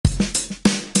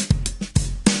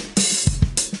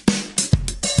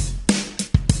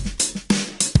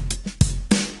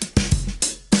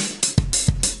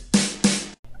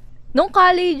Nung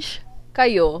college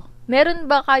kayo, meron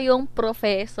ba kayong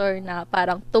professor na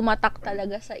parang tumatak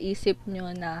talaga sa isip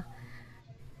nyo na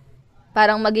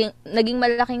parang naging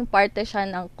malaking parte siya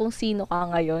ng kung sino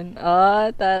ka ngayon?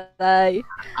 Ah, taray.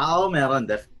 Oo, meron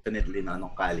definitely no,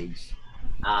 nung college.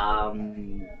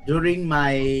 During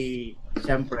my,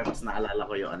 syempre, mas naalala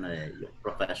ko yung, yung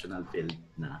professional field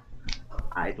na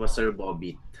it was Sir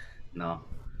Bobby, no?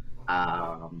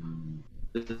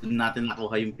 Doon natin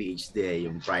nakuha yung PhD,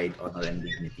 yung Pride, Honor, and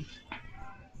Dignity.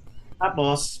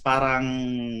 Tapos, parang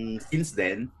since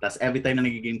then, tas every time na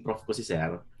nagiging prof ko si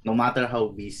Sir, no matter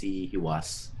how busy he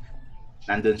was,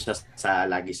 nandun siya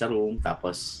lagi sa room,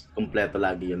 tapos kumpleto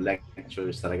lagi yung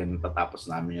lectures, talagang natatapos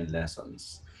namin yung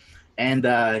lessons. And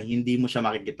hindi mo siya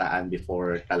makikitaan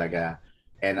before talaga.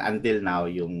 And until now,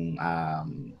 yung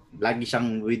lagi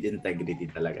siyang with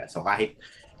integrity talaga. So kahit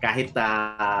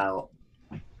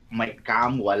may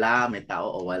cam, wala, may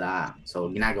tao o wala. So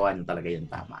ginagawa niya talaga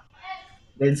yung tama.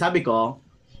 Then sabi ko,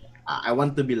 I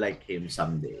want to be like him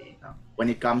someday. No? When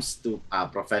it comes to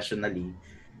professionally,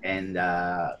 and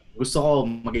gusto ko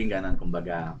maging ganun,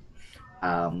 kumbaga,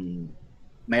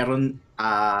 mayroon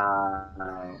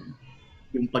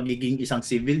yung pagiging isang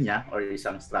civil niya or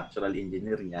isang structural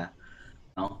engineer niya,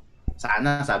 no?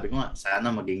 Sana, sabi ko nga,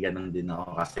 sana maging ganun din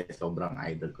ako kasi sobrang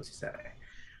idol ko si Sir.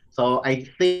 So, I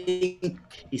think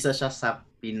isa siya sa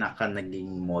pinaka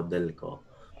naging model ko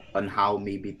on how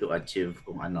maybe to achieve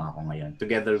kung ano ako ngayon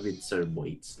together with Sir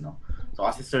Boyds, no? So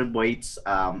kasi Sir Boyds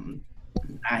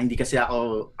hindi kasi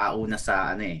ako una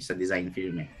sa sa design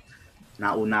firm eh.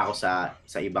 Nauna ako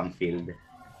sa ibang field.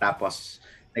 Tapos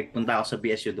nagpunta ako sa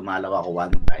BSU, dumalaw ako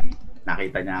one time.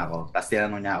 Nakita niya ako. Tapos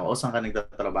tinanong niya ako, saan ka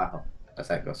nagtatrabaho? Tapos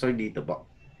sabi ko, sir, dito po.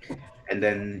 And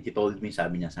then he told me,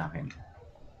 sabi niya sa akin,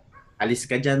 alis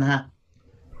ka dyan ha.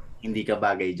 Hindi ka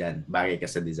bagay dyan. Bagay ka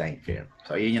sa design firm.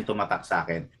 So yun yung tumatak sa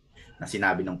akin na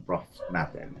sinabi ng prof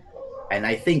natin. And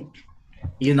I think,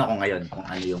 yun ako ngayon kung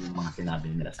ano yung mga sinabi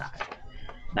nila sa akin.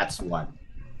 That's one.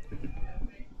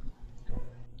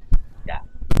 Yeah.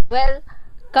 Well,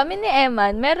 kami ni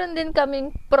Eman, meron din kaming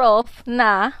prof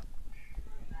na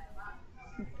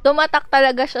tumatak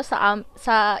talaga siya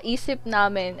sa isip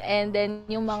namin, and then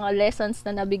yung mga lessons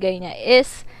na nabigay niya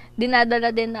is dinadala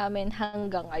din namin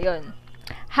hanggang ngayon.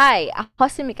 Hi,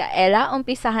 ako si Mikaella.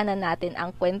 Umpisahan na natin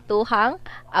ang kwentuhang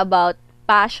about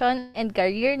passion and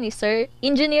career ni Sir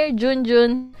Engineer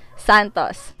Junjun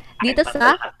Santos. Dito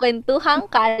sa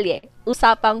Kwentuhang Kalye,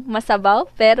 usapang masabaw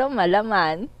pero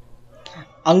malaman.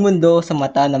 Ang mundo sa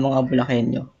mata ng mga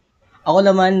Bulakenyo. Ako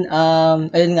naman,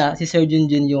 ayun nga, si Sir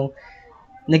Junjun yung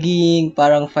naging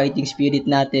parang fighting spirit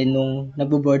natin nung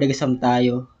nagbo-board exam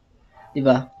tayo. 'Di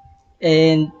ba?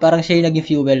 And parang siya yung naging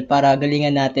fuel para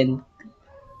galingan natin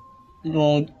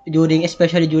nung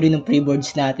especially during ng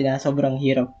pre-boards natin na sobrang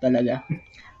hirap talaga.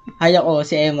 Hay ako,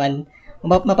 si Eman,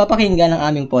 mapapakinggan ang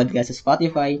aming podcast sa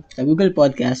Spotify, sa Google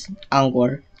Podcast,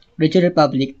 Anchor, Radio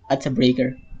Republic, at sa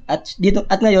Breaker. At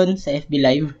ngayon sa FB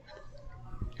Live.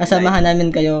 Kasamahan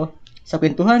namin kayo sa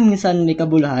kwentuhan, minsan may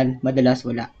kabuluhan, madalas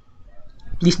wala.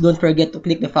 Please don't forget to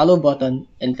click the follow button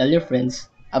and tell your friends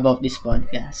about this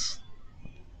podcast.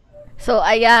 So,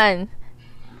 ayan.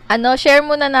 Share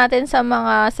muna natin sa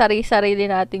mga sarili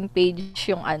nating page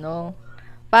yung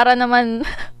para naman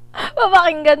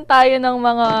mapakinggan tayo ng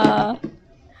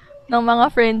mga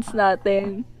friends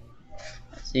natin.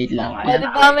 Wait lang. O, di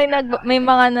ba may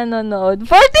mga nanonood?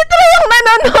 43 yung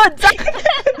nanonood!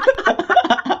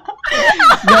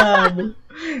 Grabe.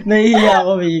 Nahihiya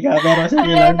ako, Mika. Pero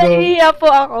sige lang. Nahihiya po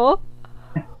ako.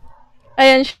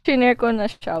 Ayan, shinare ko na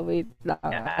siya. Wait lang.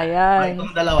 Ayan.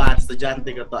 Itong dalawa,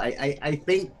 estudyante ko to. I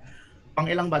think, pang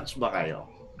ilang batch ba kayo?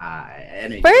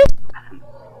 Anyway. First?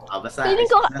 Basta,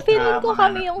 feeling ko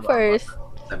kami yung first.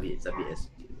 Sa BSP.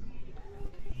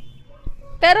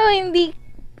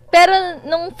 Pero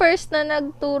nung first na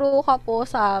nagturo ka po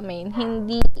sa amin,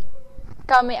 hindi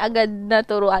kami agad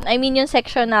naturuan. I mean, yung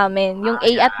section namin, yung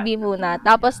A at B muna.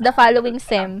 Tapos, the following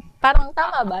sem, parang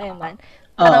tama ba yan, man?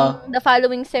 Parang the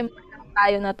following sem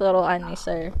tayo naturuan ni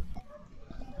sir.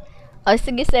 O,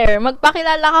 sige, sir.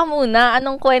 Magpakilala ka muna.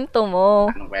 Anong kwento mo?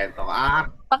 Anong kwento ko?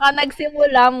 Baka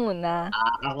nagsimula muna.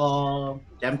 Ako,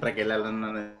 siyempre, kilala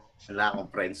na nila akong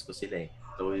friends ko sila eh.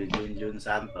 So, Junjun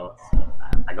Santos.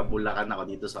 Taga Bulacan ako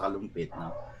dito sa Kalumpit.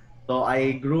 No? So,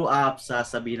 I grew up sa,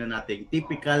 sabihin na natin,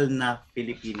 typical na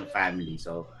Filipino family.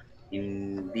 So,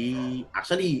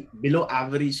 actually, below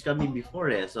average kami before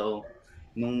eh. So,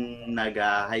 nung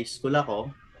nag-high school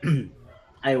ako,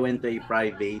 I went to a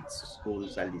private school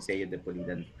sa Liceo de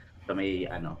Pulidan. So, may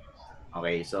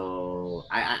okay, so,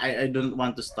 I don't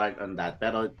want to start on that.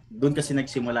 Pero, doon kasi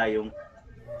nagsimula yung,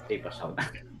 pa-shout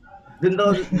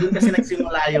Doon kasi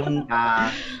nagsimula yung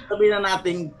sabihin na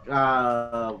nating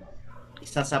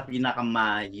isa sa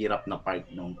pinakamahirap na part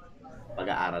nung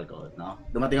pag-aaral ko, no?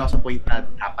 Dumating ako sa point na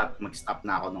dapat mag-stop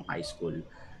na ako nung high school.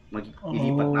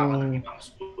 Mag-ilipat na ako ng ibang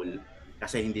school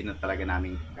kasi hindi na talaga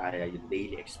namin kaya yung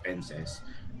daily expenses.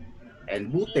 And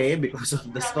buti because of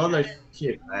the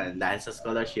scholarship, dahil sa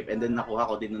scholarship, and then nakuha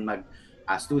ko din mag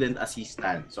student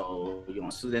assistant. So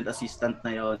yung student assistant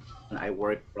na yon, I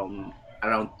work from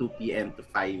around 2 p.m. to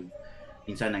 5,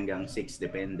 minsan hanggang 6,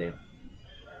 depende.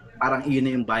 Parang iyon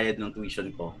na yung bayad ng tuition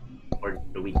ko for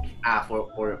the week,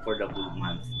 for the whole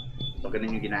month. So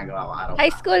ganun yung ginagawa ko araw.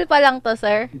 High school pa lang to,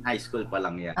 sir? High school pa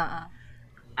lang yan. Uh-huh.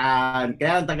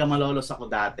 Kaya taga Malolos ako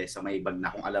dati sa may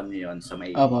Bagna, kung alam niyo yon, sa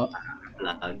may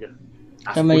Lag.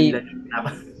 Sa may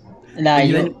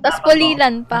layo. Tapos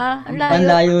Pulilan pa. Ang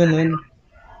layo nun.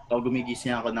 So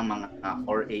gumigising ako ng mga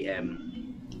 4 a.m.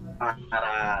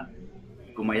 para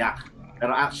gumayak.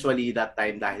 Pero actually that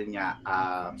time dahil nga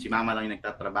si mama lang yung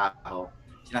nagtatrabaho,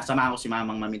 sinasamahan ko si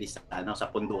mamang mamili sa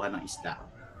punduhan ng isda.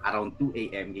 Around 2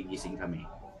 a.m. gigising kami.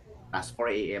 Tapos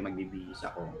 4 a.m. magbibihis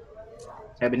ako.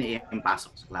 7 a.m.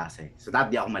 pasok sa klase. So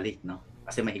dati ako mali, no?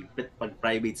 Kasi mahigpit pag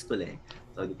private school eh.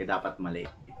 So di ka dapat mali.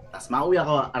 Tapos mauwi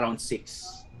ako around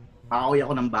 6. Makauwi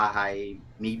ako ng bahay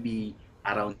maybe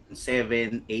around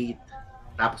 7,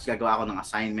 8. Tapos gagawa ako ng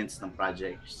assignments ng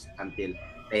projects until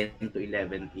 10 to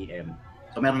 11 p.m.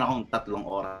 So meron akong 3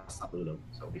 oras na tulog.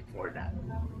 So before that.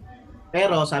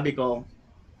 Pero sabi ko,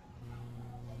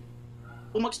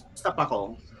 kung mag-stop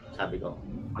ako, sabi ko,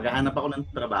 maghahanap ako ng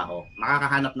trabaho,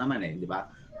 makakahanap naman di ba?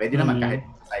 Pwede naman kahit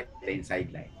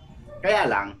sideline. Kaya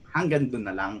lang, hanggang dun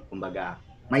na lang, kumbaga,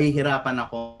 mahihirapan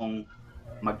akong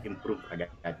mag-improve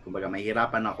agad. Kumbaga,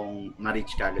 mahihirapan akong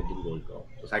ma-reach kagad yung goal ko.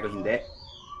 So sabi ko, hindi,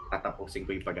 tatapusin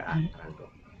ko yung pag-aaral ko.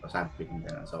 So sabi ko,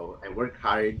 so I work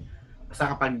hard.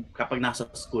 Basta kapag nasa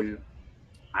school,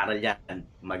 aral yan.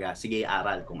 Kumbaga, sige,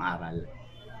 aral kung aral.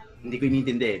 Hindi ko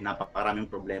inintindi,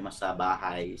 napakaraming problema sa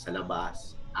bahay, sa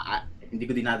labas. Hindi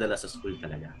ko dinadala sa school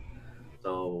talaga.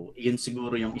 So, yun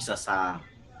siguro yung isa sa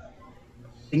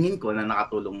tingin ko na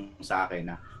nakatulong sa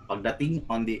akin na pagdating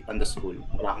on the school,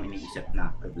 wala akong iniisip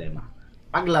na problema.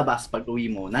 Paglabas, pag uwi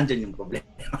mo, nandyan yung problema.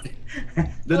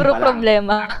 Puro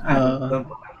problema. Doon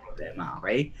po ang problema,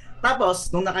 okay? Tapos,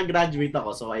 nung nakagraduate ako,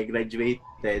 so I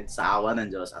graduated sa awa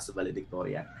ng Diyos as a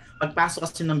valedictorian. Pagpasok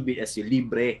kasi ng BSU,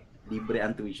 libre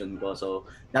ang tuition ko. So,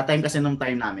 that time kasi nung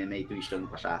time namin, may tuition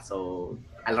pa siya. So,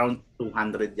 around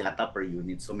 200 yata per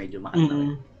unit. So, medyo mahal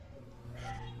na.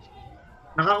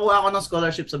 Nakakuha ako ng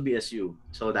scholarship sa BSU.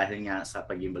 So, dahil nga sa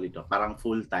pag-gimbal ito, parang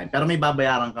full-time. Pero may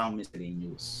babayaran kang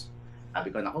miscellaneous.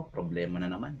 Sabi ko, nako, problema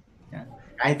na naman. Yan.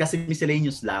 Kahit kasi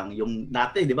miscellaneous lang, yung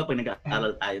dati, di ba, pag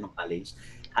nag-aaral tayo ng college,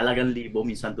 halagang 1,000,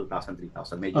 minsan 2,000,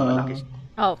 3,000. Medyo malaki siya.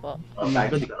 Opo. So, sabi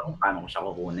ko, di ko alam kung paano ko siya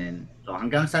kukunin. So,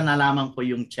 hanggang sa nalaman ko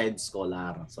yung CHED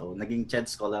Scholar. So, naging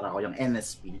CHED Scholar ako, yung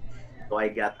NSP. So,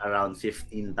 I got around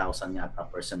 15,000 yata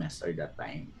per semester that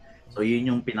time. So, yun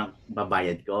yung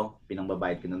pinangbabayad ko.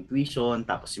 Pinangbabayad ko ng tuition.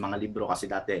 Tapos, yung mga libro, kasi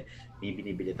dati, may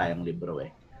binibili tayong libro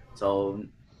eh. So,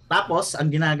 tapos,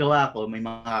 ang ginagawa ko, may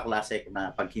mga klase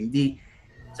na pag hindi,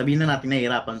 sabihin na natin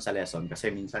nahihirapan sa lesson,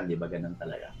 kasi minsan, di ba, ganun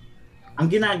talaga. Ang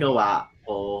ginagawa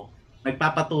ko,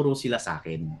 nagpapaturo sila sa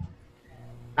akin.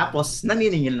 Tapos,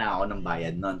 naniningil na ako ng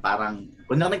bayad noon. Parang,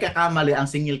 kung nagkakamali, ang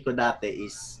singil ko dati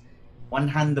is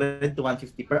 100 to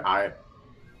 150 per hour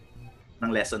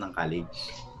ng lesson ng college.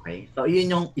 Okay? So,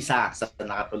 yun yung isa sa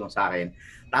nakatulong sa akin.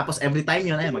 Tapos, every time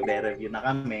yun, magre-review na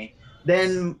kami.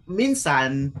 Then,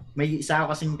 minsan, may isa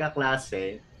ako kasing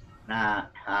kaklase na,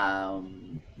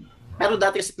 pero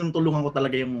dati kasi tulungan ko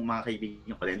talaga yung mga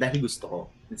kaibigan ko rin dahil gusto ko.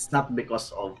 It's not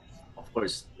because of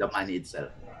course, the money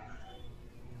itself.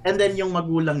 And then, yung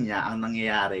magulang niya, ang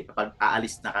nangyayari kapag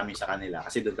aalis na kami sa kanila,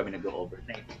 kasi doon kami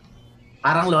nag-overnight.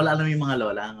 Parang lola, alam mo yung mga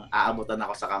lola, aabutan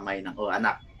ako sa kamay ng,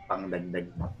 anak, pang dagdag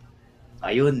mo.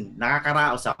 Ayun,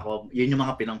 nakakaraos ako. Yun yung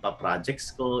mga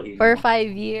pinangpa-projects ko. For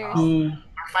 5 years.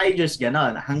 For 5 years,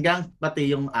 gano'n. Hanggang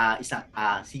pati yung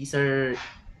si Sir,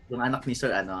 yung anak ni Sir,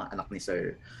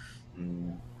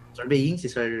 surveying, si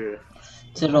Sir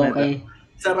Roque.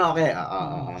 Sir Roque,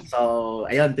 so,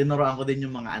 ayun, tinuruan ko din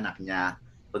yung mga anak niya.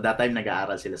 So, that time,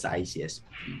 nag-aaral sila sa ICSP.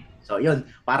 So, yun,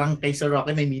 parang kay Sir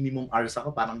Roque, may minimum hours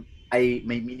ako. May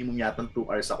minimum yata 2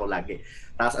 hours ako lagi.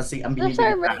 Tapos, ang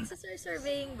binibigay sa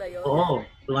surveying ba yun? Oo,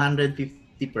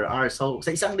 250 per hour. So, sa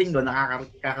isang linggo,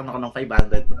 nakakaroon ako ng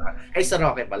 500 per hour. Kay Sir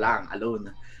Roque pa lang,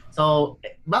 alone. So,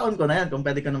 baon ko na yan kung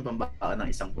pwede ko nang pambaon ng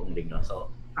isang buong linggo.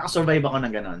 So, nakasurvive ako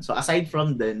ng ganun. So, aside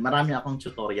from then, marami akong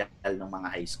tutorial ng mga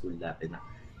high school dati na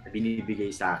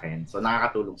binibigay sa akin. So,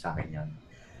 nakakatulong sa akin yan.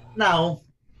 Now,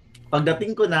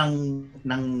 pagdating ko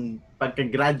ng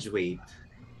pagka-graduate,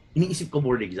 iniisip ko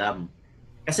board exam.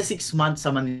 Kasi 6 months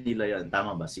sa Manila yon,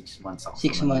 tama ba? 6 months ako 6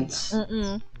 sa Manila. months.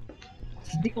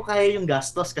 Hindi ko kaya yung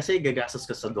gastos kasi gagastos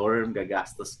ka sa dorm,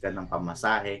 gagastos ka ng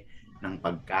pamasahe, ng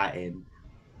pagkain.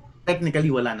 Technically,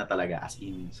 wala na talaga as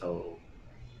in. So,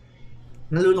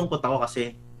 nalulungkot ako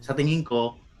kasi sa tingin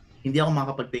ko, hindi ako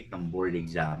makapag-take ng board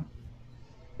exam.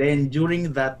 Then,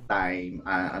 during that time,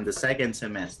 on the second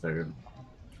semester,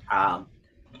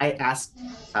 I asked,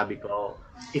 sabi ko,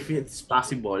 if it's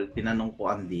possible, tinanong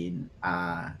ko ang dean,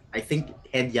 I think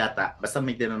head yata, basta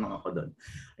may tinanong ako doon,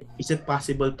 is it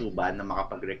possible po ba na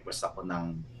makapag-request ako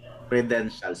ng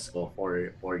credentials ko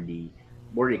for the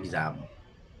board exam?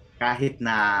 Kahit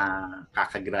na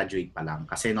kakagraduate pa lang.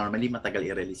 Kasi normally matagal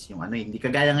i-release yung ano. Hindi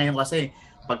kagaya ngayon kasi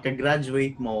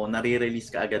pagka-graduate mo,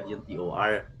 nare-release ka agad yung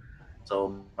TOR.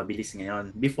 So, mabilis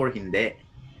ngayon. Before, hindi.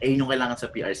 Yung kailangan sa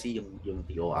PRC, yung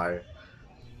TOR.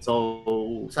 So,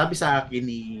 sabi sa akin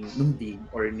nung dean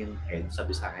or yung head,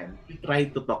 sabi sa akin, try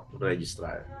to talk to the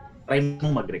registrar. Try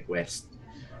mong mag-request.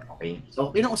 Okay?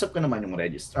 So, kinausap ko naman yung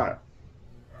registrar.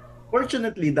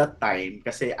 Fortunately, that time,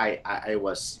 kasi I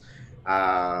was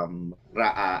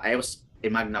I was a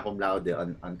magna cum laude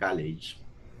on college.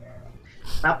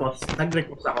 Tapos,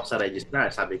 nag-request ako sa registrar.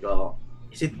 Sabi ko,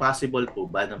 is it possible po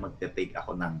ba na mag-take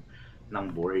ako ng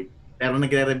board? Pero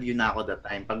nagre-review na ako that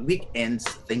time. Pag weekends,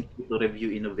 thank you to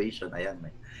Review Innovation. Ayan,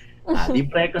 may.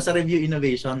 Libre ko sa Review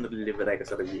Innovation, libre ko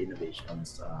sa Review Innovation.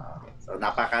 So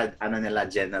nila,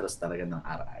 generous talaga ng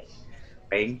RI.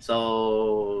 Okay?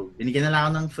 So, binigyan na lang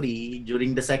ako ng free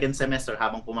during the second semester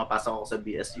habang pumapasok ako sa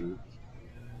BSU.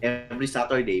 Every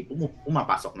Saturday,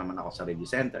 pumapasok naman ako sa review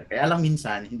center. Kaya lang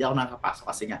minsan, hindi ako nakakapasok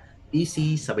kasi nga,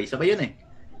 thesis, sabay-sabay yun eh.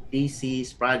 Thesis,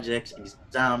 projects,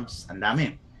 exams, ang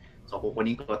dami. So,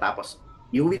 kukunin ko tapos,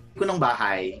 iuwi ko ng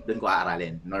bahay, doon ko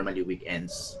aaralin. Normally,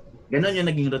 weekends. Ganon yung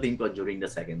naging routine ko during the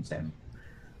second sem.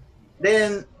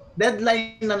 Then,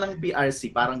 deadline na ng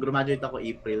PRC, parang graduate ako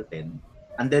April 10.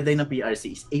 Ang deadline ng PRC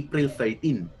is April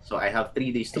 13. So, I have 3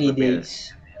 days to prepare. 3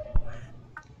 days.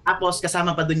 Tapos,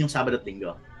 kasama pa dun yung Sabado at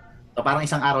Linggo. So, parang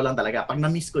isang araw lang talaga. Pag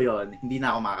na-miss ko yon, hindi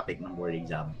na ako makaka-take ng board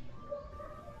exam.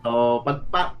 So,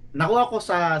 nakuha ko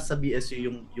sa BSU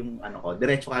yung ano ko,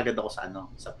 diretso kagad ako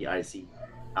sa PRC.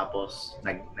 Tapos,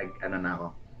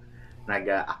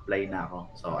 nag-apply na ako.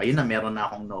 So, ayun na, meron na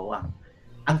akong NOA.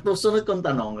 Ang susunod kong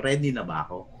tanong, ready na ba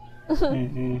ako?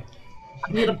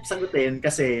 Ang hirap sagutin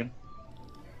kasi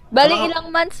bali,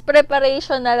 ilang months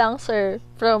preparation na lang, sir,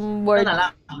 from board?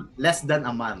 Less than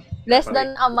a month. Less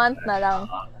than a month na lang.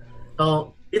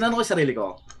 So, tinanong ko sarili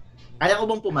ko, kaya ko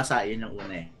bang pumasa? Yun yung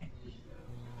una eh.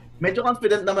 Medyo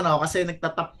confident naman ako kasi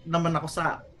nagtatap naman ako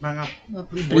sa mga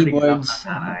boards.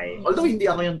 Although hindi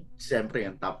ako yung, siyempre,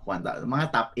 yung top 1. Mga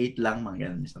top 8 lang, mga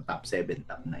ganun. Top 7,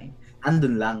 top 9.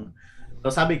 Andun lang.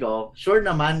 So, sabi ko, sure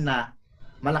naman na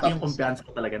malaki yung kumpiyansa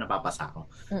ko talaga na papasa ko.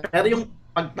 Pero yung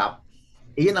pag-top,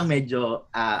 iyon ang medyo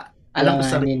alam ko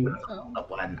sa rin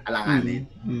alanganin.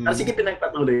 Pero sige,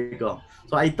 pinagpatuloy ko.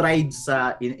 So I tried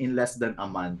in less than a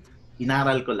month.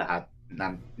 Inaral ko lahat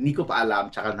ng hindi ko pa alam,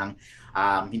 tsaka ng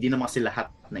hindi naman kasi lahat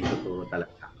na ituturo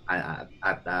talaga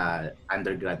at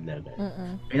undergrad level.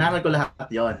 Inaral ko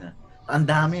lahat yon. Ang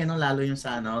dami, lalo yung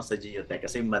sa geotech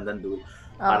kasi yung bandang dulo.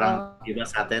 Parang iba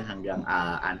sa atin hanggang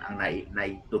ang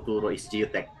naituturo is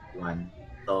geotech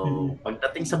 1. So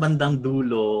pagdating sa bandang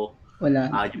dulo,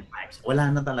 yung max, wala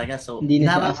na talaga. So, hindi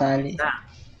na kasali.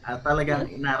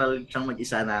 Talagang inaral siyang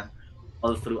mag-isa na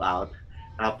all throughout.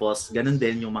 Tapos, ganun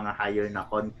din yung mga higher na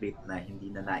concrete na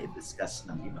hindi na na-discuss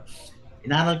ng iba.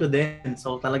 Inaral ko din.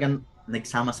 So, talagang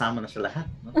nagsama-sama na siya lahat.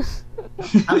 No?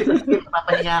 Sabi ko,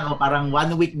 papahinga ako. Parang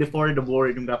 1 week before the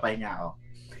board yung papahinga ako.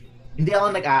 Hindi ako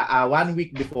 1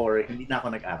 week before, hindi na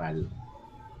ako nag-aral.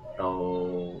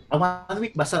 So, 1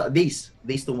 week, basta days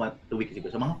to 2 weeks.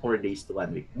 So, mga 4 days to 1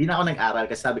 week. Hindi na ako nag-aral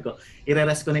kasi sabi ko,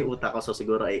 i-rest ko na yung utak ko. So,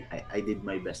 siguro I did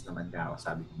my best naman ako.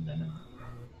 Sabi ko gano'n.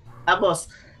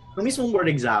 Tapos, nung mismong board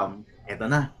exam, eto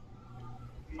na.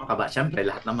 Makaba, syempre,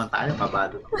 lahat naman tayo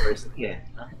kabado ng first year.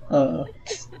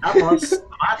 Tapos,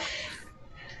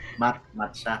 math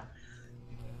siya.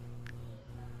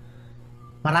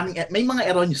 May mga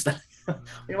erroneous talaga.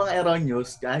 May mga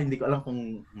erroneous, hindi ko alam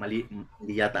kung mali,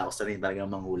 hindi yata ako sanay talaga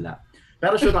manghula.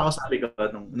 Pero sure ako, sabi ko,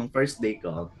 nung first day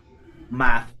ko,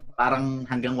 math, parang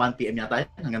hanggang 1 p.m. yata,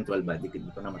 hanggang 12 ba, hindi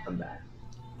ko na matandaan.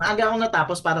 Maaga ako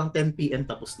natapos, parang 10 p.m.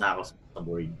 tapos na ako sa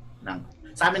board.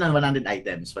 Sa amin, 100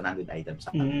 items sa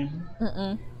amin.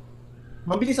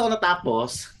 Mabilis ako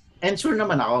natapos, And sure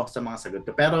naman ako sa mga sagot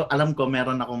ko. Pero alam ko,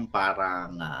 meron akong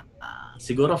parang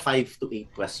siguro 5 to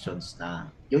 8 questions na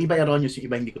yung iba erroneous, yung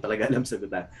iba hindi ko talaga alam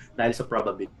sagutan dahil sa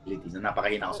probabilities. Na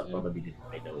napakahina ako sa probability,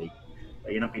 by the way.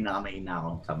 Yun ang pinakamahina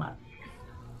ako sa math.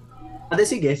 Ate,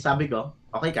 sige, sabi ko,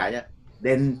 okay, kaya.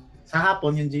 Then, sa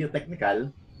hapon, yung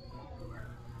geotechnical,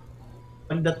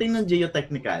 pagdating ng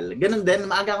geotechnical, ganun din,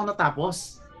 maaga ako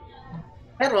natapos.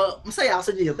 Pero, masaya ako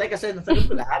sa geotech kasi nasagot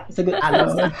ko lahat. Alam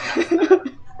na.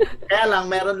 Kaya lang,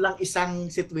 meron lang isang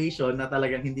situation na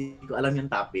talagang hindi ko alam yung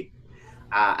topic.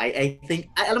 I think,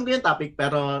 alam ko yung topic,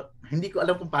 pero hindi ko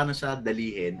alam kung paano siya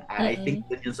dalihin. I think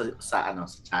dun yun sa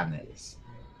channels.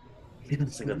 Hindi ko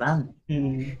nasagutan.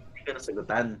 Hindi ko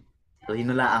nasagutan. So,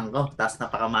 hinulaan ko. Tapos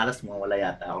napakamalas, wala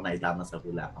yata ako na itama sa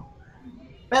hula ko.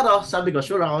 Pero sabi ko,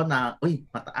 sure ako na, uy,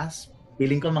 mataas.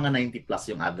 Feeling ko mga 90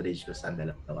 plus yung average ko sa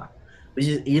dalawa. Which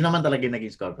is, yun naman talaga yung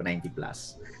naging score ko, 90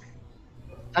 plus.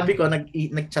 Sabi ko,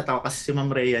 nag-chat ako kasi si Ma'am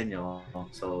Rhea nyo.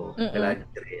 So, kailangan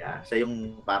si Rhea. Siya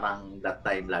yung parang that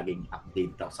time laging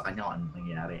update ako sa kanya kung anong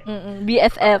nangyari.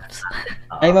 BFFs.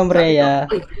 Ay, Ma'am Rhea.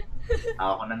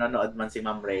 Kung nanonood man si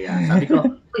Ma'am Rhea. Sabi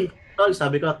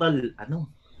ko, tol, ano?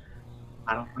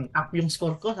 Parang ang up yung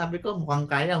score ko. Sabi ko, mukhang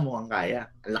kaya. Ang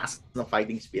lakas ng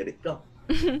fighting spirit ko.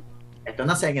 Ito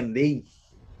na, second day.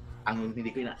 Ang hindi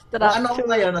ko ano ako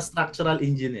ngayon na structural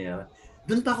engineer,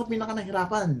 doon pa ako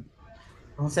pinaka-nahirapan.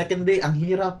 Ang second day, ang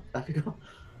hirap. Sabi ko,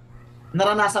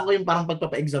 naranasan ko yung parang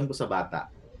pagpapa-exam ko sa bata.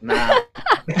 Na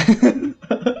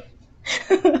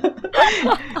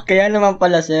Kaya naman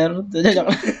pala, sir.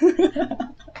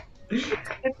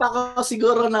 ako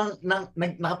siguro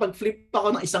nakapag-flip ako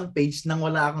ng isang page nang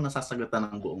wala akong nasasagutan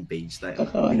ng buong page.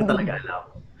 Hindi ko talaga alam.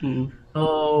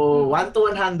 So, 1 to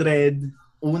 100,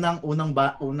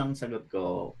 unang sagot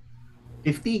ko,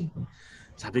 50.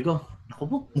 Sabi ko, naku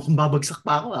po, mukhang babagsak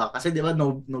pa ako kasi di ba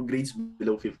no grades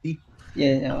below 50.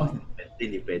 Yeah.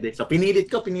 Hindi pwede. So, pinilit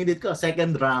ko.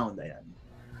 Second round. Ayan.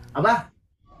 Aba,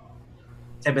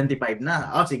 75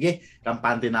 na. Sige,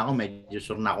 kampante na ako. Medyo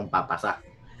sure na akong papasa.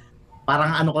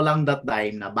 Parang ano ko lang that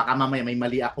time na baka mamaya may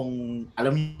mali akong,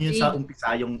 alam niyo sa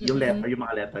umpisa, yung letter, yung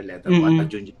mga letter, at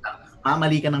junjun.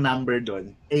 Mamali ka ng number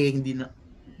doon, hindi na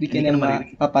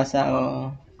papasa.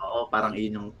 Oo, parang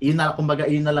yun na, kumbaga,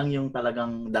 yun na lang yung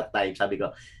talagang that time, sabi ko,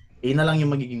 yun na lang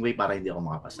yung magiging way para hindi ako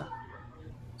makapasa.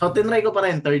 So, tinry ko pa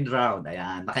rin, third round,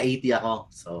 ayan, naka-80 ako.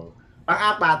 So,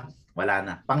 pang-apat, wala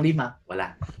na. Pang-5,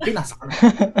 wala. Pinasa ko na.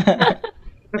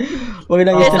 Huwag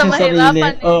nang stress sa sarili.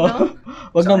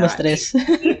 Huwag nang ma-stress.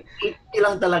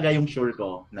 Ilang talaga yung sure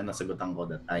ko na nasagutan ko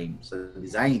that time sa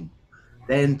design.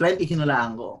 Then 20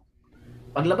 hinulaan ko.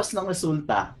 Paglabas ng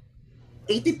resulta,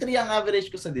 83 ang average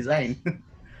ko sa design.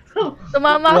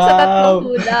 Tumama ka sa tatlong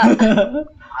hula.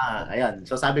 Ayan.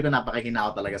 So sabi ko napakahina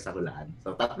ako talaga sa hulaan.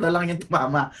 So tatlo lang yung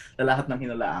tumama sa lahat ng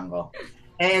hinulaan ko.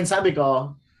 And sabi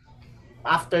ko,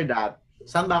 after that,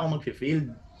 saan ba ako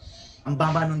mag-field? Ang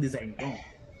baba ng design ko.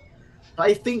 So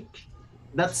I think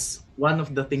that's one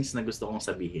of the things na gusto kong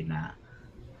sabihin na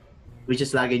which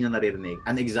is lagi nyo naririnig,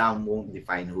 an exam won't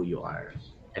define who you are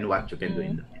and what you can do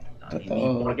in the future.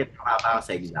 Hindi porket makapa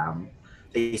sa exam,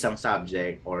 sa isang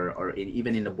subject or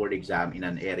even in a board exam in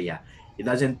an area, it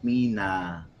doesn't mean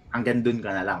na hanggang dun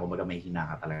ka na lang, kumbaga may hina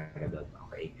ka talaga doon.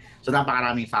 Okay? So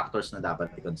napakaraming factors na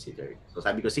dapat i-consider. So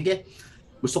sabi ko, sige,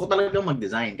 gusto ko talagang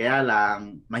mag-design. Kaya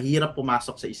lang, mahirap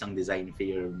pumasok sa isang design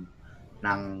firm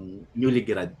ng newly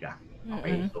grad ka.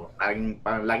 Okay? So,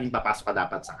 laging papasok ka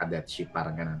dapat sa cadetship.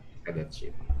 Parang ganun,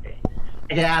 cadetship. Okay?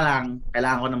 Kaya lang,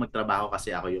 kailangan ko na magtrabaho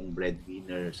kasi ako yung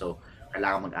breadwinner. So,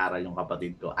 kailangan mag-aral yung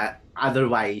kapatid ko.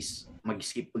 Otherwise,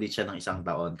 mag-skip ulit siya ng isang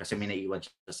taon kasi may naiwan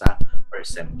siya sa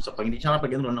first sem. So, pag hindi siya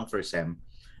nakapag-enroll ng first sem,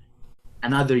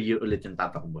 another year ulit yung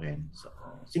tatakbuhin. So,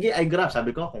 sige, I grab.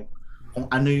 Sabi ko, kung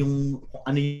ano yung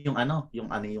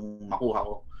makuha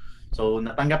ko. So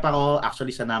natanggap ako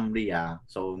actually sa NAMRIA.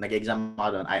 So nag-exam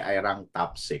ako doon, I rank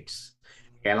top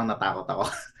 6. Kaya lang natakot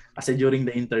ako kasi during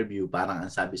the interview parang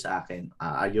ang sabi sa akin,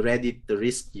 are you ready to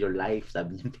risk your life?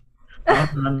 Sabi niya.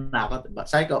 Nakakot.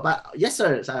 Sabi ko, yes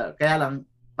sir. Kaya lang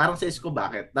parang sa ko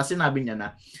bakit? Tapos sinabi niya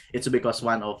na it's because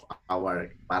one of our,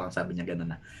 parang sabi niya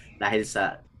gano'n na, dahil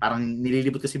sa parang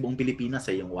nililibot kasi buong Pilipinas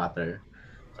sa yung water.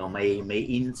 So may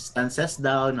instances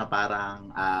daw na parang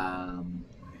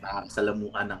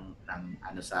nakakasalamuhan ng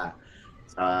ano sa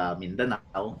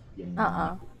Mindanao yung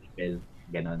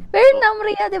ganon. Pero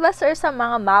NAMRIA, 'di ba sir, sa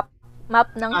mga map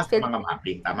ng sa mga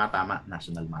mapping, tama,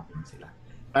 national mapping sila.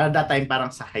 Pero that time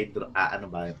parang sa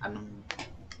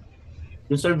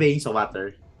yung surveying sa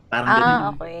water,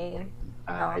 parang okay.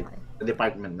 Sa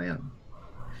department na 'yon.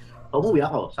 Umuwi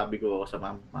ako, sabi ko sa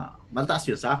mama, mataas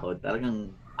yung sahod,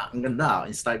 talagang ang ganda,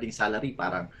 yung starting salary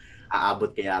parang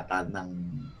aabot kaya yata ng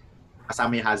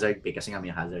kasama yung hazard pay kasi nga may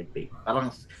hazard pay.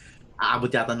 Parang aabot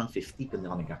yata ng 50 kung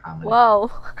hindi ako nagkakamali. Wow.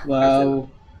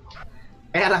 Wow.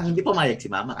 Kaya lang hindi pumayag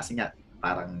si mama kasi nga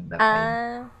parang that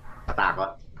time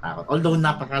matakot. Although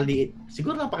napakaliit,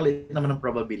 siguro napakaliit naman ang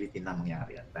probability na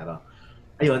mangyari yan. Pero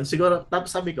ayun, siguro tapos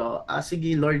sabi ko,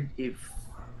 sige Lord, if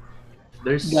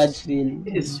there's God's will.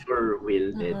 is your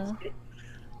will, then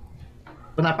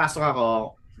kung napasok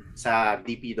ako sa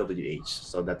DPWH,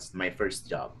 so that's my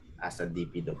first job as a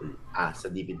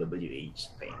DPWH.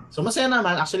 Okay. So masaya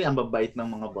naman, actually ang babait ng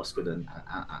mga boss ko doon,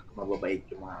 mababait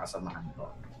yung mga kasamahan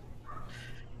ko.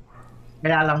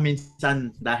 Kaya lang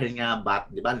minsan dahil nga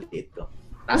di ba, liit ko.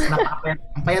 Tapos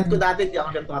ang payat ko dati, hindi ako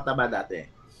ganito kataba dati.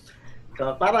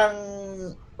 So parang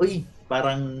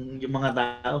yung mga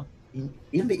tao,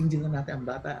 yun ba engineer natin ang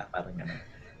bata, parang gano'n.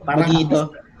 Parang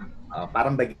Bagito.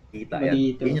 Parang bagita.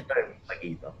 Yan. Yun yung term,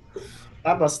 bagito.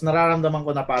 Tapos nararamdaman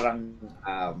ko na parang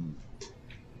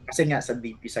kasi nga sa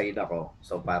DP side ako,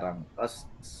 so parang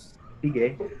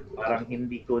sige, parang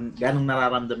hindi ko ganong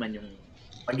nararamdaman yung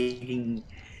pagiging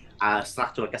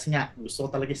structural kasi nga gusto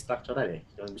ko talaga structural eh.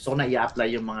 Gusto ko na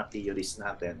i-apply yung mga theories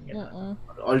natin.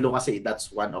 Although kasi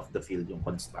that's one of the field yung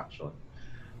construction.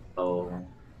 So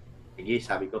sige,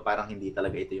 sabi ko parang hindi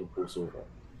talaga ito yung puso ko.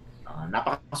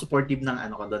 Napaka-supportive ng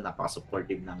ko doon,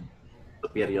 napaka-supportive ng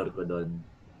superior ko doon.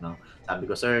 No? Sabi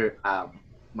ko, sir,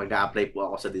 mag-a-apply po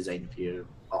ako sa design firm.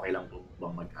 Okay lang po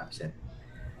bang mag-absent?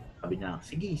 Sabi niya,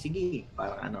 sige.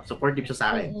 Parang supportive siya sa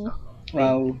akin. So,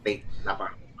 wow.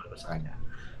 Napaka-supportive ko sa kanya.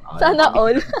 Sana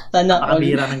all.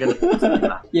 Napakabira ng ganun.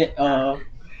 Yeah,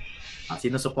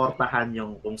 sinusuportahan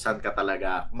yung kung saan ka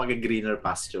talaga mag-greener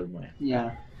pasture mo eh.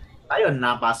 Yeah. Ayun,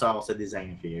 napasok ako sa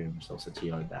design firm, so sa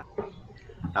Chiyoda.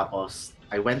 Tapos,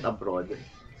 I went abroad.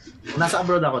 Kung nasa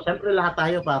abroad ako, syempre lahat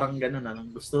tayo parang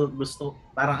gano'n.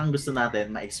 Parang ang gusto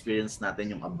natin, ma-experience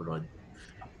natin yung abroad.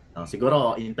 No,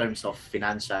 siguro, in terms of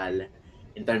financial,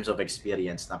 in terms of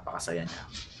experience, napakasaya niya.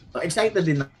 So, excited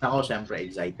din ako, syempre,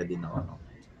 excited din ako. No?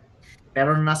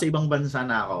 Pero nung nasa ibang bansa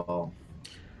na ako,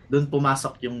 doon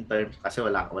pumasok yung term, kasi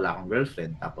wala akong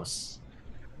girlfriend. Tapos,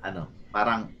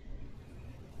 parang,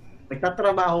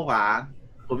 nagtatrabaho ka,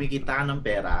 kumikita ka ng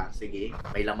pera, sige,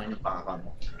 may laman yung pang-account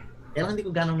mo. Kaya lang hindi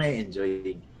ko ganong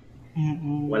na-enjoy.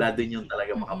 Wala din yung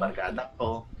talaga mga barkada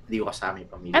ko, hindi ko kasama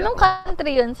yung pamilya Anong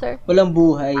country yun, sir? Walang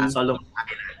buhay. Solomon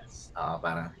Islands.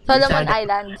 Parang, Solomon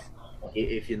Islands.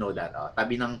 If you know that,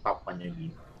 tabi ng Papua New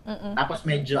Guinea. Tapos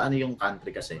medyo yung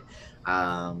country kasi,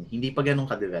 hindi pa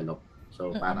ganun ka-develop.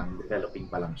 So parang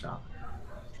developing pa lang siya.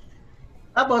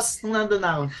 Tapos, nung nandun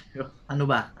na ako, ano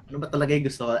ba talaga yung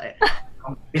gusto ko?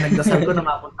 Pinagdasal ko na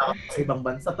mapunta ako sa ibang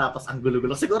bansa, tapos ang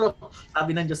gulo-gulo. Siguro,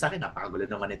 sabi ng Diyos sa akin, napakagulo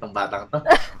naman itong batang to.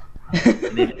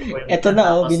 Eto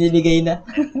na, binibigay na.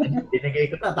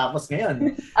 Binigay ko na, tapos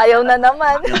ngayon. Ayaw na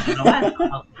naman.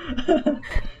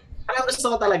 Ang gusto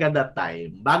ko talaga that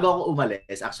time, bago ako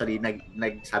umalis, actually,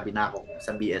 nagsabi na ako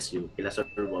sa BSU, kila Sir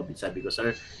Bobby, sabi ko,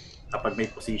 sir, kapag may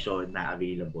position na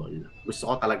available,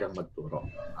 gusto ko talagang magturo.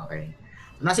 Okay?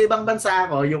 Nasa ibang bansa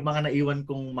ako, yung mga naiwan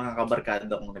kong mga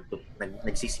kabarkada kung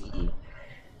nag-CCE,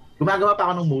 gumagawa pa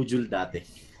ako ng module dati.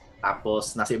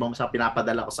 Tapos, nasa ibang bansa,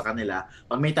 pinapadala ko sa kanila.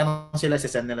 Pag may tanong sila,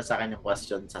 sisend nila sa akin yung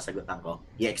question, sasagutan ko,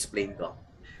 i-explain ko.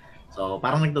 So,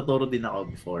 parang nagtuturo din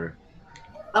ako before.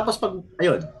 Tapos,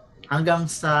 hanggang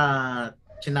sa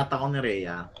chinata ko ni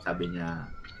Rhea, sabi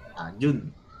niya, Jun,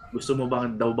 gusto mo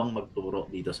daw bang magturo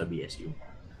dito sa BSU?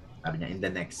 Sabi niya, in the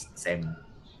next SEM.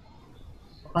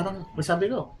 Parang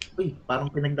sabi ko, parang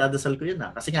pinagdadasal ko yun .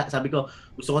 Kasi nga, sabi ko,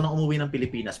 gusto ko nang umuwi ng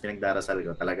Pilipinas, pinagdarasal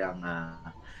ko. Talagang,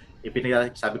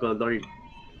 sabi ko, Lord,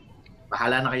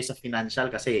 bahala na kayo sa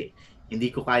financial kasi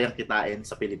hindi ko kayang kitain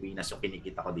sa Pilipinas yung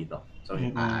kinikita ko dito. So,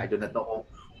 I don't know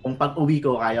kung pag-uwi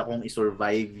ko, kaya kong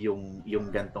i-survive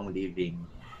yung gantong living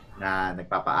na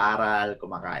nagpapaaral,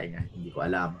 kumakain nga, hindi ko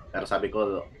alam. Pero sabi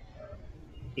ko,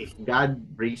 if God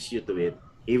brings you to it,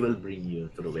 He will bring you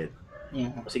through it.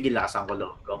 Yeah. Sige, lakasan ko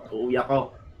loob ko. Uuwi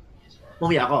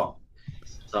ako.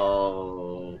 So,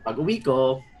 pag uwi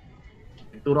ko,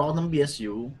 nagturo ako ng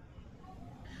BSU.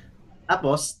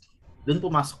 Tapos, doon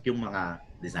pumasok yung mga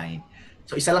design.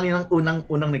 So, isa lang yung unang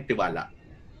nagtiwala.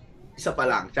 Isa pa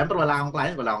lang. Siyempre, wala akong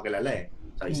client, wala akong kilala eh.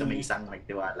 So, may isang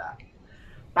nagtiwala.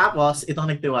 Tapos,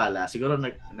 itong nagtiwala, siguro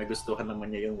nagustuhan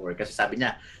naman niya yung work. Kasi sabi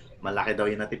niya, malaki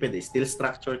daw yung natipid eh. Steel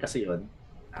structure kasi yun.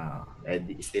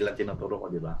 Steel lang tinuturo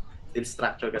ko, di ba? Steel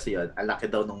structure kasi yun, ang laki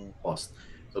daw ng cost.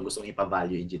 So gustong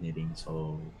ipa-value engineering.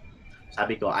 So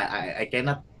sabi ko, I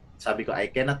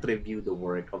cannot review the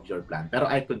work of your plan, pero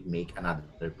I could make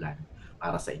another plan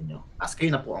para sa inyo. As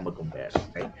kayo na po ang mag-compare.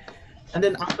 Okay? And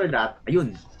then after that,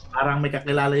 ayun, parang may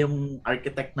kakilala yung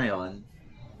architect na yon,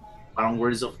 parang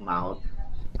words of mouth.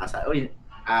 Asa,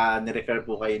 ni-refer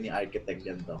po kayo ni architect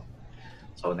ganito.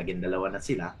 So, naging dalawa na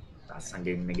sila. Tapos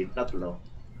hanggang naging tatlo.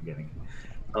 Ganun.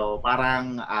 So,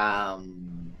 parang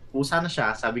pusa na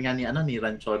siya. Sabi nga ni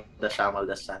Rancho da Shamal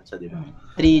da Sancha, di ba?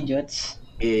 3 Idiots.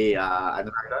 Ano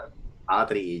na yun?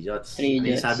 3 Idiots.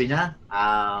 Sabi niya,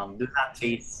 do not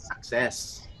chase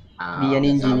success. Be an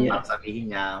engineer.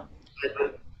 Sabihin niya,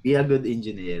 be a good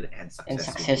engineer and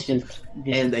successful.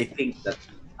 And I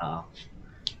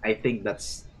think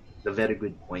that's the very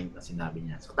good point na sinabi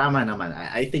niya. So, tama naman.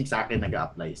 I think sa akin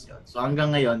nag-a-apply yun. So,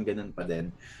 hanggang ngayon, ganun pa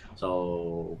din.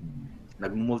 So,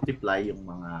 nag-multiply yung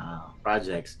mga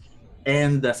projects.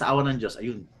 And sa awa ng Diyos,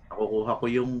 ayun, nakukuha ko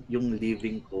yung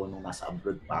living ko nung nasa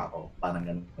abroad pa ako. Parang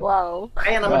ganun. Wow.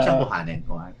 Kaya naman siyang kuhanin.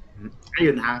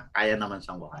 Ayun kaya naman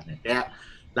siyang kuhanin. Kaya,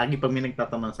 lagi pag may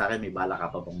nagtatanong sa akin, may bala ka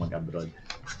pa pang mag-abroad.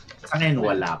 Sa ngayon,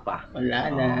 wala pa. Wala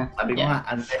na. Sabi ko nga,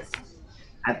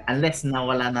 unless na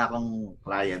wala na akong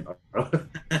client or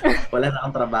wala na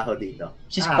akong trabaho dito.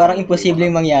 Just parang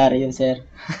imposibleng mangyari yun, sir.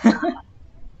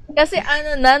 Kasi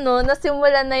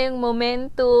nasimulan na yung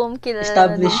momentum, kilala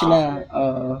established na.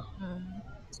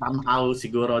 Somehow,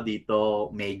 siguro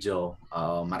dito, medyo,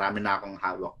 marami na akong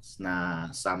hawaks na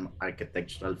some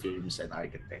architectural firms and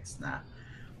architects na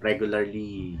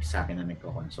regularly sa akin na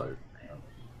nagko-consult.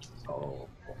 So,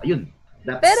 ayun.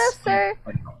 Pero sir,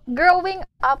 growing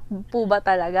up po ba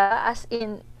talaga? As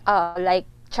in, like,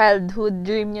 childhood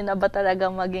dream nyo na ba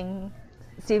talaga maging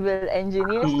civil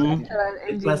engineer? Structural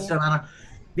engineer?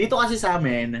 Dito kasi sa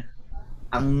amin,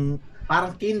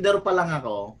 parang kinder pa lang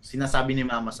ako, sinasabi ni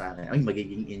mama sa akin, ay,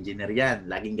 magiging engineer yan.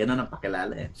 Laging ganun ang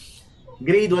pakilala eh.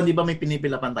 Grade 1, di ba may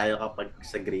pinipilapan tayo kapag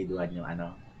sa grade 1 yung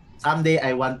someday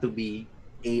I want to be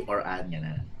A or An, yan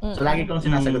na. So, lagi kong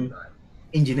sinasagot doon.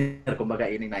 Engineer, kumbaga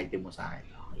ini-90 mo sa akin.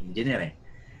 Engineer eh.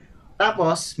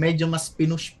 Tapos, medyo mas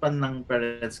pinush pa ng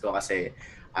parents ko kasi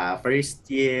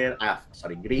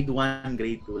grade 1,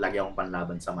 grade 2, lagi akong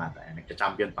panlaban sa mata.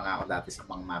 Nagka-champion pa nga ako dati sa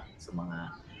mga math, sa mga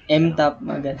M-top,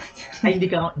 mga Ay,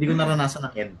 hindi ko naranasan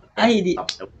ng M-top. Ay, hindi.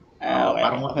 Okay.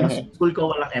 Parang school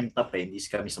ko walang M-top eh, hindi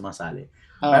kami sumasali.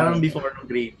 Pero before ng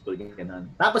grade 2,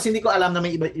 ganun. Tapos hindi ko alam na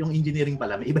may iba, yung engineering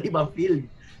pala, may iba-ibang field.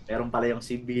 Meron pala yung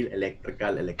civil,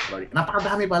 electrical, electronic.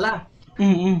 Napakadami pala.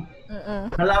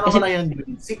 Nalaman ko na yung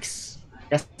grade 6.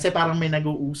 Kasi parang may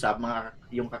nag-uusap,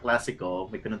 yung kaklase ko,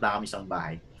 may pinunta kami isang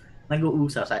bahay.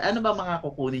 Nag-uusap, sabi, ano ba mga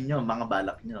kukunin nyo, mga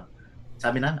balak nyo?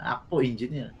 Sabi na, ako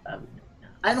engineer. Sabi niya,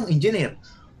 anong engineer?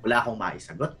 Wala akong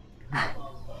maisagot.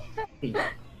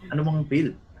 Ano mong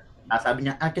field? Sabi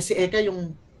niya, kasi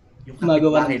yung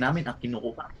kapitbahay namin, ang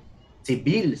kinukuha. Si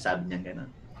Bill, sabi niya gano'n.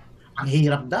 Ang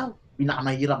hirap daw.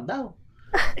 Pinakamahirap daw.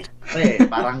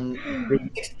 Parang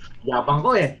yabang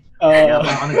ko eh.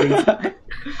 Yabang ko na grade.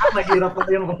 Mahirap pa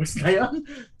yung course na yun.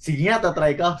 Sige nga,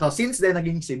 tatry ko. So, since then,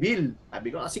 naging si Bill. Sabi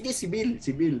ko, sige, si Bill.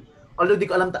 Although di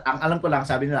ko alam, ang alam ko lang,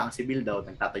 sabi nila, ang si Bill daw,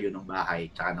 nagtatayo ng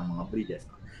bahay, tsaka ng mga bridges.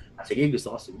 Sige,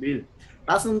 gusto ko si Bill.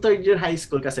 Tapos nung third year high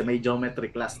school, kasi may geometry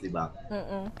class, di ba?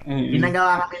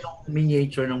 Ginagawa kami ng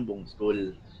miniature ng buong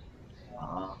school.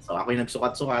 So ako yung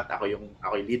nagsukat-sukat, ako yung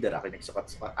leader, ako yung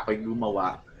nagsukat-sukat, ako yung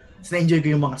gumawa. Tapos na-enjoy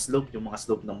ko yung mga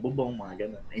slope ng bubong, mga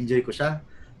ganun. Na-enjoy ko siya.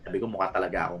 Sabi ko mukha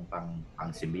talaga akong pang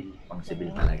civil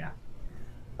talaga.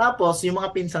 Tapos yung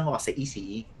mga pinsan ko kasi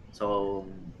ECE. So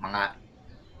mga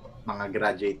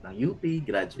graduate ng UP,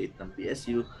 graduate ng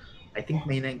PSU. I think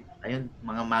may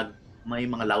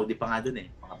mga Laudi pa nga dun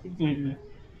eh, mga pinsan.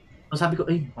 So sabi ko,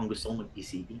 mukhang gusto kong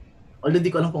mag-ECE. Although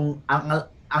di ko alam kung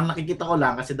ang nakikita ko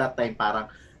lang kasi that time parang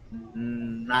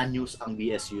na-news ang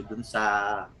BSU dun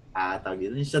sa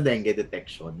dun sa dengue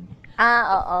detection.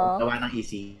 Oo. Gawa ng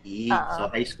ECE. So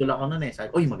high school ako noon eh.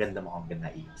 Sabi, maganda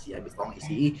ECE. Gusto kong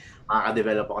ECE.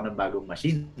 Makaka-develop ako ng bagong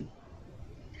machine.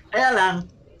 Kaya lang,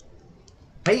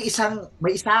 may isa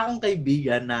akong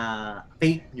kaibigan na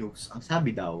fake news. Ang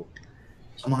sabi daw,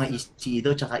 sa mga ECE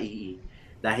daw tsaka EE.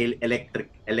 Dahil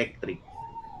electric.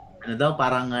 Ano daw,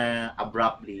 parang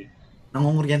abruptly,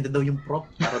 nangunguryente daw yung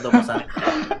prof para daw masahin.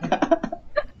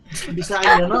 Sabi sa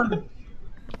akin gano'n.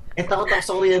 Takot ako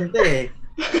sa kuryente eh.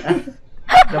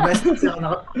 Domestic siya ako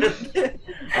nakakuryente.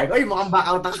 Ay, mukhang back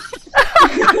out ako.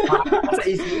 Sa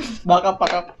ECE. Backup.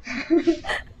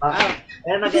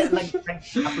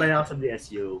 Nag-apply ako sa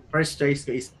BSU. First choice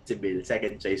ko is civil.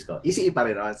 Second choice ko. ECE pa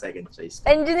rin ako. Second choice ko.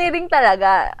 Engineering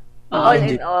talaga. All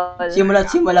in all. Simula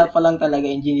pa lang talaga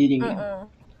engineering yun.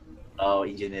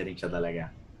 Engineering siya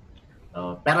talaga.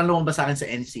 Pero lumabas sa akin sa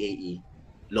NCAE.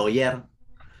 Lawyer.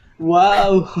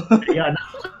 Wow!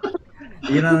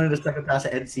 Yun ang nasa ko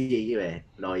sa NCAE eh.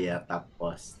 Lawyer.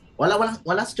 Tapos,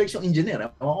 Wala sa church yung engineer.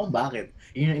 Ewan ko kung bakit.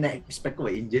 Yun yung ina-expect ko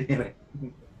engineer.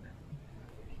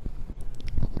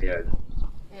 Ayun.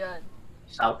 Yan.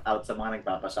 Shout out sa mga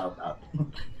nagpapa-shout out.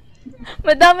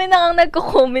 Madami na kang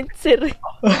nagko-comment, sir.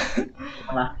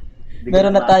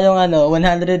 Meron na tayong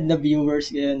 100 na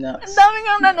viewers ngayon na. Ang dami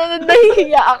nga nanonood,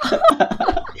 nahihiya ako.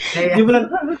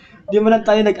 Di mo lang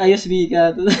tayo nag-ayos,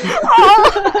 Mika.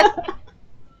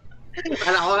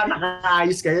 Kala ko nga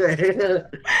nakaayos kayo eh.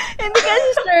 Hindi kasi,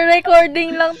 sir,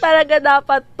 recording lang talaga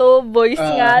dapat to. Voice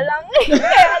nga lang.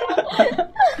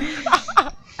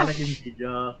 Talagang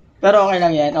video. Pero okay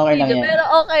lang yan, okay lang yan. Pero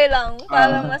okay lang,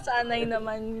 para masanay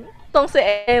naman tong si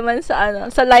Eman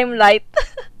sa limelight.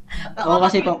 Ako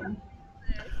kasi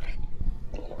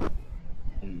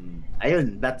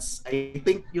ayun, I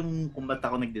think yung kung ba't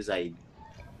ako nag-design,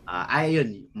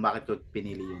 ayun, bakit ko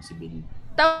pinili yung civil.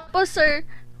 Tapos, sir,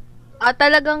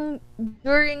 talagang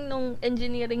during nung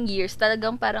engineering years,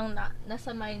 talagang parang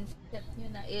nasa mindset nyo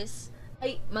na is,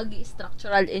 ay,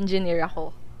 mag-structural engineer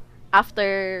ako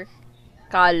after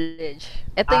college.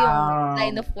 Ito yung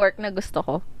line of work na gusto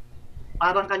ko.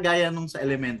 Parang kagaya nung sa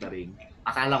elementary,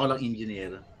 akala ko lang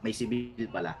engineer, may civil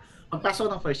pala. Pagpasok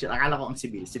ng first year, akala ko ang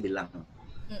civil lang.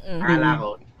 Akala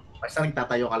ko, basta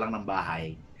nagtatayo ka lang ng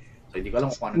bahay. So, hindi ko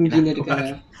alam kung ano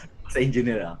ginagawa sa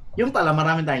engineer. Yung pala,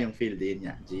 marami tayong field din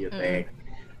niya. Geotech,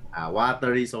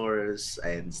 water resource,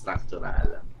 and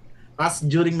structural. Tapos,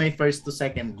 during my first to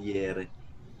second year,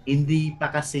 hindi pa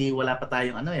kasi, wala pa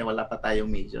tayong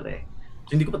major eh.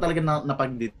 So, hindi ko pa talaga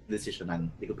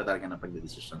napag-desisyonan.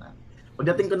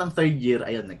 Pagdating ko ng third year,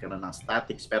 ayun, nagkaroon ng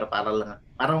statics, pero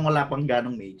parang wala pang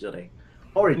ganong major eh.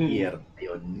 Fourth year,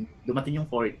 ayun, dumating yung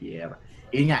fourth year.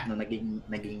 Yun nga, nung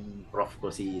naging prof ko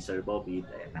si Sir Bobby,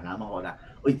 nalaman ko na,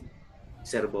 uy,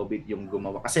 Sir Bobby yung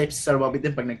gumawa. Kasi si Sir Bobby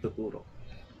din pag nagtuturo,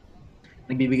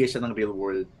 nagbibigay siya ng real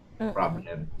world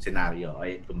problem, scenario,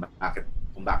 ayun,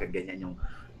 kung bakit ganyan yung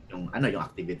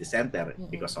activity center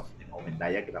because of the moment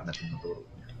diagram na tinuturo.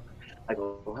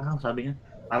 Sabi niya,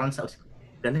 parang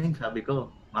galing, sabi ko,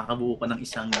 makabuo ko ng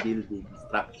isang building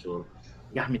structure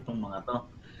gamit ng mga to.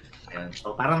 Ayan.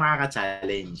 So, parang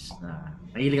nakaka-challenge na.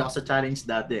 Mahilig ako sa challenge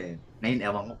dati eh. Ngayon,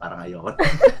 ewan ko, parang ayoko.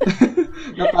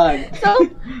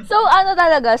 So, ano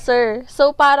talaga, sir?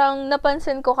 So, parang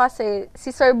napansin ko kasi,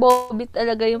 si Sir Bobby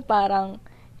talaga yung parang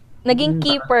naging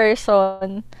key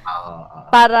person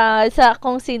para sa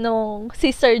kung sinong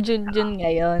si Sir Junjun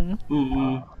ngayon.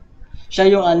 Siya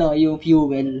yung yung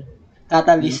fuel.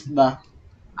 Catalyst ba?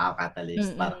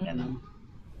 Catalyst. Parang gano'n.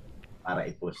 Para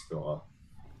i-push to.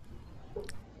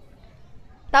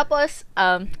 Tapos,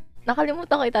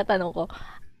 nakalimutan ko itatanong ko.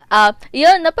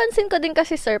 Yun, napansin ko din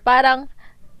kasi, sir, parang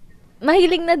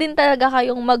mahilig na din talaga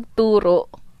kayong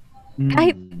magturo.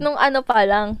 Kahit nung pa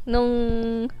lang,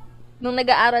 nung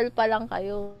nag-aaral pa lang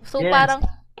kayo. So, yes.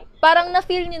 parang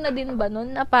na-feel nyo na din ba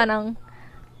nun na parang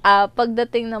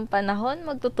pagdating ng panahon,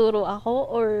 magtuturo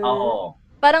ako? Or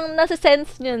parang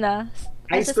nasa-sense nyo na?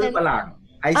 High school pa lang.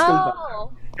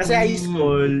 Kasi high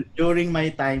school, during my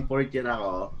time, fourth year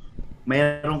ako,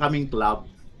 mayroon kaming club.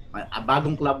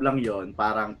 Bagong club lang yon,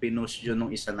 parang pinush yun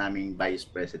nung isa naming vice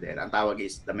president. Ang tawag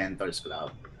is the Mentors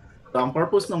Club. So, ang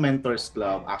purpose ng Mentors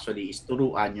Club actually is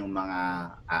turuan yung mga,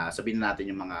 sabihin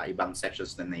natin yung mga ibang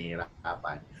sections na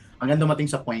nahihirapan. Hanggang dumating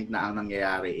sa point na ang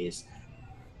nangyayari is,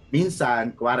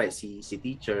 minsan, kuwari, si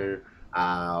teacher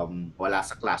wala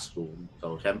sa classroom.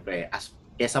 So, syempre,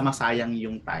 kesa masayang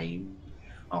yung time,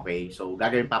 okay, so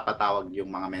gagawin papatawag yung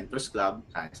mga Mentors Club,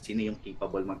 sino yung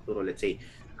capable magturo, let's say,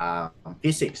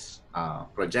 physics,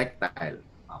 projectile,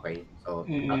 okay? So,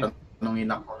 tatanungin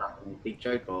ako ng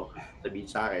teacher ko, sabihin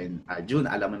sa akin, June,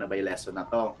 alam mo na ba yung lesson na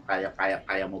to?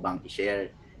 Kaya mo bang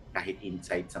i-share kahit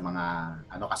insight sa mga,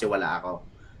 kasi wala ako.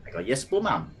 I go, yes po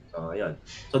ma'am. So, ayun.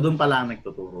 So, doon pa lang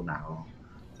nagtuturo na ako.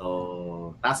 So,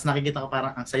 tapos nakikita ko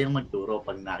parang ang sayang magturo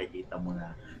pag nakikita mo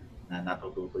na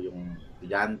natututo yung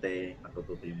estudyante,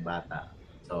 natututo yung bata.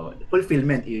 So,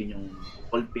 fulfillment, yun yung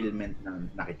fulfillment na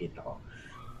nakikita ko.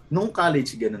 Nung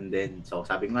college, ganun din. So,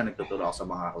 sabi ko nga, nagtuturo ako sa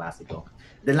mga klase ko.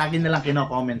 Then, lagi nilang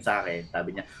kino-comment sa akin.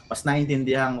 Sabi niya, mas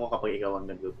naintindihan ko kapag ikaw ang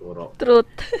nagtuturo. Truth.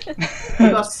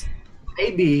 Because,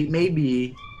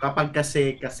 maybe, kapag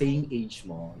kasi yung age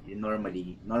mo,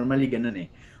 normally ganun eh,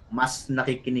 mas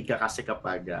nakikinig ka kasi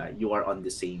kapag you are on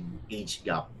the same age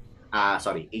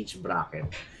bracket.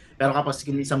 Pero kapag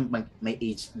isang may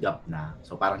age gap na,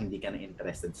 so parang hindi ka na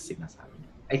interested sa sinasabi niya.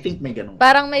 I think may ganun.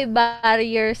 Parang may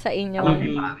barrier sa inyo.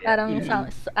 Parang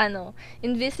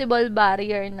invisible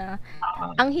barrier na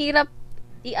ang hirap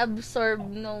i-absorb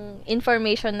nung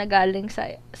information na galing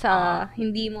sa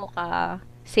hindi mo ka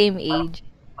same age.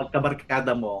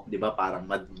 pagkabarkada mo, 'di ba, parang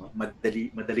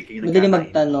madali kayong Madali nagkakain.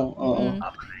 magtanong, oo.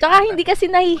 Tsaka hindi kasi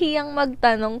nahihiyang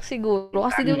magtanong siguro.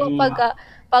 Kasi di ba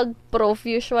pag prof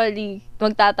usually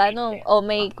magtatanong,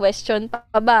 may question pa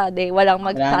ba? De, walang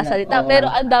magsasalita. Oo. Pero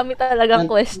ang dami talagang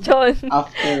question.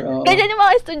 After, oo. Ganyan yung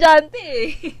mga estudyante eh.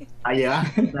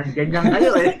 Ganyan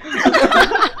kayo eh.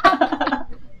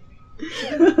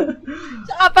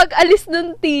 Tsaka pag alis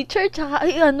ng teacher, tsaka,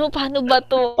 paano ba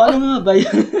to? Paano nga ba yun?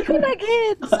 Hindi ko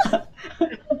na-gets.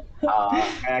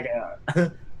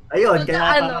 Kaya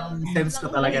parang sense ko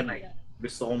talaga na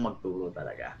gusto kong magturo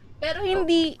talaga. Pero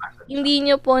hindi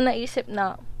nyo po naisip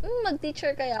na,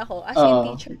 mag-teacher kaya ako? As in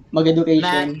teacher.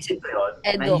 Mag-education. Naisip ko yun.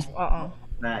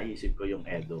 Naisip ko yung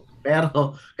edu.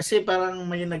 Pero, kasi parang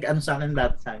may nag-ano sa akin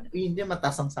dati sa akin, hindi,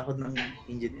 mataas ang sahod ng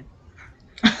engineer.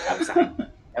 Sabi sa akin.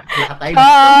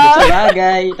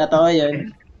 Bagay, totoo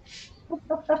yun.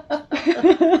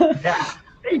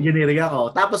 Engineering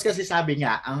ako. Tapos kasi sabi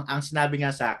nga, ang sinabi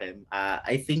nga sa akin,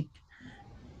 I think,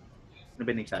 ano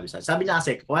ba nagsabi sa akin? Sabi niya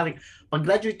kasi, pag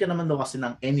graduate ka naman daw kasi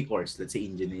ng any course, let's say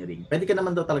engineering, pwede ka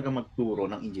naman daw talaga magturo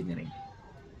ng engineering.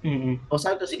 O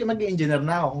sabi ko, sige mag-engineer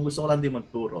na ako. Kung gusto ko lang din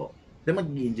magturo, then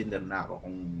mag-engineer na ako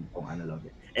kung ano lang.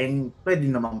 And pwede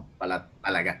naman pala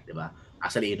talaga, di ba?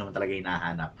 Actually, yun naman talaga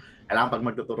hinahanap. Kailangan pag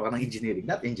magtuturo ka ng engineering,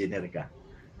 not engineer ka.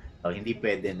 So, hindi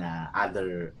pwede na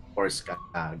other course ka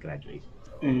graduate.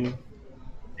 So,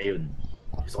 ayun.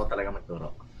 Gusto ko talaga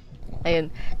magturo.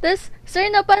 Ayun. Tapos, sir,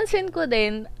 napansin ko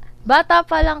din, bata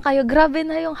pa lang kayo, grabe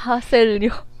na yung hustle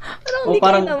nyo. Parang hindi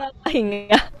kayo na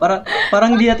makahinga.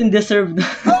 Parang hindi natin deserve na.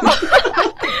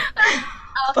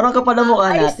 Parang kapal na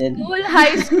mukha natin.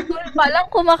 High school pa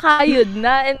lang kumakayod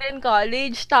na, and then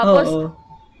college. Tapos,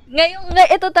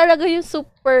 ito talaga yung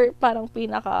super, parang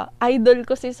pinaka-idol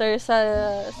ko si sir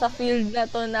sa field na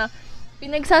to na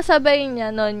pinagsasabay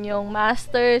niya nun yung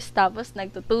masters, tapos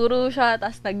nagtuturo siya,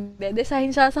 tapos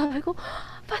nagde-design siya. Sabi ko,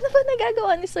 paano ba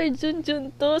nagagawa ni Sir Junjun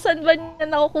to? Saan ba niya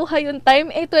nakukuha yung time?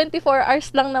 24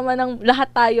 hours lang naman ang lahat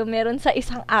tayo meron sa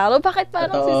isang araw. Bakit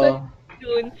parang si Sir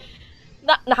Junjun?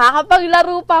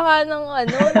 Nakakapaglaro pa nga ng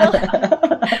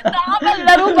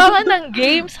nakakapaglaro pa nga ng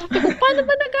games. Sabi ko, paano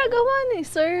ba nagagawa ni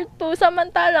Sir to?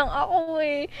 Samantalang ako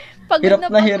hirap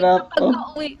na hirap.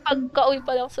 Pagka-uwi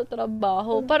pa lang sa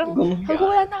trabaho, parang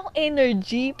wala na akong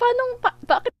energy.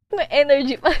 Bakit may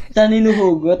energy pa? Saan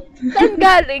hinuhugot? Saan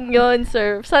galing yon,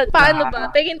 sir? Paano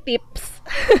ba? Tingin tips.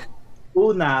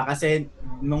 Una, kasi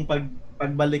nung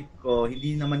pagbalik ko,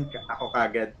 hindi naman ako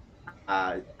kagad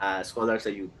scholar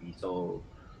sa UP. So,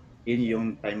 yun yung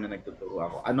time na nagtuturo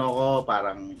ako.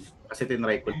 Parang, kasi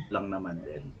tinry ko lang naman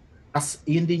din. Tapos,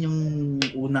 yun din yung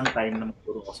unang time na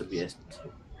magturo ko sa BSC.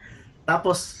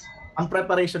 Tapos, ang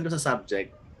preparation ko sa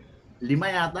subject, 5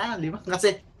 yata.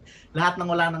 Kasi, lahat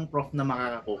ng wala ng prof na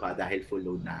makakakuha dahil full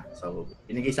load na. So,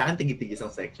 binigay sa akin, tigit-tigit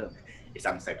isang section.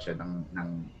 Isang section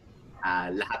ng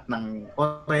lahat ng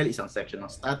Corel, isang section ng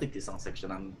static, isang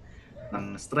section ng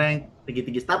strength,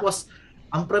 tigit-tigit. Tapos,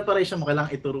 ang preparation mo,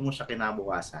 kailangan ituro mo siya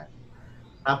kinabukasan.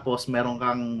 Tapos, meron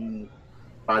kang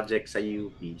project sa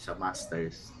UP, sa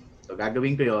masters. So,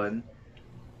 gagawin ko yon.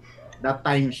 That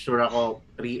time, sure ako,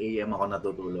 3 a.m. ako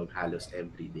natutulog halos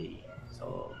every day.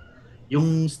 So,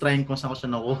 yung strength kung saan ko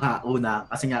siya nakuha, una,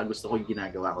 kasi nga gusto ko yung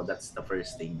ginagawa ko, that's the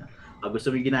first thing. Pag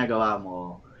gusto mo yung ginagawa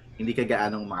mo, hindi ka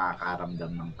gaanong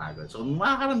makakaramdam ng pagod. So,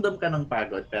 makakaramdam ka ng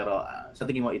pagod, pero sa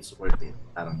tingin mo, it's worth it.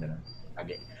 Parang gano'n.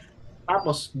 Okay.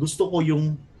 Tapos, gusto ko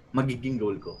yung magiging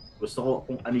goal ko. Gusto ko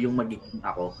kung ano yung magiging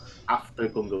ako after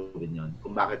kong gawin yon.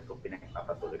 Kung bakit ko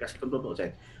pinagpapatuloy. Kasi kung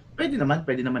tutuusin, pwede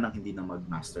naman ang hindi na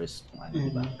mag-masters kung ano,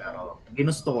 diba? Pero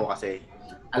ginusto ko kasi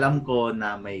alam ko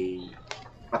na may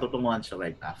patutunguhan siya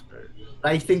right after. So,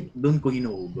 I think doon ko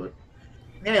hinuhugot.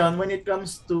 Ngayon, when it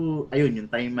comes to, yung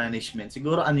time management,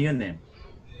 siguro yun eh.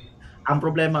 Ang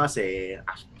problema kasi,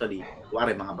 actually,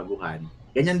 kuwari mga baguhan,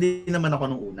 ganyan din naman ako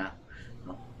nung una.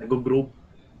 No?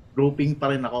 Grouping pa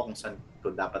rin ako kung saan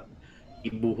ko dapat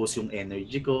ibuhos yung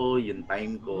energy ko, yung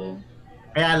time ko.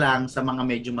 Kaya lang, sa mga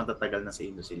medyo matatagal na sa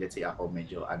industry, let's say ako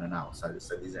medyo na ako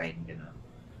sa design, gano'n.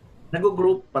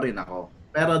 Nag-group pa rin ako.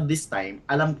 Pero this time,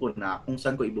 alam ko na kung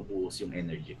saan ko ibubuhos yung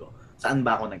energy ko. Saan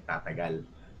ba ako nagtatagal?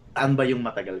 Saan ba yung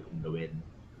matagal kong gawin?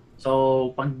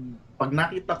 So, pag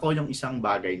nakita ko yung isang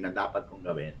bagay na dapat kong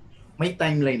gawin, may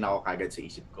timeline ako kagad sa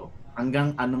isip ko.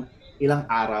 Hanggang ilang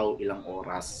araw, ilang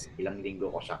oras, ilang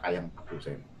linggo ko siya kayang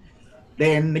tapusin.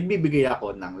 Then, nagbibigay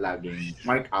ako ng laging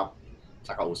markup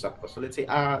sa kausap ko. So, let's say,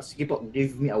 sige po,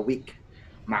 give me a week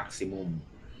maximum.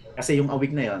 Kasi yung a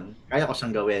week na yon, kaya ko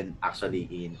siyang gawin actually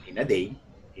in a day,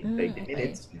 in 30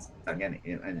 minutes,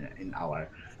 in hour.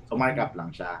 So, markup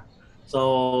lang siya.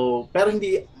 So, pero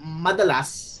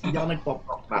madalas, hindi ako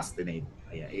nagpo-procrastinate.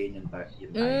 Kaya, yun yung time.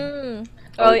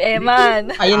 Oh,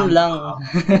 Eman. Ayun lang.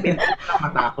 Pinag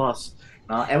matapos.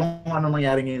 No? Ewan ko ano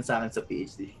nangyari ngayon sa akin sa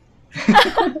PhD.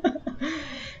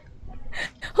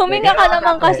 Huminga ka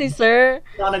naman kasi, sir.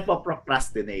 Hindi ako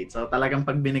nagpo-procrastinate. So, talagang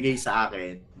pag binigay sa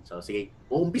akin, so, sige,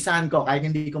 uumpisahan ko. Kahit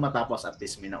hindi ko matapos, at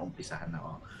least may naumpisahan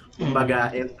ako.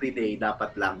 Kumbaga, everyday,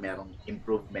 dapat lang merong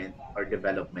improvement or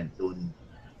development dun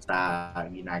sa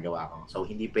ginagawa ko. So,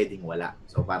 hindi pwedeng wala.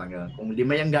 So, parang gano'n. Kung 5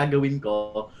 yung gagawin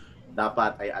ko,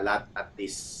 dapat ay allot at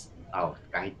least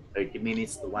kahit 30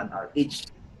 minutes to 1 hour each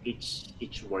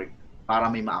work para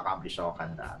may ma-accomplish ako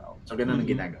kada araw. So, gano'n ang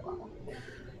ginagawa ko.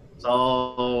 So,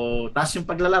 tapos yung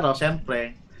paglalaro,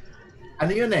 syempre,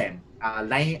 ano yun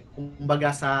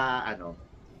kumbaga sa,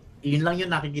 yun lang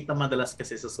yung nakikita madalas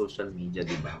kasi sa social media,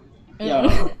 di ba? Yeah.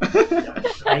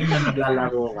 Ay na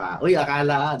naglalaro ka. Uy,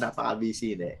 akala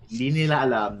napaka-busy Hindi nila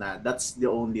alam na that's the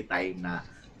only time na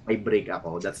may break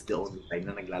ako. That's the only time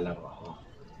na naglalaro ako.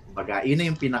 Kumbaga, yun na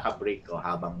yung pinaka-break ko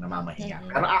habang namamahinga.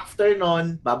 Pero after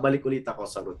nun, babalik ulit ako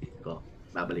sa routine ko.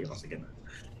 Babalik ako sa ganun.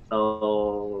 So,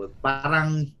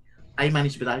 parang time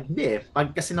management. Hindi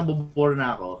Pag kasi nabubore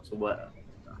na ako, so,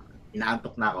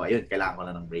 inaantok na ako, ayun, kailangan ko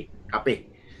na ng break. Kape.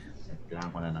 Kailangan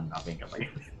ko na ng kape.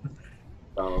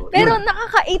 So, pero yun.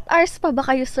 nakaka 8 hours pa ba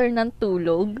kayo, sir, ng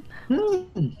tulog?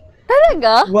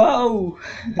 Talaga? Wow!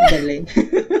 Galing.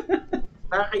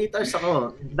 Nakaka 8 hours ako.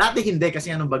 Dati hindi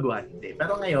kasi anong baguhan. Hindi.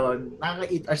 Pero ngayon,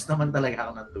 nakaka 8 hours naman talaga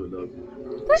ako ng tulog.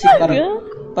 Kasi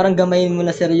parang gamayin mo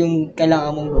na, sir, yung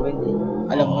kailangan mong gawin.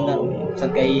 Alam mo na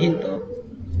saan kayo hihinto.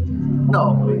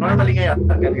 No, normally ngayon,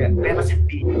 kaya kasi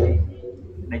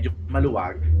medyo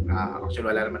maluwag.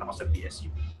 Actually, wala naman ako sa PSU.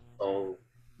 So,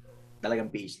 talagang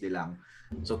PhD lang.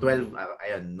 So, 12,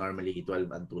 normally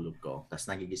 12 ang tulog ko. Tapos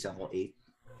nagigising ko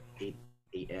 8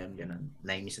 a.m. ganun.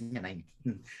 9, minsan nga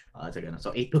 9. So, ganun.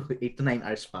 So, 8 to 9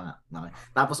 hours pa nga. Okay.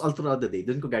 Tapos, all throughout the day,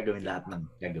 doon ko gagawin lahat ng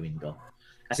gagawin ko.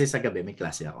 Kasi sa gabi, may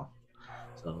klase ako.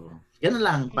 So, ganun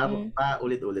lang. Pa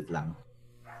ulit-ulit lang.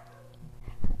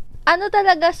 Ano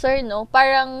talaga, sir, no?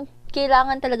 Parang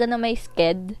kailangan talaga na may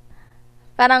sked.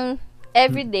 Parang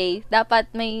everyday,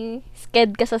 dapat may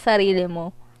sked ka sa sarili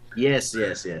mo. Yes.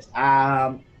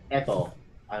 Eto,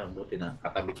 buti na,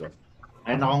 katabi ko.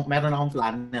 Meron akong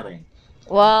planner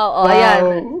Wow,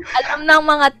 ayan. Alam ng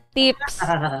mga tips.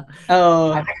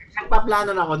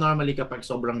 Nagpaplano na ako normally kapag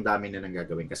sobrang dami na nang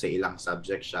gagawin kasi ilang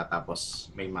subject siya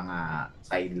tapos may mga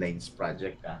sidelines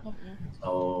project ka.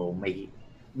 So,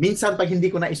 minsan pag hindi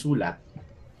ko na isulat,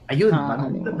 ayun,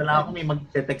 madala ako may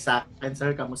mag-text sa akin,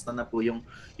 sir, kamusta na po yung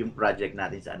project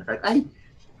natin sa ano? Ay,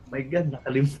 my God,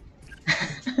 nakalimutan.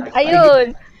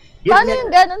 Ayun. Paano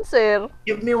yung ganun, sir?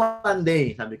 Give me one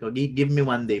day. Sabi ko, give me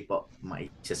one day po.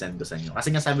 Maisasend ko sa inyo. Kasi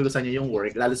nga sabi ko sa inyo yung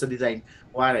work, lalo sa design,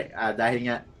 dahil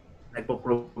nga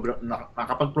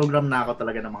nakapag-program na ako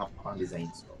talaga ng mga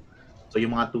pang-designs ko. So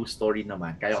yung mga 2-story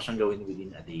naman, kaya ko siyang gawin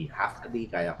within a day. Half a day,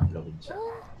 kaya ko gawin siya.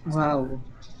 Wow.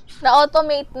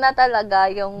 Na-automate na talaga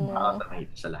yung...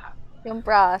 Na-automate sa lahat. Yung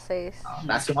process.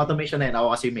 Tapos yung automation na yun, ako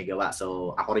kasi may gawa.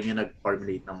 So ako rin yung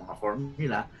nag-formulate ng mga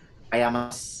formula. Kaya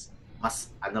mas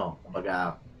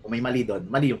kumbaga, kung may mali doon,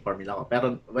 mali yung formula ko.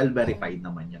 Pero well-verified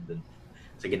naman yan doon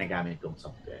sa ginagamit kong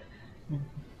software.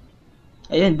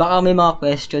 Ayun, baka may mga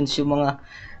questions yung mga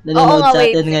nanonood sa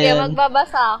atin ngayon. Sige,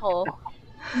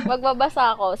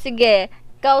 magbabasa ako. Sige,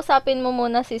 kausapin mo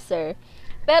muna si sir.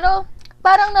 Pero,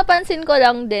 parang napansin ko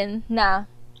lang din na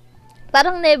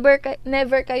parang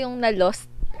never kayong na-lost.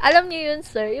 Alam niyo yun,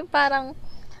 sir? Yung parang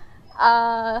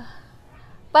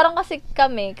parang kasi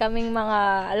kaming mga,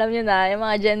 alam niyo na, yung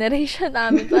mga generation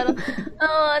namin, parang,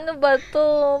 ano ba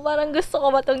to? Parang gusto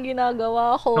ko ba tong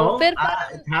ginagawa ko? No? Pero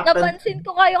napansin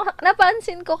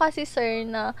ko kasi, sir,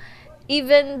 na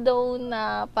even though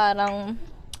na parang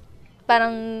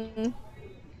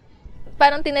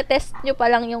tinetest nyo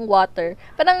pa lang yung water,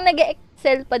 parang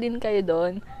nag-excel pa din kayo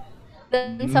doon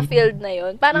sa field na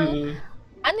yun. Parang,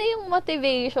 ano yung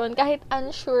motivation, kahit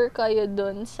unsure kayo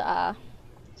doon sa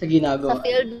ginagawa. Sa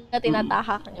field na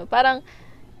tinatahak nyo. Parang,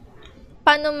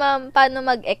 paano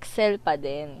mag-excel pa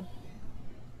din?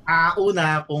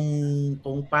 Una,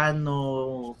 kung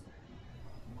paano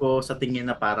ko sa tingin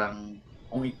na parang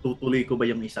kung itutuloy ko ba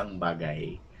yung isang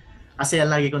bagay. Kasi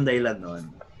lagi kong dahilan nun,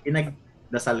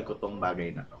 pinagdasal ko tong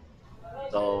bagay na to.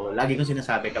 So, lagi kong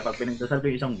sinasabi, kapag pinagdasal ko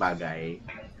yung isang bagay,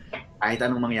 kahit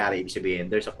anong mangyari, ibig sabihin,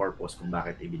 there's a purpose kung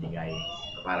bakit ibinigay.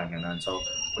 So, parang ganun. So,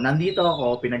 kung nandito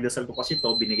ako, pinagdasal ko kasi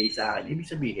to, binigay sa akin, ibig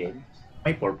sabihin,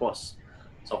 may purpose.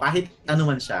 So, kahit ano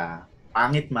man siya,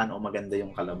 pangit man o maganda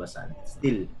yung kalabasan,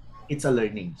 still, it's a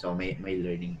learning. So may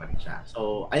learning pa rin siya.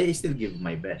 So I still give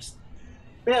my best.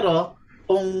 Pero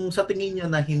kung sa tingin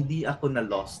niyo na hindi ako na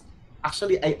lost,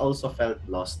 actually I also felt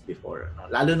lost before.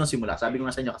 No? Lalo nung simula. Sabi ko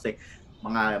nga sa inyo kasi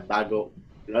mga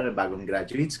bagong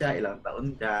graduates ka, ilang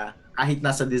taon ka, kahit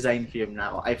nasa design firm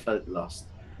na ako, I felt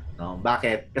lost. No?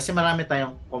 Bakit? Kasi marami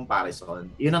tayong comparison.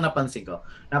 Yun ang napansin ko.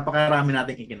 Napakarami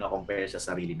natin i-compare sa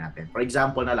sarili natin. For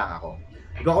example na lang ako.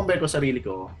 I-compare ko sarili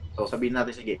ko. So sabihin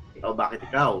natin, sige, bakit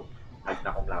ikaw?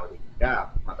 Magna cum laude ka,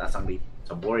 mataas ang rate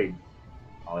sa board.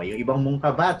 O, yung ibang mong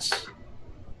kabatch,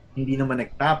 hindi naman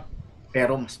nag-top,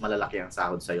 pero mas malalaki ang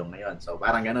sahod sa'yo ngayon. So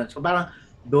parang ganun. So parang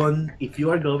doon, if you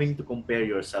are going to compare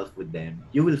yourself with them,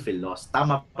 you will feel lost.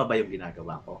 Tama pa ba yung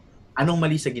ginagawa ko? Anong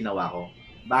mali sa ginawa ko?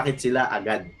 Bakit sila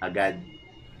agad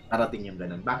narating yung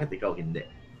ganun? Bakit ikaw hindi?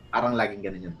 Parang laging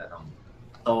ganun yung tanong.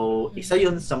 So, isa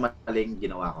yun sa maling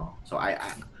ginawa ko. So, I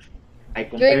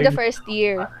compared... During the first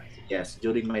year. Yes,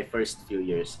 during my first few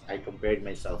years, I compared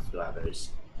myself to others,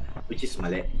 which is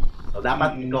mali. So,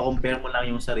 dapat i-compare mo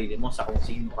lang yung sarili mo sa kung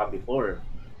sino ka before.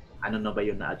 Ano na ba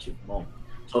yung na-achieve mo?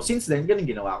 So, since then, ganun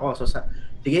ginawa ko. So,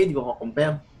 sige, hindi ko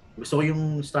compare. Gusto ko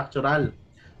yung structural.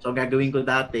 So, gagawin ko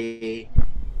dati,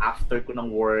 after ko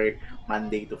ng work,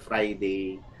 Monday to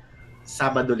Friday,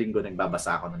 Sabado-Linggo,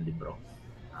 nagbabasa ako ng libro.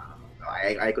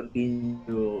 I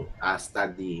continue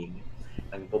studying.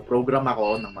 Nagpo-program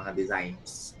ako ng mga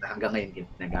designs na hanggang ngayon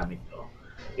ginagamit ko.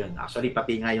 Yun, actually,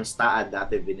 pati nga yung STAAD,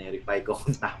 dati verify ko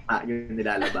kung tama yung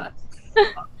nilalabas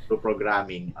through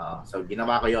programming. So,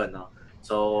 ginawa ko yun. No?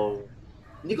 So,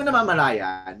 hindi ko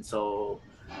namamalayan. So,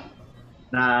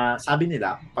 na sabi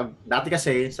nila, dati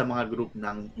kasi sa mga group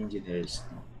ng engineers,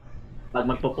 pag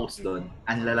magpo-post doon,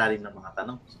 ang lalalim ng mga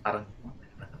tanong. Parang,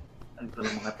 ano ito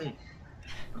ng mga ito eh.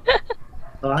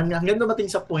 So, hanggang dumating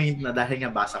sa point na dahil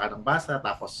nga basa ka ng basa,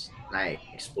 tapos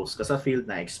na-expose ka sa field,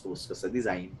 na-expose ka sa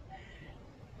design,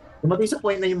 dumating sa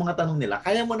point na yung mga tanong nila,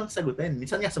 kaya mo nang sagutin.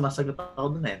 Minsan nga, sumasagot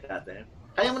ako doon eh.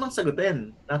 Kaya mo nang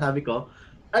sagutin. Sabi ko,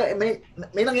 ay,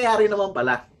 may nangyayari naman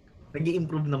pala.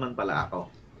 Nag-i-improve naman pala ako.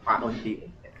 Paunti-unti.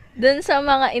 Dun sa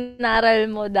mga inaral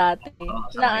mo dati,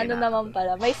 na ano naman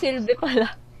pala, may silbi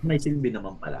pala. May silbi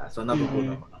naman pala. So,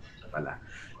 natutunan ko naman pala.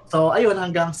 So, ayun,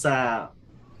 hanggang sa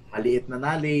maliit na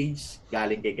knowledge,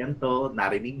 galing kay ganito,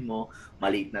 narinig mo,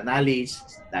 maliit na knowledge,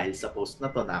 dahil sa post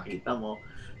na to, nakita mo,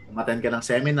 umattend ka ng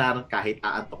seminar, kahit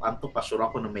aantok-antok, pasure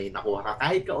ako na may nakuha ka,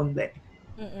 kahit kaunti.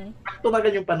 Pag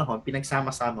tumagal yung panahon,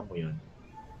 pinagsama-sama mo yun,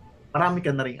 marami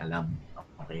ka na rin alam.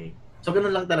 Okay? So,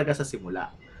 ganun lang talaga sa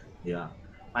simula. Di ba?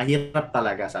 Mahirap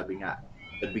talaga, sabi nga,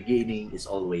 the beginning is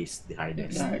always the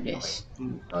hardest. Okay?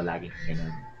 So, laging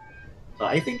ganun. So,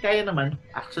 I think kaya naman,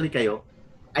 actually kayo,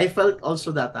 I felt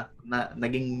also that na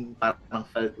naging parang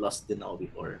felt lost din ako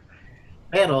before.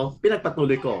 Pero,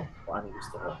 pinagpatuloy ko kung ano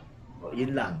gusto ko. So,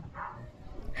 yun lang.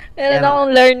 Meron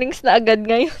akong learnings na agad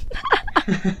ngayon.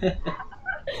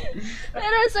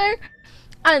 Pero sir,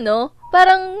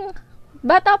 parang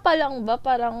bata pa lang ba?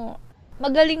 Parang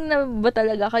magaling na ba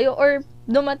talaga kayo? Or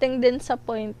dumating din sa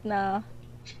point na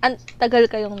tagal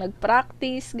kayong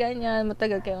nag-practice, ganyan,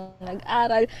 matagal kayong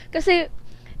nag-aral? Kasi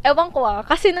ewan ko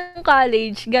kasi ng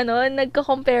college, gano'n,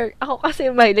 nagko-compare. Ako kasi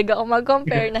mahilig ako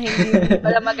mag-compare na hindi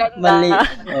pala maganda. Mali.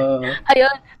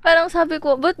 Ayun, parang sabi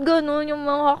ko, ba't gano'n yung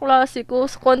mga kaklase ko?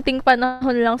 Konting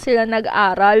panahon lang sila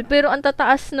nag-aral, pero ang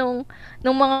tataas nung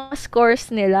mga scores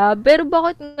nila. Pero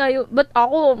ba't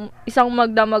ako, isang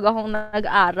magdamag akong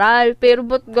nag-aral, pero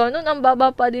ba't gano'n, ang baba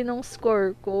pa din ng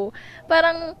score ko?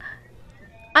 Parang,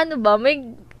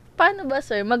 paano ba,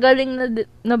 sir? Magaling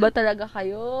na ba talaga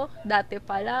kayo? Dati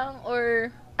pa lang? Or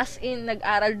as in,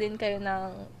 nag-aral din kayo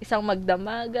ng isang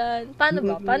magdamagan? Paano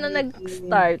ba? Paano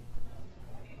nag-start?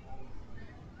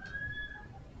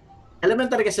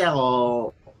 Elementary kasi ako,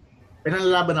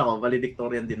 pinanlalaban ako,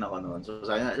 valedictorian din ako noon. So,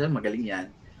 magaling yan.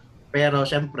 Pero,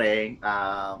 syempre,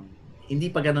 hindi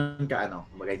pa ganun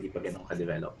hindi pa ganun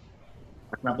ka-develop.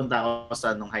 At napunta ako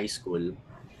sa high school.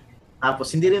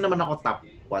 Tapos, hindi rin naman ako top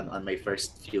 1 on my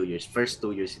first few years. First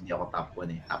 2 years, hindi ako top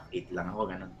 1 eh. Top 8 lang ako,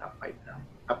 ganun, top 5 lang.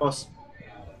 Tapos,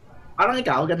 parang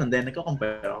ikaw, ganun din,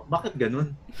 nagko-compare ako. Bakit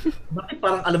ganun? Bakit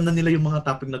parang alam na nila yung mga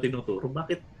topic na tinuturo?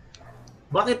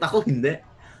 Bakit ako hindi?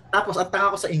 Tapos, at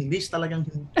tanga ko sa English, talagang,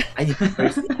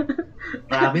 first.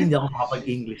 Grabe, hindi ako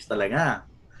makapag-English talaga.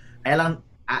 Kaya lang,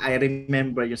 I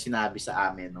remember yung sinabi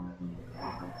sa amin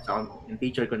yung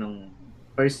teacher ko nung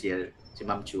first year, si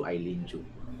Ma'am Chu, Eileen Chu.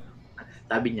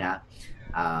 Sabi niya,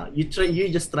 you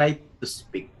just try to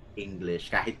speak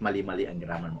English kahit mali-mali ang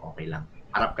grammar mo, okay lang.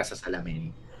 Harap ka sa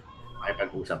salamin,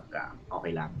 makipag-usap ka,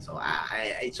 okay lang. So,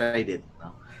 I tried it.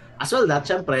 No? As well that,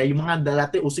 syempre, yung mga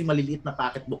dati using maliliit na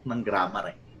pocketbook ng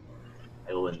grammar eh.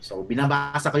 Ayun. So,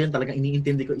 binabasa ko yun, talagang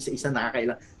iniintindi ko isa-isa,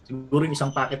 nakakailang. Siguro yung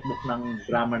isang pocketbook ng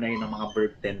grammar na yun ng mga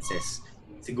verb tenses.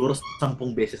 Siguro 10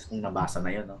 beses kong nabasa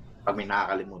na yun, no? Pag may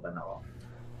nakakalimutan ako.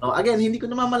 So, again, hindi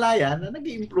ko namamalayan na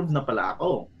nag-improve na pala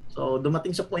ako. So,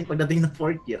 dumating sa point, pagdating ng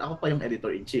 4th year, ako pa yung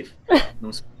editor-in-chief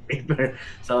ng paper.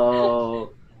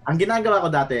 So, ang ginagawa ko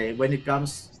dati, when it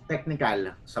comes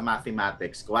technical sa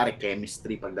mathematics, kuwari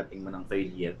chemistry pagdating mo ng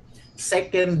 3rd year,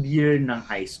 2nd year ng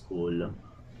high school,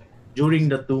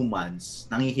 during the 2 months,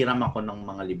 nangihiram ako ng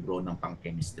mga libro ng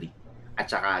pang-chemistry at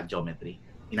saka geometry.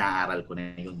 Inaaral ko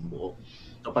na yun buo.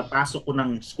 So pagpasok ko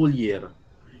ng school year,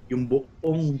 yung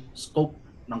buong scope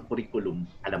ng curriculum,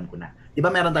 alam ko na. Di ba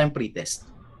meron tayong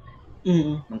pre-test?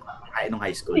 Nung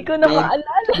high school. Hindi ko na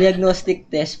maalala.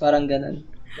 Diagnostic test, parang ganun.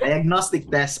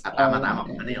 Diagnostic test, at tama-tama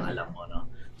kung ano yung alam mo,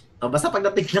 no? So basta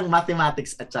pagdating ng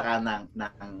mathematics at saka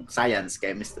ng science,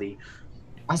 chemistry,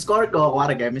 ang score ko,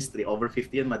 kuwari chemistry, over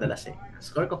 50 yun madalas eh.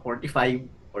 Score ko 45,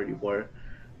 44.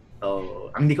 So,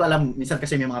 ang hindi ko alam, minsan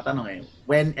kasi may mga tanong eh,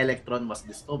 when electron was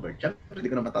discovered? Siyempre, hindi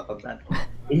ko na matatandaan.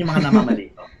 Yun yung mga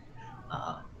namamali ko.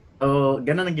 So,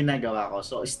 ganun ang ginagawa ko.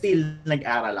 So, still,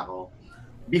 nag-aral ako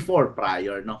before,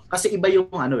 prior, no? Kasi iba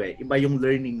yung iba yung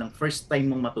learning ng first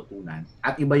time mong matutunan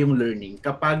at iba yung learning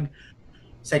kapag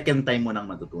second time mo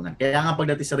nang matutunan. Kaya nga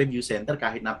pagdating sa review center,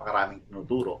 kahit napakaraming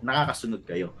tinuturo, nakakasunod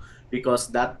kayo.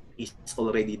 Because that is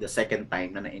already the second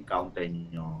time na na-encounter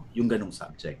niyo yung ganung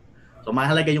subject. So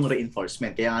mahalaga yung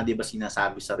reinforcement. Kaya nga 'di ba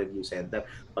sinasabi sa review center,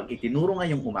 pag itinuro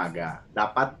ngayong umaga,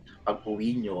 dapat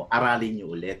pag-uwi nyo, aralin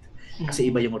nyo ulit. Kasi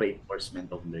iba yung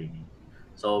reinforcement of learning.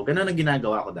 So ganun ang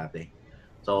ginagawa ko dati.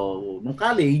 So nung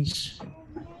college,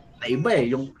 na iba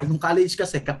eh. Yung college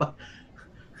kasi kapag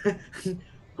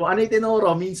kung ano yung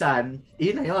tinuro, minsan,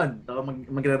 yun na yun. So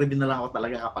magre-review na lang ako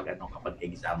talaga kapag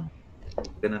exam.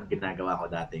 Ganun ginagawa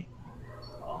ko dati.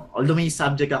 Although may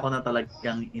subject ako na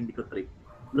talagang hindi ko trip,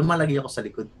 lumalagi ako sa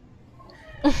likod.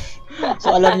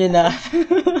 So alam niyo na.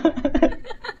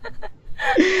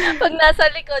 Pag nasa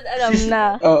likod, alam na.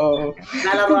 Oo.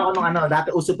 Nalaro ako nung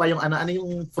dati uso pa yung ano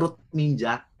yung Fruit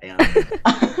Ninja. Ayan.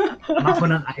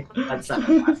 Ako ng iPad sa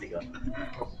kasi ko.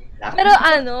 Pero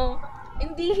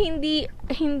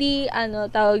hindi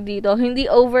tawag dito, hindi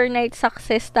overnight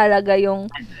success talaga yung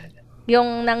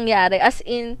nangyari. As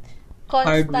in,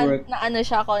 constant na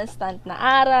constant na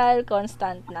aral,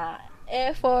 constant na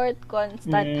effort,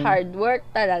 constant hard work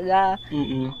talaga.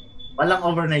 Walang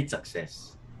overnight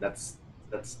success. That's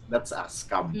a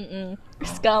scam.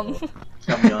 Scam.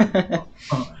 Scam yun.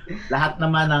 Lahat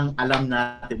naman ng alam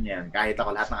natin yan. Kahit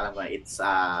ako, lahat ng alam ko, it's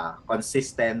a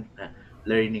consistent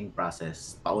learning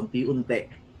process.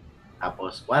 Paunti-unti.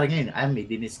 Tapos, kuwari ngayon, may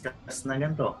diniscuss na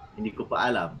ganito. Hindi ko pa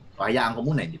alam. O, hayaan ko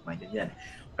muna, hindi pa yan.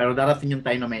 Pero darating yung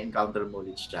time na may encounter mo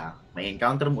ulit siya. May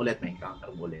encounter mo ulit.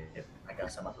 Hanggang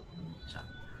sa matutunan mo siya.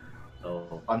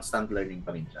 So, constant learning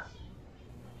pa rin siya.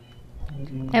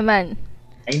 Eman,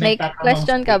 may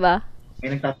question ka ba?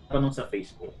 May nagtatanong sa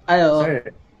Facebook. Ayo.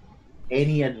 Sir,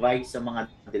 any advice sa mga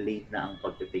delayed na ang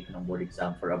pag-take ng board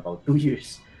exam for about 2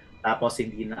 years? Tapos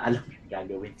hindi na alam yung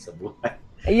gagawin sa buhay.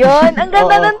 Ayun, ang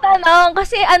ganda ng tanong.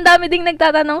 Kasi ang dami ding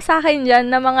nagtatanong sa akin dyan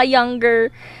na mga younger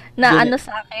na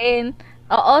sa akin.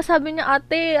 Oo, sabi niya,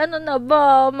 ate, na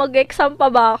ba? Mag-exam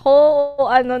pa ba ako? O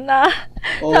na?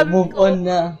 Move on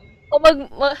na.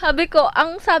 Sabi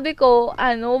ko,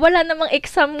 wala namang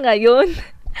exam ngayon.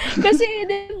 Kasi,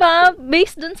 di ba,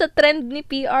 based dun sa trend ni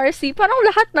PRC, parang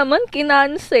lahat naman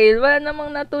kinancel. Wala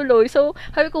namang natuloy. So,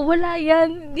 sabi ko, wala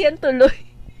yan. Hindi yan tuloy.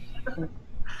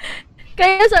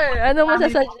 Kaya sir, ano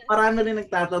masasabi? Marami rin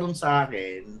nagtatanong sa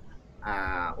akin.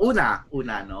 Una,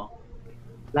 no?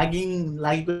 Lagi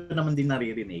ko naman din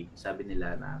naririnig. Sabi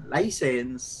nila na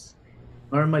license,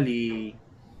 normally,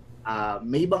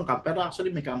 may ibang company, pero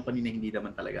actually may company na hindi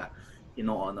naman talaga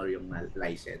ino-honor yung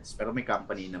license. Pero may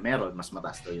company na meron, mas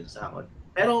mataas daw yung sahod.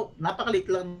 Pero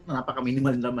napakaliit lang,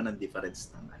 napaka-minimal naman ang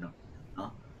difference ng no?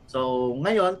 So,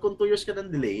 ngayon, kung 2 years ka nang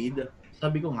delayed,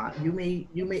 sabi ko nga, you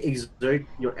may exert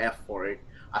your effort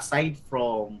aside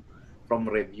from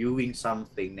reviewing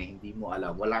something na hindi mo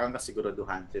alam. Wala kang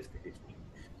kasiguraduhan 50-50.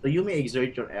 So you may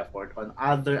exert your effort on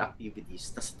other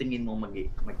activities na sa tingin mo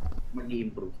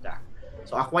mag-i-improve ka.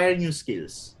 So acquire new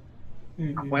skills.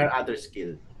 Acquire other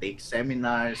skill. Take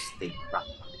seminars, take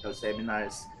practical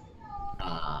seminars,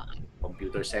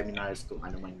 computer seminars, kung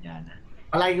ano man yan.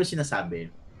 Palagi ko sinasabi,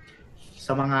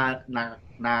 sa mga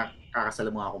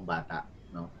nakakasalamuha akong bata,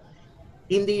 no?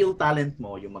 Hindi yung talent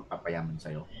mo yung magpapayaman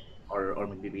sa'yo or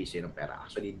magbibigay sa'yo ng pera.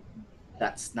 Actually,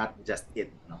 that's not just it,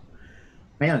 no?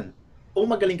 Ngayon, kung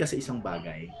magaling ka sa isang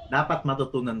bagay, dapat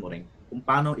matutunan mo rin kung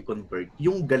paano i-convert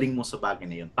yung galing mo sa bagay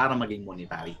na yun para maging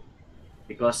monetary.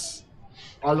 Because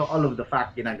all of the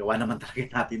fact, ginagawa naman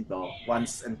talaga natin to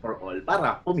once and for all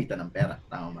para kumita ng pera.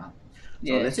 Tama ba?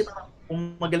 So, let's say, Yes.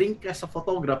 kung magaling ka sa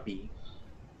photography,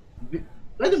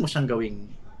 pwede mo siyang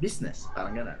gawing business.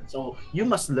 Parang gano'n. So, you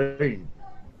must learn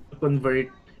to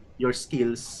convert your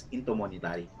skills into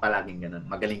monetary. Palaging gano'n.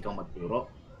 Magaling kang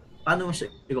magturo. Paano mo siya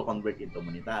i-convert into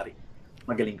monetary?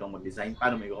 Magaling kang mag-design.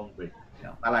 Paano mo i-convert?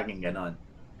 Palaging gano'n.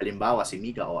 Halimbawa, si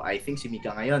Mika, I think si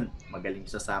Mika ngayon, magaling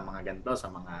siya sa mga ganito, sa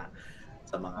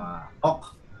mga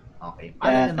talk. Okay.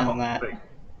 Paano Yeah, niya tama. na-convert?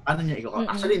 Paano niya i-convert?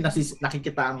 Actually,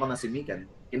 nakikitaan ko na si Mika.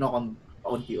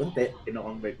 Paunti-unti,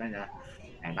 kino-convert na niya.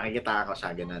 Ay, nakikita ko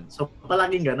siya ganun. So,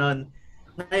 palaging ganun.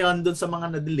 Ngayon, dun sa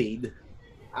mga na-delayed,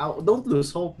 don't lose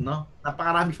hope, no?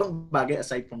 Napakarami pang bagay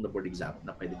aside from the board exam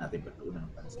na pwede natin pagtuunan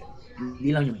ng pansin. Hindi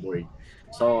lang yung board.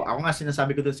 So, ako nga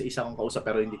sinasabi ko dun sa isa kong kausap,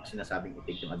 pero hindi ko sinasabing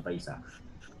i-take yung advice.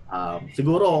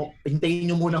 Siguro,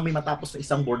 hintayin nyo munang may matapos na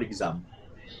isang board exam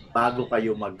bago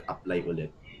kayo mag-apply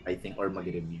ulit, I think, or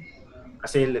mag-review.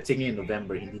 Kasi let's say ngayon,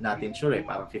 November, hindi natin sure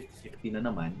parang 50-50 na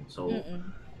naman. So,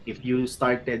 if you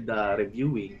started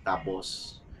reviewing,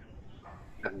 tapos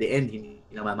at the end, hindi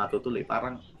naman matutuloy,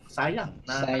 parang sayang.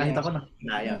 Kahit ako na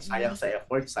sayang sa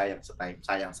effort, sayang sa time,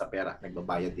 sayang sa pera.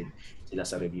 Nagbabayad din sila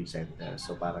sa review center.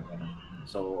 So, parang ganun.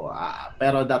 So,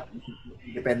 pero that,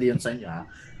 depende yun sa inyo, ha.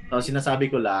 So, sinasabi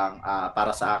ko lang,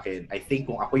 para sa akin, I think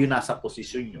kung ako yung nasa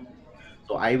posisyon nyo,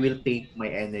 so I will take my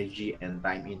energy and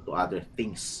time into other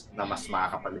things na mas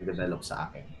makakapag-develop sa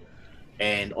akin.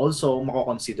 And also,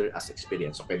 mako-consider as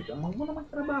experience. So, pwede kang muna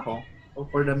magtrabaho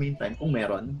for the meantime, kung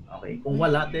meron. Okay. Kung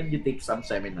wala, then you take some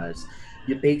seminars.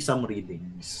 You take some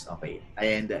readings. Okay.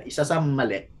 And isa sa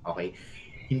mali, okay,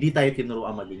 hindi tayo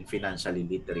tinuruan maging financially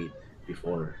literate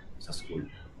before sa school.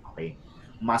 Okay.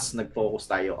 Mas nag-focus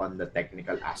tayo on the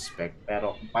technical aspect.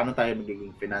 Pero kung paano tayo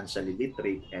magiging financially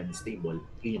literate and stable,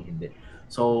 yun hindi.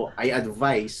 So, I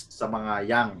advise sa mga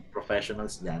young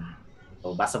professionals dyan,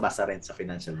 so, basa-basa rin sa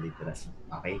financial literacy.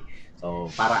 Okay?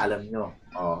 So, para alam nyo.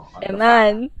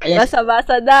 Eman,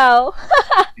 basa-basa daw.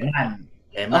 Eman.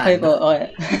 Okay po,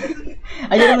 okay.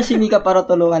 Ayun naman si Mika para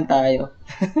tulungan tayo.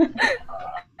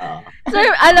 Sir,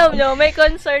 alam nyo, may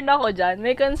concern ako dyan.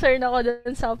 May concern ako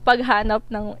dun sa paghanap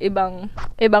ng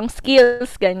ibang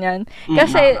skills, ganyan.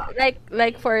 Kasi,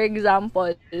 like for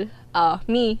example,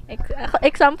 me,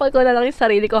 example ko na lang yung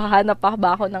sarili ko, hahanap pa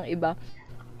ba ako ng iba.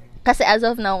 Kasi as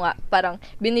of now nga, parang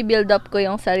binibuild up ko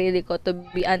yung sarili ko to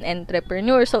be an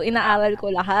entrepreneur. So, inaaral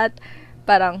ko lahat.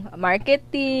 Parang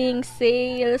marketing,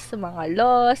 sales, mga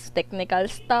laws, technical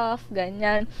stuff,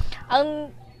 ganyan. Ang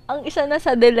isa na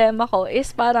sa dilemma ko is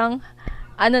parang,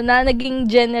 naging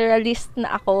generalist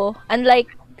na ako.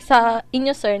 Unlike sa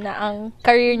inyo, sir, na ang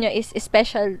career nyo is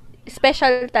special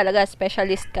talaga,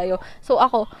 specialist kayo. So,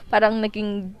 ako, parang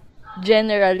naging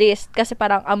generalist kasi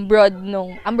parang ang broad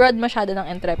masyado ng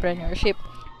entrepreneurship.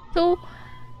 So,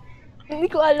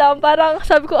 hindi ko alam, parang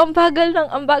sabi ko ang bagal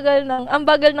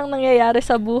ng nangyayari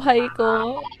sa buhay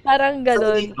ko. Parang gano'n.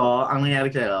 So, dito, ang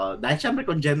nangyayari sa'yo, dahil syempre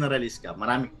kung generalist ka,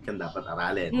 marami kang dapat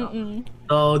aralin, no?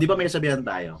 So, di ba may kasabihan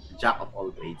tayo, Jack of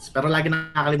all trades. Pero lagi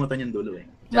nakakalimutan yung dulo, eh.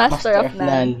 Master of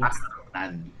none. Master of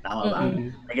none. Tama ba?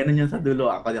 May ganun yun sa dulo.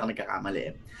 Ako di ako nagkakamali,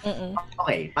 eh.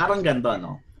 Okay, parang ganito,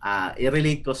 no?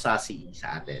 I-relate ko sa CE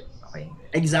sa atin. Okay.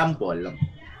 Example,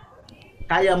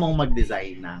 kaya mong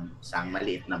mag-design ng isang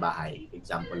maliit na bahay.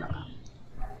 Example lang.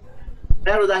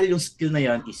 Pero dahil yung skill na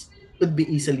yon could be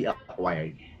easily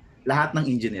acquired. Lahat ng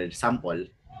engineer,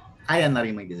 sample, kaya na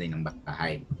rin mag-design ng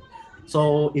bahay.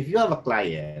 So, if you have a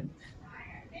client,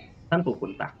 saan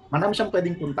pupunta? Marami siyang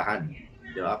pwedeng puntahan.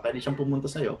 Di ba? Pwede siyang pumunta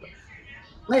sa'yo.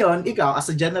 Ngayon, ikaw, as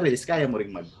a generalist, kaya mo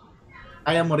ring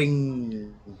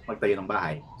magtayo ng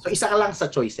bahay. So, isa ka lang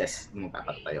sa choices nung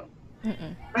tatatayo.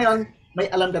 Ngayon, may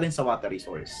alam ka rin sa water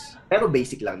resource. Pero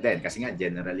basic lang din kasi nga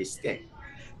generalist ka.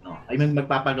 No? I mean,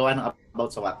 magpapagawa ng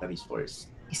about sa water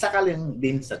resource. Isa ka lang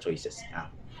din sa choices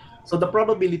niya. So, the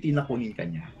probability na kunin ka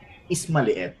niya is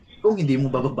maliit kung hindi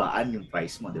mo bababaan yung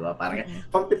price mo, di ba? Parang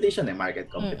competition market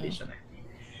competition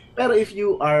Pero if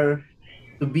you are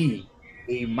to be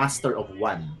a master of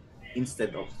one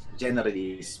instead of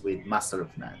generalist with master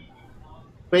of none,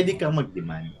 pwede kang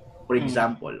mag-demand. For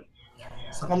example,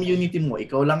 sa community mo,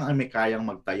 ikaw lang ang may kayang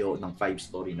magtayo ng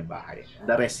 5-story na bahay.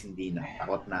 The rest hindi na.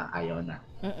 Takot na, ayaw na.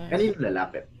 Kanino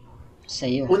lalapit?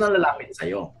 Sa'yo. Unang lalapit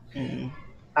sa'yo.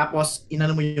 Tapos,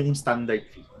 inano mo yung standard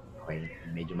fee. Okay,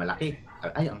 medyo malaki.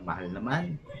 Ay, ang mahal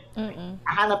naman.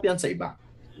 Hahanap yan sa iba.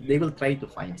 They will try to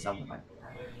find someone.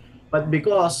 But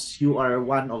because you are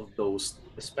one of those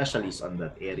specialists on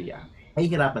that area,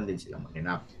 mahihirapan din silang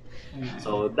maghanap.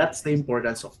 So, that's the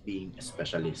importance of being a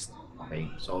specialist. Okay,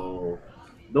 so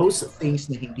those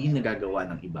things na hindi nagagawa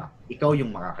ng iba, ikaw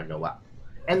yung makakagawa.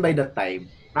 And by that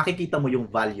time, makikita mo yung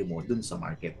value mo dun sa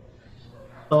market.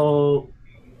 So,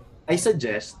 I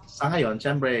suggest, sa ngayon,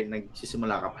 syempre,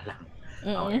 nagsisimula ka pa lang.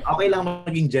 Okay lang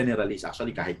maging generalist.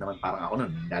 Actually, kahit naman parang ako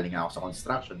nun, nanggaling ako sa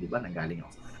construction, di ba? Nanggaling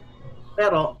ako.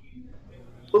 Pero,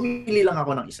 pumili lang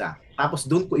ako ng isa. Tapos,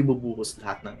 doon ko ibubuhos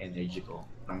lahat ng energy ko.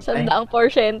 Ng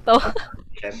 100%.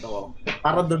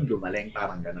 Para doon gumaling,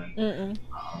 parang ganun.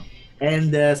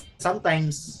 And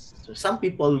sometimes, some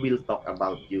people will talk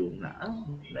about you na,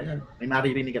 may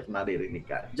maririnig at maririnig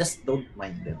ka. Just don't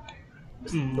mind them.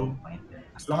 Just don't mind them.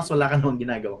 As long as wala ka namang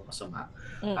ginagawang masama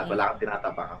at wala kang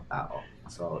tinatapakang tao.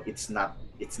 So, it's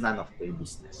none of their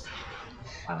business.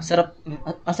 Ang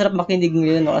sarap makinig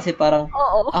ngayon, no? Kasi parang,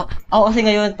 ako kasi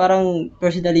ngayon, parang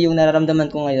personally yung nararamdaman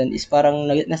ko ngayon is parang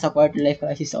nasa quarter life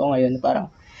crisis ako ngayon.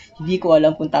 Parang, hindi ko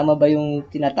alam kung tama ba yung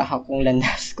tinatahak kong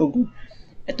landas. Kung,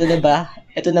 ito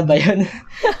na ba yun?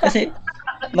 Kasi,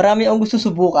 marami akong gustong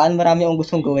subukan, marami akong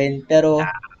gustong gawin. Pero,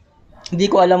 hindi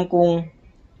ko alam kung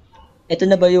ito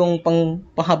na ba yung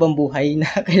panghabang buhay na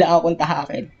kailangan kong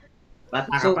tahakin. Bata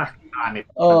ka pa. Marami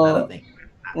pa darating.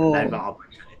 Dahil bang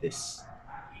opportunities.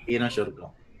 Yun ang sure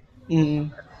ko.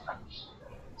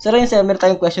 Sir, sir, meron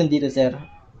tayong question dito, sir.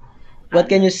 What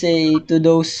can you say to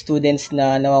those students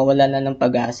na nawawalan na ng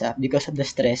pag-asa because of the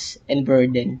stress and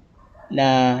burden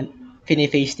na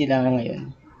fini-face nila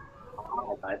ngayon?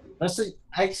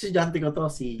 Ay, estudyante ko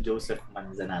to, si Joseph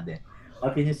Manzanade.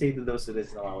 What can you say to those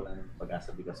students na nawawalan ng pag-asa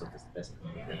because of the stress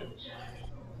and burden?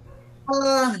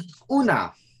 Una,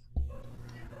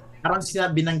 parang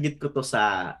binanggit ko to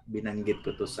sa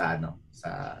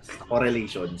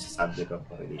correlation, sa subject of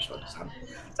correlation.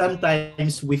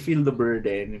 Sometimes we feel the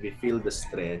burden, we feel the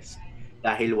stress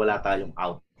dahil wala tayong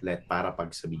outlet para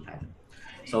pagsabihan.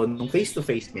 So, nung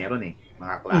face-to-face, meron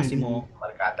mga klase mo,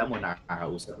 barkada mo,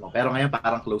 nakakausap mo. Pero ngayon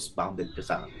parang close-bounded ka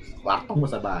sa kwarto mo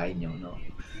sa bahay nyo, no?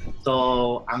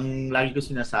 So, ang lagi ko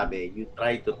sinasabi, you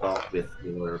try to talk with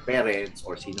your parents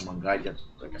or sino mang guardian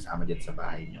or kasama dyan sa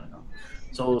bahay nyo, no?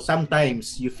 So,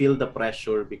 sometimes you feel the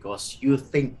pressure because you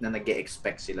think na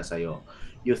nag-e-expect sila sa'yo.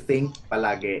 You think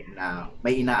palagi na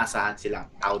may inaasahan silang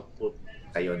output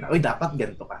sa'yo na, uy, dapat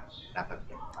ganito ka. Dapat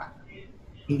ganito ka.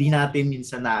 Hindi natin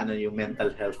minsan na yung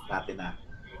mental health natin na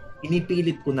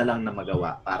inipilit ko na lang na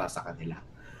magawa para sa kanila.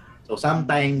 So,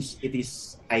 sometimes it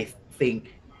is, I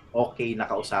think, okay na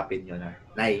kausapin nyo na,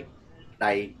 Nay,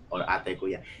 Tay, or Ate,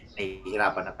 Kuya,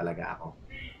 nahihirapan na talaga ako.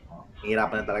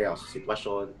 Nahihirapan na talaga ako sa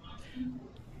sitwasyon.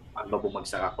 Pag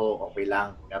bumagsak ako, okay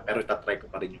lang. Pero itatry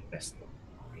ko pa rin yung best ko.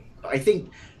 So, I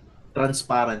think,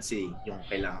 transparency yung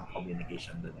kailangan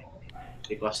communication doon.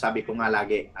 Because sabi ko nga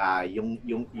lagi,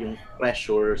 yung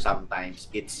pressure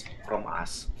sometimes, it's from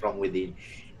us, from within.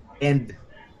 And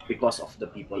because of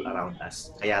the people around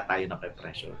us, kaya tayo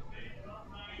na-pressure.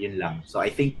 Yun lang. So,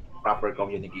 I think proper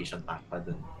communication pa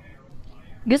dun.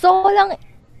 Gusto ko lang,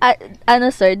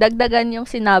 sir, dagdagan yung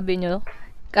sinabi nyo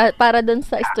para dun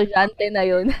sa estudyante na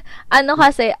yun.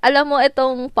 Kasi, alam mo,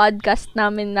 itong podcast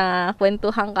namin na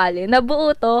Kwentuhang Kali,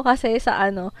 nabuo to kasi sa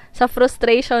sa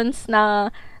frustrations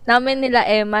namin nila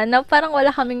Emma, na parang wala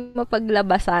kaming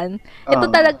mapaglabasan. Ito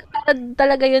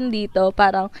talaga yun dito,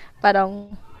 parang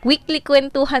weekly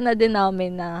kwentuhan na din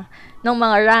namin na ng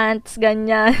mga rants,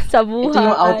 ganyan, sa buhay. Ito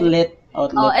yung outlet.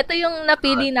 Ito yung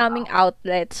napili naming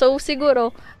outlet. So,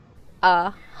 siguro,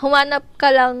 humanap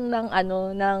ka lang ng,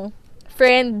 ng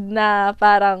friend na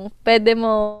parang pwede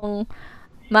mong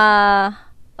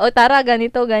tara,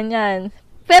 ganito, ganyan.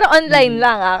 Pero online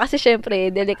lang, kasi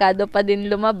syempre, delikado pa din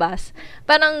lumabas.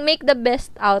 Parang make the best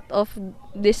out of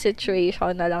this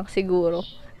situation na lang siguro.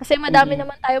 Kasi madami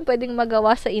naman tayong pwedeng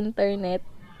magawa sa internet.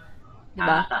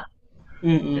 Diba?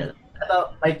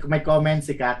 Ito, may comment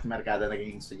si Kat Mercado,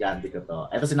 naging estudyante ko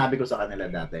to. Ito sinabi ko sa kanila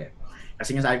dati.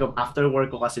 Kasi nga sabi ko, after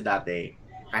work ko kasi dati,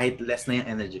 kahit less na yung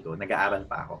energy ko, nag-aaral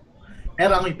pa ako.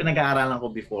 Pero ang pinag-aaralan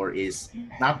ko before is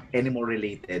not anymore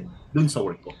related dun sa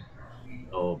work ko.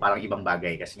 So, parang ibang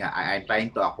bagay. Kasi nga, I'm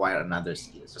trying to acquire another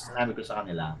skill. So, sinabi ko sa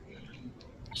kanila,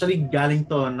 actually, galing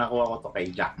to, nakuha ko to kay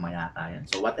Jack Mayata yan.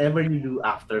 So, whatever you do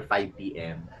after 5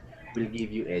 p.m. will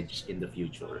give you edge in the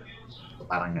future. So,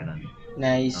 parang ganun.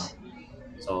 Nice.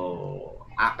 So,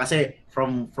 kasi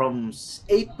from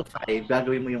 8 to 5,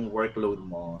 gagawin mo yung workload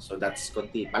mo. So, that's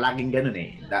continue. Palaging ganun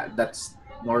That's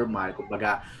normal.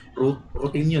 Kumbaga,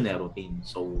 routine yun routine.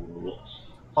 So,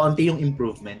 konti yung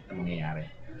improvement na mangyayari.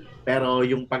 Pero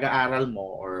yung pag-aaral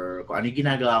mo or kung ano yung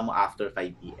ginagawa mo after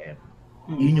 5 p.m.,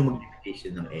 yun yung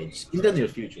mag-dedication ng edge in the near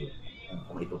future.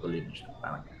 Kung itutuloy mo siya.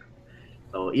 Parang ganun.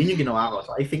 So, yun yung ginawa ko.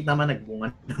 So, I think naman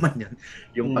nagbunga naman yun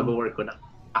yung pag-work ko na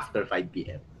after 5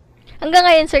 p.m. Hanggang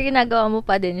ngayon, sir, ginagawa mo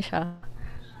pa din siya.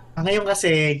 Ngayon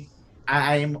kasi,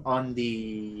 I'm on the...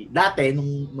 Dati,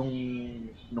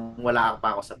 nung wala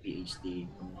pa ako sa PhD,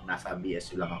 nung nasa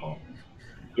BSU lang ako,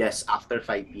 yes, after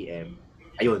 5 p.m.,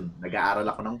 ayun, nag-aaral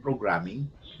ako ng programming,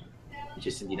 which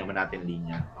is hindi naman natin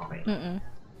linya. Okay.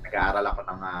 Nag-aaral ako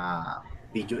ng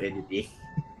video editing,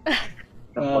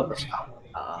 ng Photoshop.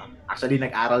 Actually,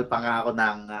 nag-aral pa nga ako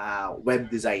ng web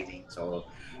designing. So,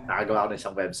 nakagawa ko ng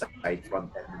isang website,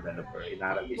 front-end developer.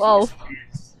 Inaral ko yung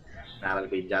CSS, inaral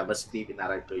ko yung JavaScript,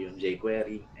 inaral ko yung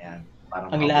jQuery. Ayan. Parang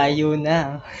ang layo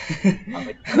na.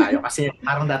 Layo. Kasi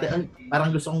parang dati, parang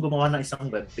gusto kong gumawa ng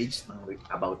isang web page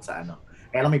about sa ano.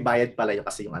 Kaya lang may bayad pala yun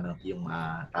kasi yung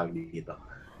tawag dito.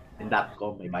 In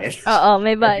 .com, may bayad. Oo,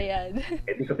 may bayad.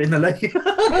 Hindi ko tinalay.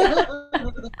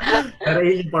 Pero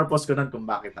yun yung purpose ko nun kung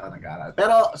bakit ako nag-aaral.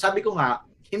 Pero sabi ko nga,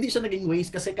 hindi siya naging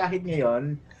waste kasi kahit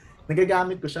ngayon,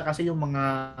 nagagamit ko siya kasi yung mga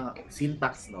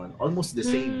syntax nun, almost the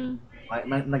same.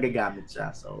 Nagagamit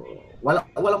siya. So,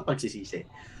 walang pagsisisi.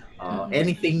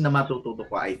 Anything na matututo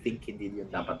ko, I think hindi yun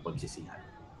dapat pagsisihan.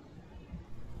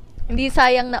 Hindi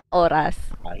sayang na oras.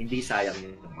 Hindi sayang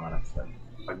yun yung oras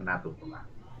pag natuto ka.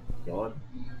 Yun.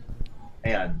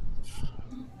 Ayan.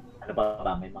 Ano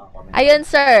ba? May mga comments? Ayun,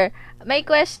 sir. May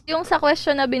yung sa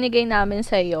question na binigay namin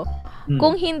sa iyo.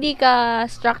 Kung hindi ka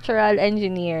structural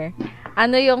engineer,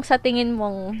 ano yung sa tingin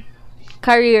mong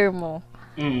career mo?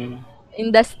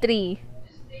 Industry?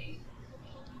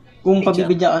 Kung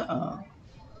pabibigyan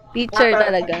Teacher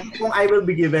talaga. Kung I will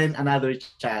be given another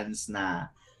chance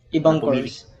na ibang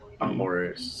course.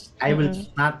 I will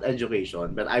choose not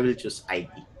education, but I will choose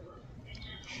IT.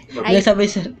 Ay, sabi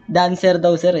dancer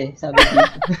daw, sir eh. Sabi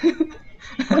dito.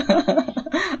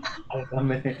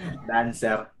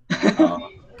 Dancer.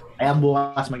 Kaya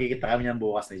bukas, magkikita kami niyan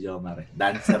bukas ni Jomar.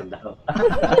 Dancer daw.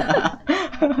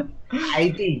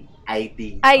 IT.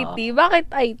 Bakit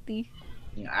IT?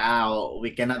 We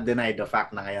cannot deny the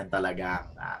fact na ngayon talaga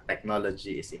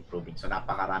technology is improving. So,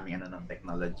 napakaraming ng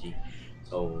technology.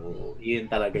 So, yun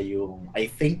talaga yung,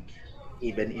 I think,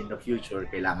 even in the future,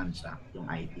 kailangan siya, yung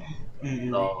IT.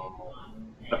 So,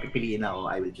 papipiliin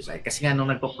ako, I will choose IT. Kasi nga, nung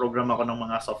nagpo-program ako ng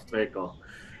mga software ko,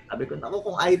 sabi ko, naku,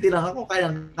 kung IT lang ako, kaya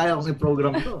kong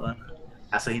i-program to.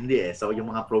 Kaso hindi eh. So,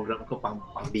 yung mga program ko,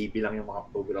 pang-baby lang yung mga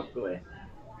program ko eh.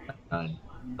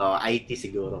 So, IT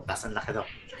siguro. Tapos ang laki daw,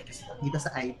 kasi dito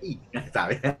sa IT.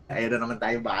 Sabi, ayun na naman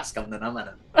tayo, baka scam na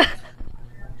naman.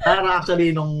 Para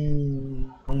actually, nung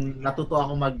natuto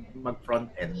ako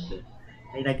mag-front-end,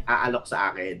 may nag-aalok sa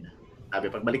akin. Sabi,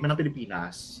 pagbalik mo ng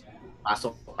Pilipinas,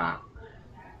 pasok ka,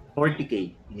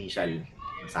 40K initial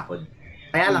ang sahod.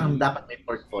 Kaya lang dapat may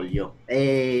portfolio.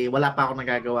 Wala pa ako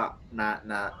nagagawa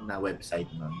na website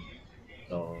nun.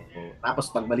 So, tapos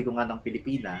pagbalik ko nga ng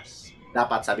Pilipinas,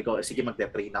 dapat sabi ko, sige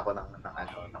magte-train ako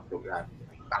ng program.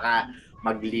 Baka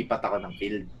maglipat ako ng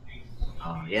field.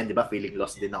 Yan, di ba? Feeling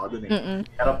lost din ako dun eh.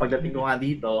 Pero pagdating ko nga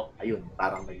dito, ayun,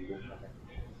 parang nagiging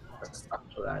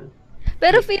structural.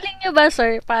 Pero feeling nyo ba,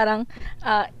 sir, parang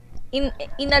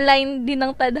inalign din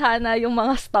ng tadhana yung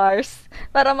mga stars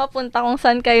para mapunta kung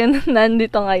saan kayo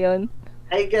nandito ngayon?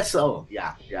 I guess so.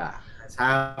 Yeah.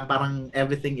 Parang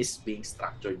everything is being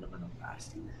structured naman ng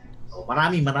past. So,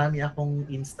 marami akong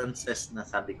instances na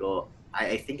sabi ko,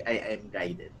 I think I am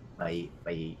guided by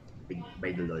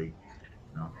the Lord.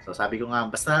 No? So sabi ko nga,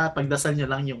 basta pagdasal nyo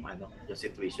lang yung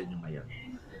situation nyo ngayon.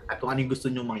 At kung ano yung gusto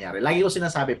nyo mangyari. Lagi ko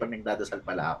sinasabi pag nagdadasal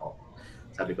pala ako.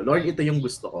 Sabi ko, Lord, ito yung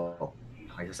gusto ko.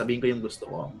 Okay, sasabihin ko yung gusto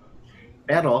ko.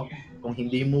 Pero, kung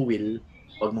hindi mo will,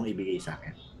 huwag mong ibigay sa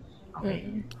akin.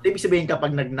 Okay? Ibig sabihin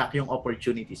kapag nag-knock yung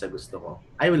opportunity sa gusto ko,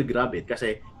 I will grab it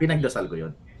kasi pinagdasal ko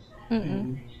yun.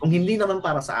 Kung hindi naman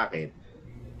para sa akin,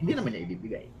 hindi naman niya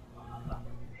ibibigay.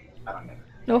 Parang ganun.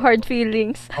 No hard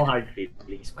feelings. No hard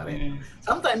feelings pa rin.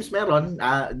 Sometimes meron,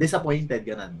 disappointed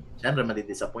ganun. Siyempre,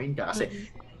 madi-disappoint ka kasi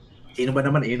sino ba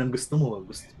naman, yun ang gusto mo.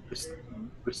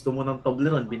 Gusto mo ng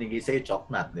Toblerone, binigay sa'yo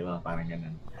chocolate, di ba? Parang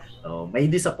ganun. So, may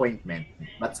disappointment.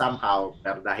 But somehow,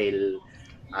 pero dahil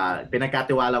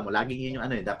pinagkatiwala mo, laging yun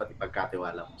yung dapat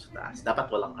ipagkatiwala mo sa taas.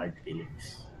 Dapat walang hard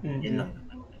feelings. Yun lang.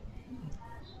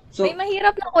 So, may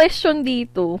mahirap na question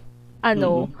dito.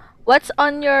 What's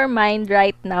on your mind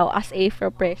right now as a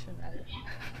professional?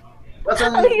 What's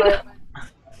on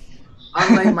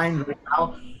my mind right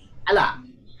now?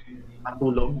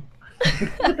 Matulog.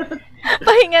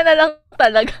 Pahinga na lang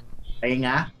talaga.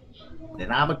 Pahinga?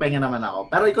 Nakapagpahinga naman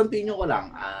ako. Pero i-continue ko lang.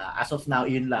 As of now,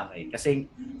 yun lang eh. Kasi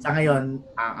sa ngayon,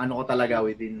 ang ko talaga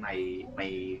within my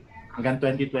hanggang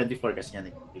 2024 kasi nga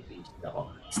nag-PhD ako.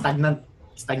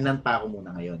 Stagnant pa ako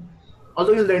muna ngayon.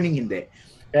 Although yung learning hindi.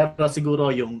 Pero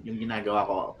siguro yung ginagawa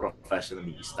ko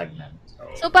professionally is stagnant.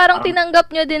 So, parang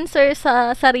tinanggap nyo din, sir,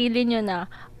 sa sarili nyo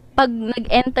na pag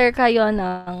nag-enter kayo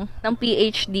ng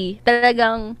PhD,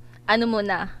 talagang, ano mo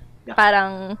na, Yeah.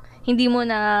 parang, hindi mo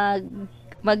na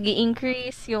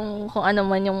mag-i-increase yung kung ano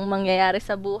man yung mangyayari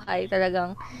sa buhay.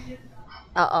 Talagang,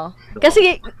 oo.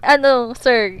 Kasi,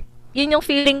 sir, yun yung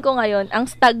feeling ko ngayon, ang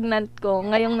stagnant ko,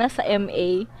 ngayong nasa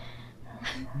MA.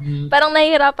 Parang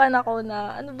nahihirapan ako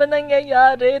na, ano ba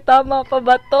nangyayari? Tama pa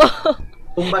ba to?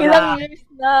 Ilang years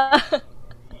na.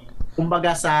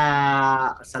 Kumbaga sa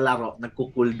laro,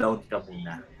 nagko-cool down ka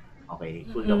muna. Okay,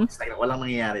 cool down. Walang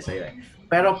nangyayari sa'yo eh.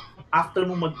 Pero after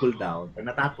mo mag-cool down, pag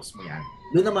natapos mo yan,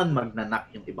 doon naman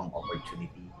magnanak yung ibang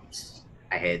opportunities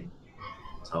ahead.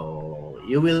 So,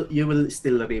 you will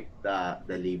still reap the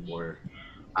labor,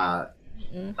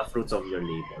 the fruits of your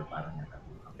labor, parang gano'n.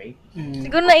 Okay?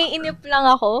 Siguro naiinip lang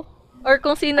ako. Or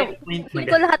kung sino, hindi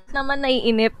ko lahat naman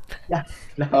naiinip. Yeah,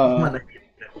 lahat naman naiinip.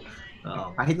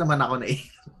 Kahit naman ako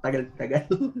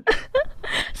tagal-tagal.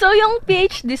 So, yung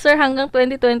PhD, sir, hanggang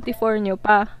 2024 nyo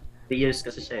pa? 3 years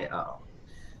kasi siya eh.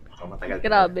 So, matagal.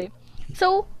 Grabe.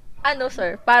 So,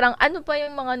 sir, parang ano pa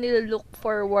yung mga nilook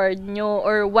forward nyo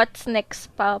or what's next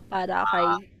pa para kay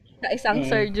sa isang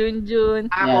Sir Junjun?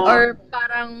 Or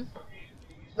parang,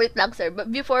 wait lang, sir, but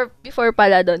before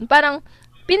pala doon, parang,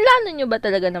 pinlano nyo ba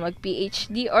talaga na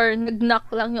mag-PhD or nag-knock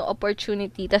lang yung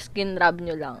opportunity tas ginrab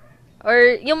nyo lang? Or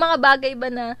yung mga bagay ba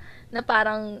na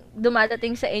parang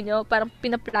dumadating sa inyo, parang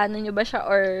pinaplano nyo ba siya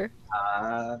or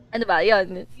ano ba,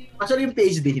 yun? Actually, yung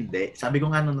PhD hindi. Sabi ko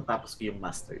nga nung natapos ko yung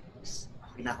master's,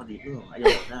 na ako dito,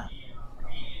 ayaw na.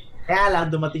 Kaya lang,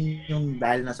 dumating yung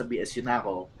dahil nasa BSU na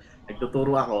ako,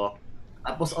 nagtuturo ako,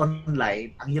 tapos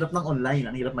online, ang hirap ng online,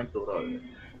 ang hirap magturo.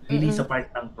 Really sa part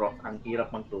ng prof, ang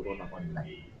hirap magturo ng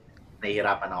online.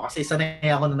 Nahihirapan ako. Kasi sanay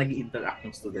ako na nag-i-interact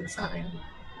yung student sa akin.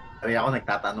 Sanay ako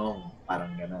nagtatanong,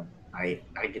 parang gano'n.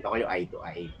 Nakikita ko yung eye to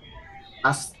eye.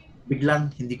 Tapos, biglang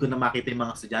hindi ko na makita yung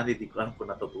mga estudyante, hindi ko alam kung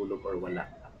natutulog or wala.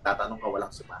 Tatanong ka, walang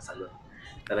sumasagot.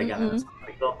 Talagang,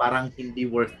 sabi ko, parang hindi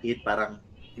worth it, parang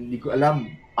hindi ko alam,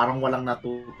 parang walang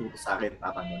natututo sa akin,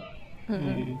 parang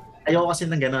gano'n. Ayoko kasi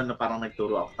ng gano'n na parang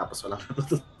nagturo ako tapos walang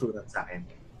natututunan sa akin.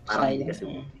 Parang hindi kasi.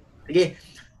 Sige,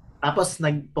 tapos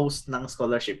nag-post ng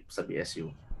scholarship sa BSU.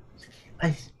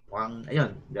 Ay, mukhang,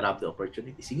 ayun, grab the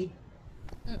opportunity. Sige.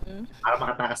 Para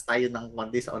makatakas tayo ng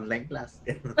one day sa online class.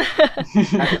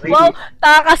 Wow,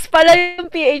 takas pala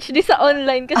yung PhD sa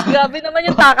online. Kasi grabe naman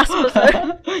yung takas ko,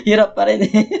 sir. Hirap pa rin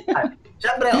eh.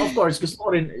 Siyempre, of course, gusto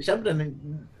ko rin, siyempre,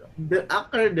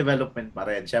 after development pa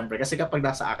rin. Siyempre, kasi kapag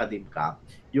nasa academe ka,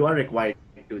 you are required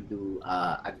to do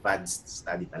advanced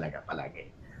study talaga palagi.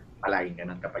 Palaging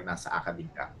ganun kapag nasa academe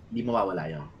ka. Hindi mawawala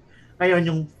yun. Ngayon,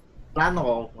 yung plano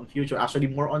ko on future, actually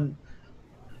more on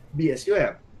BSU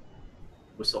eh.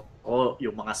 Gusto ko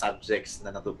yung mga subjects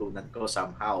na natutunan ko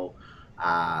somehow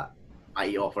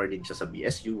i-offer din siya sa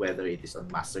BSU, whether it is on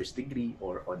master's degree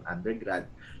or on undergrad,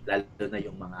 lalo na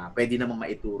yung mga pwede namang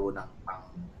maituro ng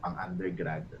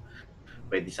pang-undergrad.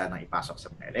 Pwede sanang ipasok sa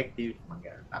mga elective,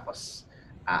 tapos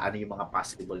ano yung mga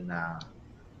possible na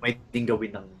pwedeng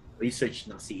gawin ng research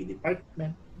ng CE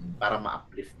department para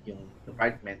ma-uplift yung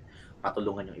department,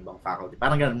 matulungan yung ibang faculty.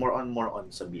 Parang ganun, more on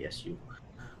sa BSU.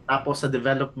 Tapos sa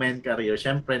development career,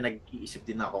 syempre nag-iisip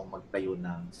din akong magtayo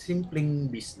ng simpleng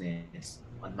business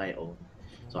on my own.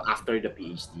 So after the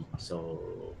PhD. So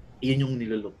yun yung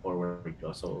nilolook forward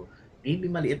ko. So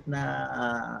maybe maliit na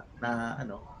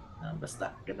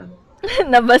basta ganun.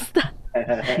 Na basta.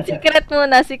 Secret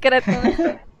muna.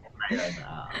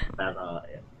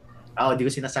 Pero di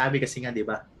ko sinasabi kasi nga, di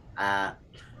ba?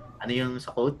 Ano yung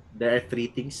sa quote? There are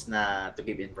 3 things na to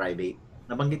give in private.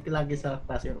 Nabanggit ko lagi sa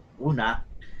klase. Una,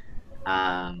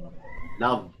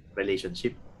 love,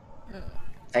 relationship.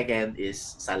 Second is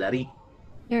salary.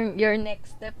 Your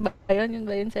next step ba yun? Yun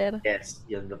ba yun, sir? Yes.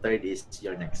 The third is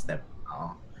your next step.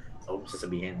 So,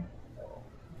 sasabihin.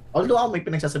 Although ako may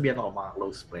pinagsasabihan ako mga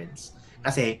close friends.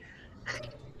 Kasi,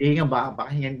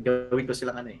 baka gawin ko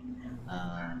silang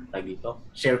tag dito,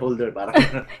 shareholder para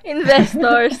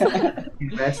investors.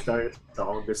 So,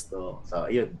 kung gusto. So,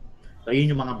 ayun. So,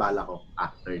 yun yung mga bala ko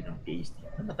after ng PhD.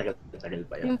 Matagal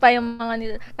pa yun. Yung pa yung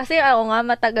mga kasi ako nga,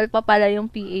 matagal pa pala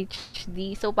yung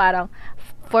PhD. So, parang,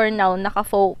 for now,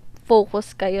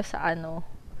 naka-focus kayo sa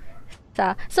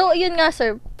So, yun nga,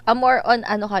 sir. More on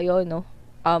kayo, no?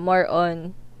 More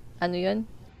on, yun?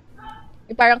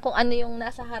 Yung parang kung ano yung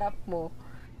nasa harap mo,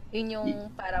 yun yung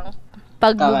parang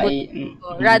pagbubuti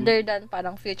ko, rather than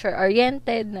parang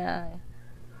future-oriented na,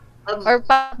 or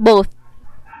both.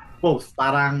 both.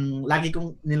 Parang lagi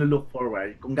kong nilook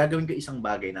forward, kung gagawin ko isang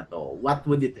bagay na to, what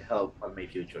would it help on my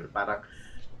future? Parang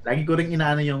lagi ko ring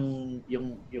inaano yung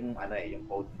ano yung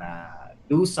quote na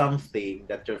do something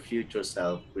that your future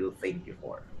self will thank you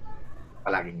for.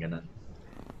 Palaging ganun.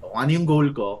 So, kung ano yung goal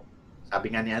ko,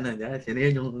 sabi nga ni ano, sino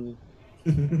yun yung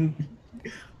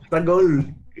sa goal?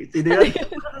 Sino yun?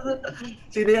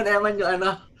 Sino yun, Eman, yung ano,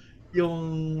 yung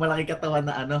malaki katawan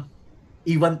na ano,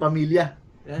 Iwan Pamilya.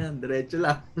 Yan, diretso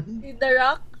lang. The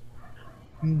Rock?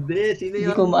 Hindi, sino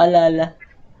Hindi yun? ko maalala.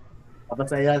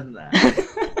 Basta yan.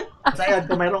 Basta yan,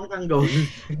 kung mayroong kang goal.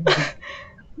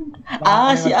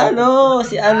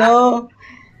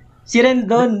 Si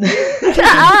Rendon.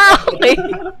 Okay.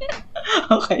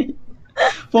 Okay.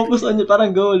 Focus on your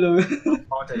parang goal.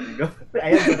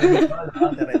 Ayan,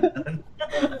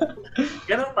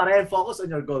 ganun pa rin, focus on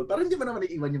your goal. Parang hindi mo naman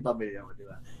iiwan yung pamilya mo, di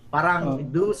ba? Parang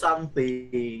do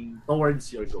something towards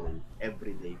your goal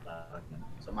every day. Parang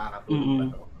so makakatulong pa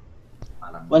to.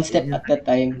 Parang, one step at a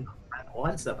time.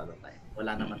 One step at a time.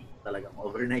 Wala naman talagang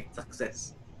overnight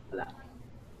success. Wala.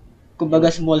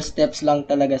 Kumbaga small steps lang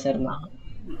talaga, sir, no?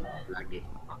 Lagi.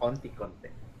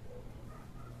 Konti-konti.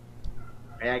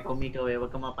 Kaya ikaw, Mika, huwag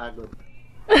ka mapagod.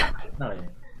 No, eh.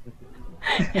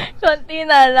 Konti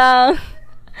na lang.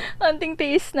 Konting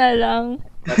tiis na lang.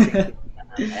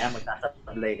 Kaya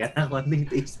magsasablay ka na, konting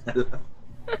taste na lang.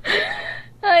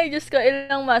 Ay, Diyos ko,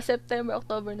 ilang mas? September,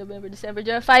 October, November, December,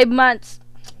 January. 5 months.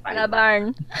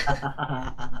 Labarn.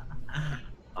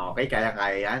 Okay, kaya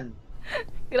yan.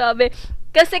 Grabe.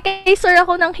 Kasi kay sir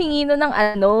ako nang hingi no ng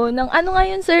ano nga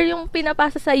yun sir, yung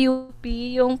pinapasa sa UP,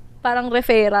 yung parang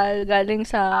referral galing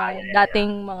sa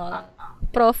dating mga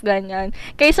prof, ganyan.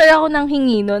 Kay sir ako nang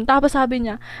hingi nun, tapos sabi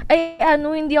niya, ay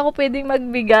hindi ako pwedeng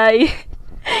magbigay.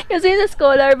 Kasi sa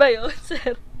scholar ba yun,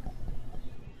 sir?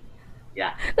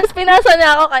 Yeah. Tapos pinasa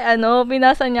niya ako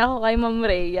kay Ma'am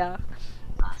Rhea.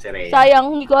 Si Rhea.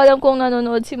 Sayang, hindi ko alam kung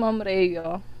nanonood si Ma'am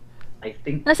Rhea. I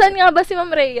think Nasaan nga ba si Ma'am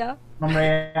Rhea? Ma'am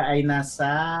Rhea ay nasa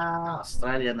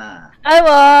Australia na. Ay,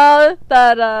 wow!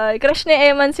 Taray. Crush ni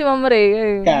Eman si Ma'am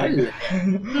Rhea.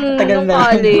 Tagal Nung na.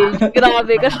 college.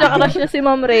 Grabe. Crush niya si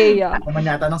Ma'am Rhea. Ako man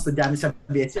yata ng estudyante sa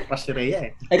BSC, crush si Rhea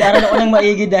eh. Nag-aaral ako ng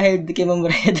maigi dahil kay Ma'am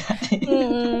Rhea dati.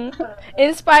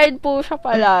 Inspired po siya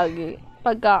palagi.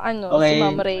 Pagka Okay. si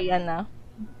Ma'am Rhea na.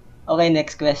 Okay,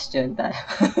 next question tayo.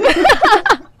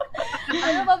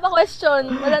 Ano ba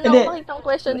question? Wala na Hindi. akong makitang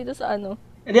question dito sa ano.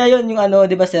 Hindi, ayun, yung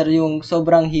di ba sir, yung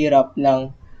sobrang hirap ng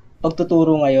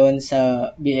pagtuturo ngayon sa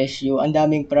BSU. Ang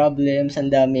daming problems, ang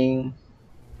daming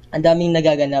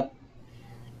nagaganap.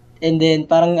 And then,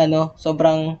 parang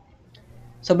sobrang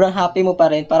happy mo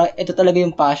pa rin. Parang ito talaga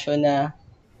yung passion na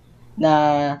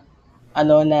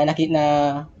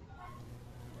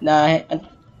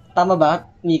tama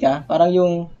ba, Mika? Parang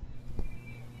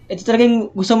ito talaga yung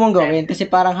gusto mong gawin kasi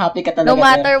parang happy ka talaga. No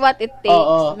matter what it takes.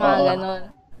 Oo, mga oo. ganon.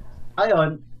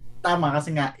 Ayun, tama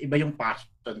kasi nga iba yung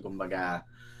passion, kumbaga.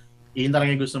 Yun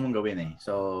talaga yung gusto mong gawin eh.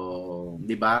 So,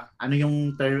 'di ba? Ano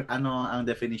yung ang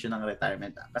definition ng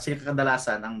retirement? Kasi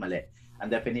kadalasan ang mali. Ang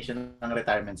definition ng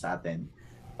retirement sa atin,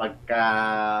 pagka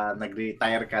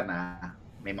nag-retire ka na,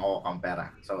 may makuha kang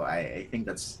pera. So, I think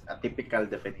that's a typical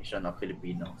definition of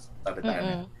Filipinos sa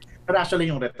retirement. Pero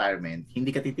actually yung retirement, hindi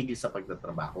ka titigil sa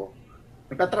pagtatrabaho.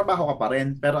 Nagtatrabaho ka pa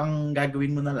rin, pero ang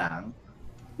gagawin mo na lang,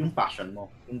 yung passion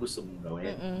mo, yung gusto mong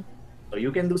gawin. So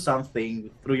you can do something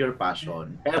through your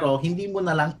passion, pero hindi mo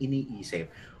na lang iniisip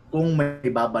kung may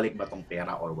babalik ba tong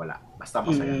pera or wala. Basta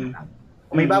masaya na lang.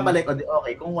 Kung may babalik,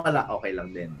 okay. Kung wala, okay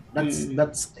lang din.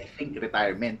 That's I think,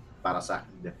 retirement para sa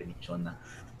aking definition na.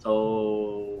 So,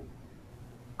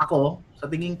 ako, sa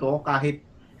tingin ko, kahit,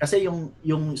 kasi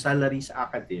yung salary sa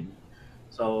academe,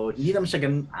 so, hindi naman siya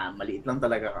ganun, maliit lang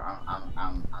talaga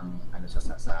ang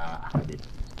sa academe.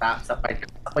 Sa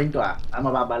point ko,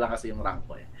 mababa lang kasi yung rank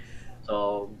ko eh.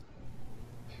 So,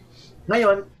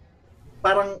 ngayon,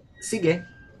 parang, sige,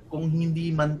 kung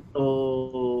hindi man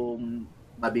to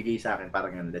mabigay sa akin,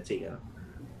 parang let's say,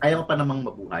 ayaw ko pa namang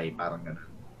mabuhay, parang gano'n.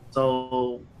 So,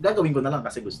 gagawin ko na lang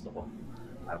kasi gusto ko.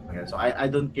 So,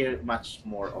 I don't care much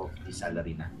more of the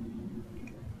salary na.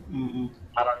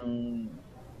 Parang,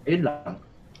 ayun lang.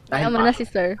 Tama na si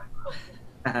sir.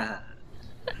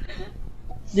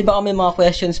 Di ba may mga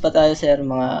questions pa tayo, sir?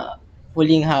 Mga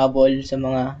huling habol sa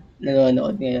mga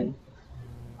nanonood ngayon.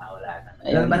 Wala na.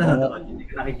 Ayan ba nanonood? Hindi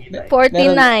ko nakikita eh.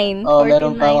 49.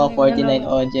 Meron pa mga 49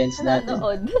 audience natin.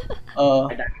 Nanonood. Oo.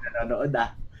 Ay, dami nanonood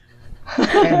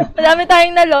Madami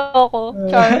tayong naloko.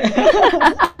 Char.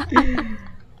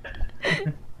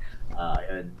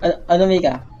 Yun. Ano,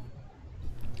 Mika?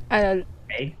 Ano,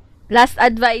 Okay. last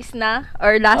advice na?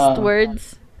 Or last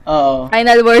words? Oo.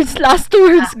 Final words, last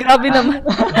words. Grabe naman.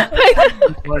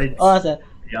 Words. Oo, sir.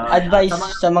 Yun. Advice Sa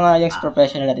mga, sa mga young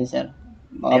professional natin, sir.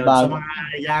 Mga ayun, sa bago.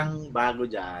 mga young bago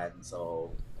dyan, so,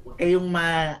 huwag kayong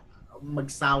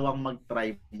magsawang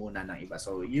mag-try muna ng iba.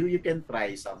 So, you can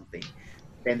try something.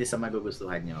 Depende sa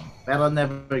magugustuhan nyo. Pero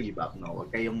never give up, no?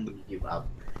 Huwag kayong give up.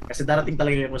 Kasi darating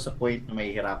talaga kayo sa point na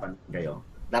may hirapan kayo.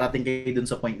 Darating kayo dun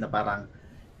sa point na parang,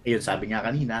 ayun, sabi nga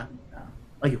kanina,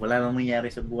 ay, wala nang nangyari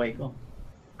sa buhay ko.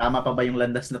 Tama pa ba yung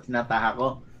landas na tinataha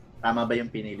ko? Tama ba yung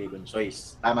pinili kong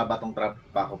choice? Tama ba tong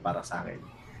trabaho para sa akin?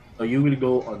 So you will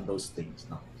go on those things,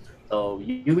 no? So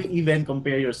you will even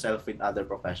compare yourself with other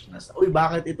professionals. Uy,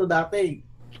 bakit ito dati?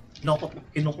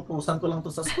 Kinukutusan ko lang to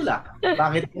sa school.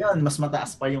 Bakit yun? Mas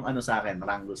mataas pa yung ano sa akin,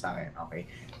 ranggo sa akin. Okay.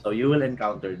 So you will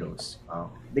encounter those.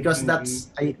 Because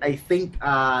that's, I think,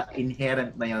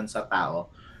 inherent na yun sa tao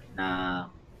na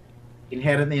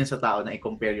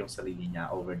i-compare yung sarili niya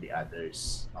over the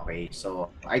others. Okay? So,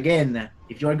 again,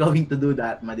 if you're going to do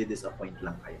that, madi-disappoint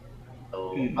lang kayo.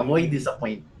 So, avoid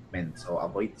disappointment. So,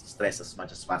 avoid stress as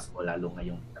much as possible, lalo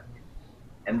ngayong.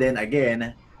 And then,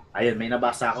 again, ayun, may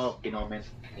nabasa ako, kinoment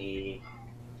ni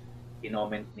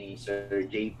Sir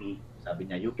JP. Sabi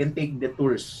niya, you can take the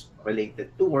tours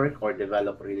related to work or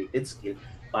develop related skill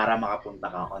para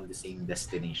makapunta ka on the same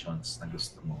destinations na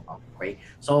gusto mo. Okay?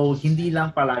 So, hindi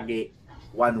lang palagi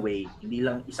one way. Hindi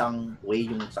lang isang way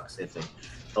yung success eh.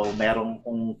 So,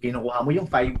 kung kinukuha mo yung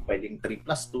 5, pwedeng 3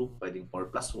 plus 2, pwedeng 4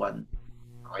 plus 1.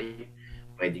 Okay?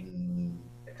 Pwedeng,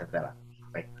 etc.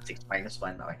 Okay? 6 minus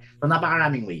 1. Okay? So,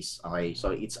 napakaraming ways. Okay?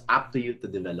 So, it's up to you to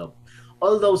develop.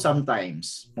 Although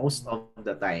sometimes, most of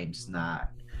the times na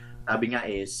sabi nga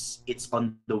is, it's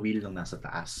on the wheel ng nasa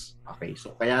taas. Okay?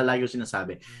 So, kaya lagi yung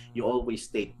sinasabi, you always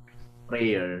take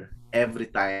prayer every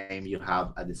time you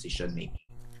have a decision making.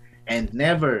 And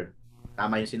never,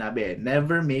 tama yung sinabi,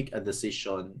 never make a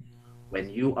decision when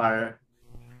you are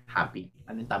happy.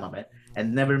 Ano yung tama ba?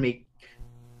 And never make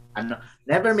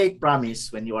promise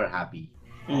when you are happy.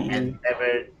 And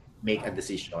never make a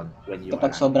decision when you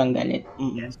Kapag are sobrang galit.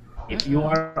 Yes. If you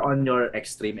are on your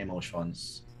extreme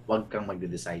emotions, huwag kang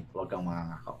magde-decide, huwag kang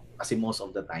mangangako. Kasi most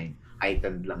of the time,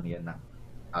 heightened lang yan na.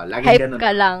 Laging Hype ganun.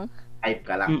 ka lang. Hype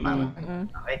ka lang.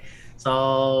 Okay?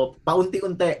 So,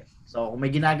 paunti-unti. So, kung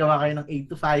may ginagawa kayo ng 8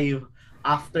 to 5,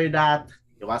 after that,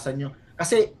 iwasan nyo.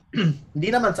 Kasi, hindi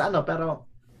naman sa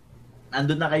pero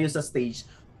nandun na kayo sa stage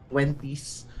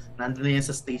 20s, nandun na yan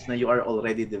sa stage na you are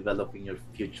already developing your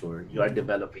future. You are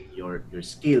developing your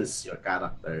skills, your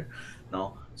character.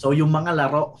 No? So, yung mga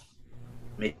laro,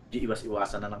 medyo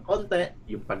iwas-iwasan na ng konti.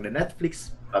 Yung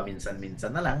pag-Netflix,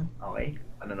 paminsan-minsan na lang. Okay?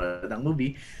 Panonood ng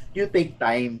movie. You take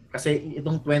time. Kasi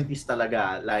itong 20s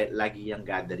talaga, lagi yung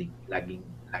gathering. Laging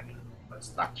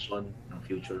construction ng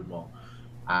future mo.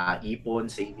 Ipon,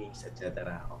 savings,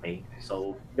 etc. Okay?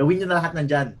 So, gawin nyo na lahat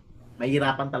nandyan.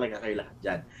 Mahirapan talaga kayo lahat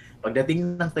dyan.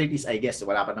 Pagdating ng 30s, I guess,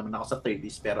 wala pa naman ako sa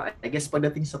 30s, pero I guess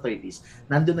pagdating sa 30s,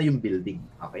 nandun na yung building.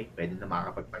 Okay? Pwede na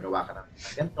makakapagpagawa ka ng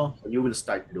ganito. So, you will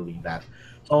start doing that.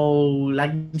 So,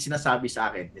 laging sinasabi sa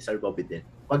akin ni Sir Bobby din,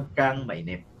 huwag kang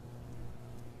mainip.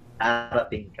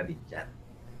 Darating ka din dyan.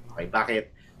 Okay? Bakit?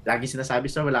 Laging sinasabi,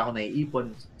 sir, wala akong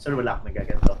naiipon. Sir, wala akong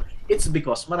nagaganto. It's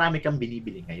because marami kang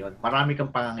binibili ngayon. Marami kang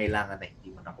pangangailangan na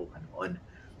hindi mo nakuha noon.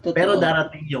 Totoo. Pero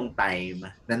darating yung time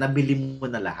na nabili mo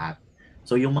na lahat.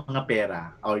 So yung mga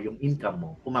pera or yung income mo,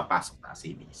 pumapasok na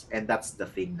savings. And that's the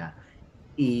thing na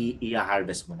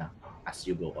i-harvest mo na as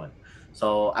you go on.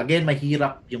 So again,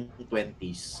 mahirap yung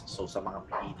 20s. So sa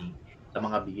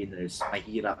mga beginners,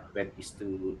 mahirap 20s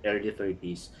to early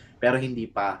 30s. Pero hindi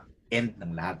pa end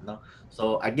ng lahat, no?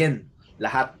 So again,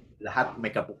 lahat may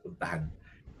kapupuntahan.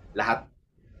 Lahat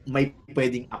may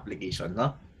pwedeng application,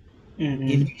 no?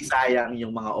 Hindi sayang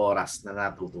yung mga oras na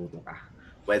natututo ka,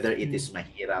 whether it is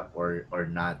mahirap or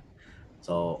not.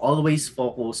 So always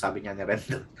focus, sabi niya ni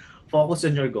Rendo, focus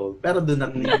on your goal, pero do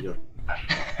not leave your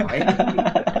okay?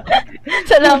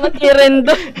 Salamat kay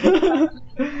Rendo.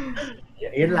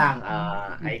 Yun lang.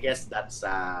 I guess that's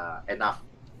enough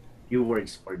few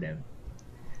words for them.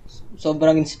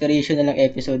 Sobrang inspirational ng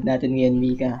episode natin ngayon,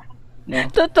 Mika. No?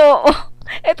 Totoo.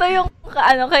 Ito yung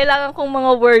kailangan kong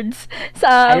mga words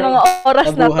sa mga oras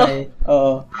na to.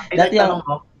 Oo. Dati ang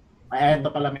ito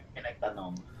pala may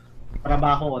nagtanong.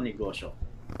 Trabaho o negosyo?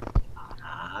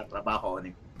 Trabaho o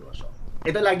negosyo.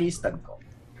 Ito lagi stand ko.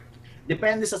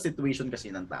 Depende sa situation kasi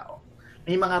ng tao.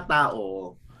 May mga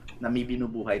tao na may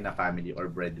binubuhay na family or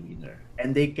breadwinner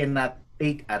and they cannot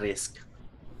take a risk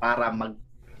para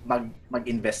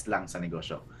mag-invest lang sa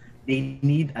negosyo. They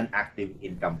need an active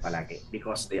income palagi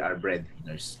because they are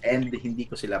breadwinners and hindi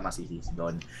ko sila masisisi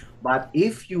doon. But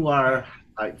if you are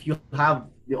if you have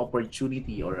the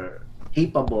opportunity or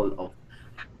capable of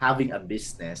having a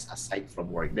business aside from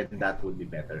work, then that would be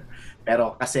better.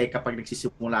 Pero kasi kapag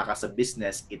nagsisimula ka sa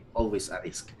business, it always a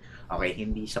risk. Okay,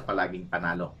 hindi siya palaging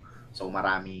panalo. So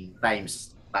maraming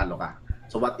times talo ka.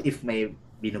 So what if may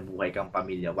binubuhay kang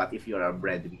pamilya? What if you're a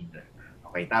breadwinner?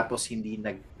 Okay, tapos hindi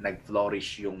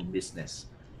nag-flourish yung business.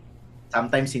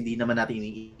 Sometimes hindi naman natin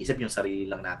iniisip yung sarili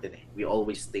lang natin eh. We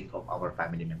always think of our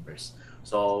family members.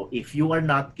 So if you are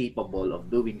not capable of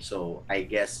doing so, I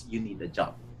guess you need a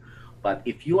job. But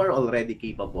if you are already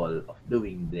capable of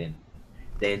doing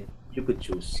then you could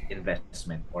choose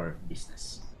investment or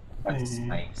business. That's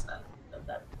my stand on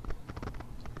that.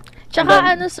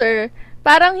 Tsaka sir,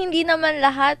 parang hindi naman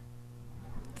lahat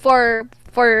for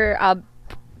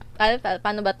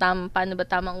paano ba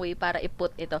tamang way para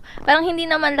i-put ito? Parang hindi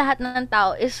naman lahat ng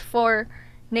tao is for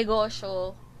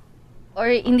negosyo or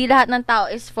hindi lahat ng tao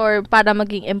is for para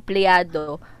maging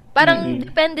empleyado. Parang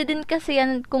depende din kasi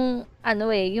yan kung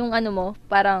yung mo,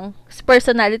 parang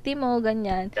personality mo,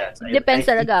 ganyan. Yes, Depends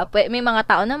talaga. May mga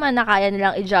tao naman na kaya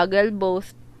nilang i-juggle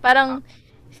both. Parang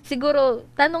siguro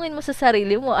tanungin mo sa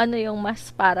sarili mo ano yung mas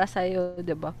para sa iyo,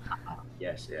 'di ba?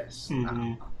 Yes.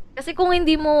 Kasi kung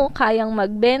hindi mo kayang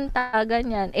magbenta,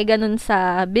 ganyan, ganun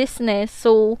sa business,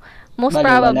 so most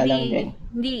Baliwala lang probably din.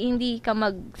 hindi ka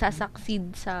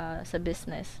mag-succeed sa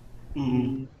business.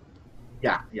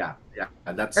 Yeah.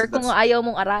 That's Or kung ayaw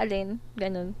mong aralin,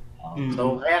 ganun.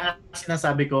 So kaya nga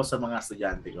sinasabi ko sa mga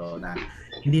estudyante ko na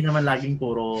hindi naman laging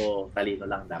puro talino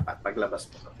lang dapat paglabas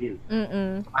mo sa field.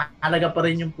 Mahalaga pa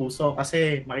rin yung puso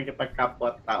kasi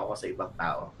makikipagkapwa tao ka sa ibang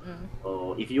tao.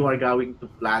 So if you are going to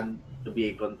plan to be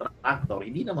a contractor,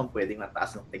 hindi naman pwedeng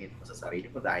mataas ng tingin mo sa sarili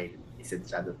mo dahil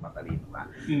lisensyado at matalino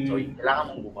ka. So kailangan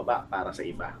mong bumaba para sa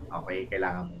iba. Okay?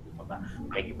 Kailangan mong bumaba.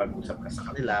 Makikipag-usap ka sa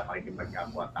kanila,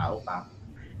 makikipagkapwa tao ka.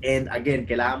 And again,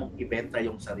 kailangan mong ibenta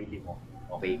yung sarili mo.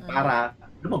 Okay, para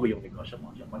lumago yung negosyo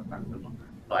mo, yung contractor mo.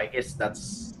 So I guess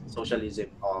that's socialism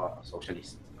or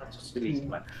socialism.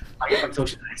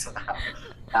 Makipag-socialize sa tao.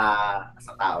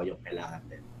 Sa tao yung kailangan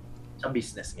din. Sa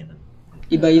business, gano'n.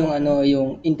 Iba yung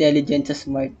yung intelligent sa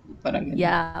smart, parang ganun.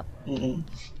 Yeah.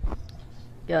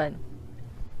 Yun.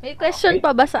 May question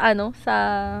pa ba sa sa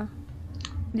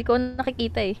hindi ko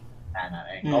nakikita eh.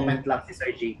 Comment lang si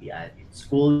Sir JP.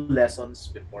 School lessons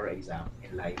before exam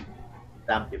in life.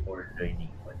 Exam before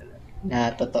learning for the life.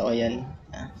 Totoo yan.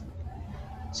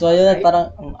 So, ayun,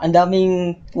 parang ang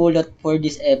daming pulot for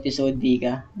this episode,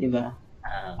 Dika, di ba?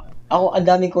 Ako, ang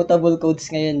daming quotable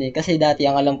quotes ngayon eh. Kasi dati,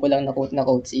 ang alam ko lang na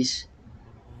quote is,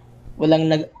 walang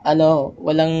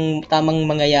tamang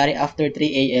mangyayari after 3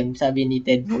 a.m., sabi ni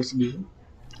Ted Mosby.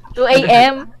 2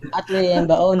 a.m.? At 2 a.m.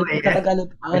 ba?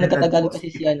 Nagtatagalog kasi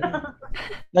si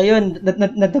Ngayon,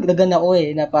 nadagdagan ako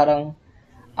eh, na parang,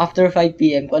 after 5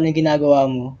 p.m., kung ano yung ginagawa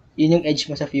mo, yun yung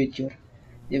edge mo sa future.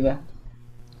 Di ba?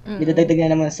 Dinadagdag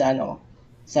na naman sa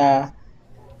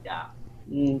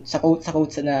sa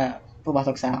quotes na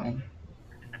pumasok sa akin.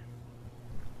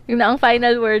 Yun na ang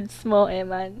final words mo,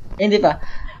 Eman. Hindi pa.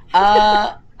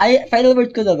 Final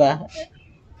word ko na ba?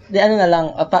 Na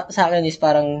lang, sa akin is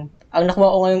parang, ang nakuha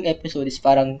ko ngayong episode is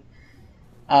parang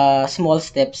small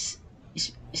steps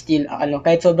is still,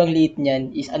 kahit sobrang liit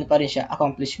niyan, is pa rin siya,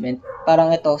 accomplishment.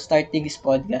 Parang ito, starting this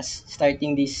podcast,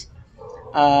 starting this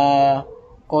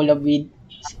collab with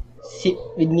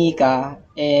Mika,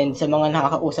 and sa mga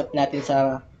nakakausap natin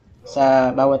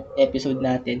sa bawat episode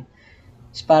natin.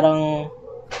 Is parang,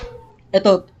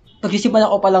 ito,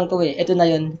 pagsisimula ko pa lang to eh, ito na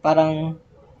yun, parang,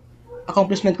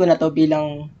 accomplishment ko na to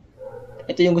bilang,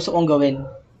 ito yung gusto kong gawin,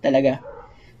 talaga.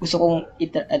 Gusto kong,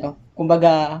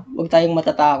 kumbaga, huwag tayong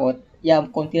matatakot.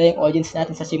 Konti na yung audience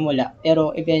natin sa simula.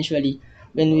 Pero eventually,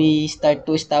 when we start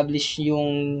to establish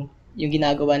yung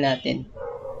ginagawa natin,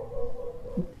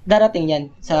 darating yan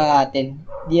sa atin.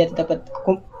 Di natin dapat,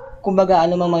 kumbaga,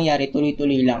 ano mang mangyari,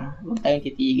 tuloy-tuloy lang. Huwag tayong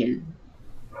titigil.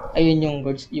 Ayun yung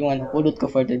words, pulot ko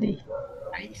for today.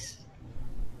 Nice.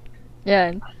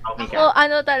 Yan. Ako,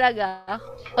 talaga,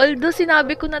 although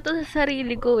sinabi ko na to sa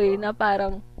sarili ko na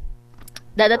parang,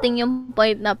 dadating yung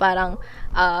point na parang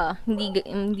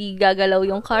hindi gagalaw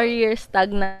yung career,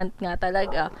 stagnant nga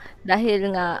talaga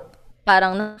dahil nga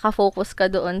parang nakafocus ka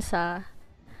doon sa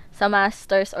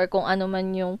masters or kung ano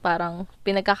man yung parang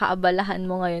pinagkakaabalahan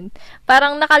mo ngayon.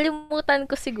 Parang nakalimutan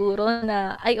ko siguro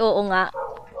na oo nga,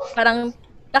 parang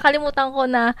nakalimutan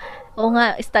ko na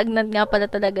stagnant nga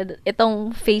pala talaga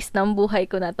itong phase ng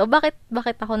buhay ko na to.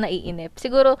 Bakit ako naiinip?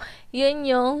 Siguro yun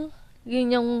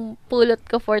yung pulot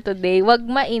ko for today. Wag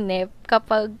mainip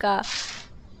kapag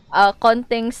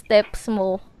konting steps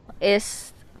mo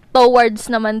is towards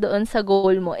naman doon sa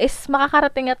goal mo is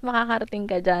makakarating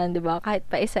ka dyan, di ba? Kahit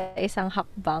pa isa-isang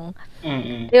hakbang.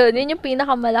 Yun yung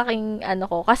pinakamalaking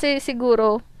ko. Kasi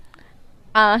siguro,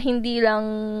 hindi lang,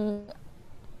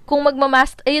 kung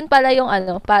magmamaster, ayun pala yung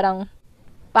parang,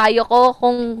 payo ko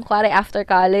kung kuwari after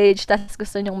college, tas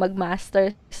gusto nyong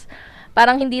mag-masters,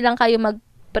 parang hindi lang kayo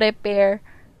mag-prepare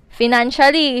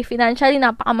financially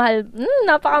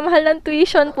napakamahal ng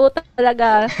tuition po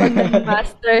talaga pag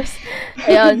nag-masters.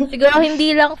 Ayun, siguro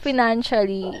hindi lang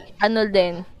financially,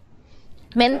 din,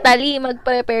 mentally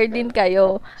mag-prepare din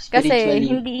kayo kasi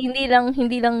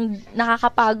hindi lang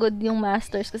nakakapagod yung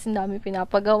masters kasi dami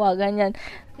pinapagawa ganyan.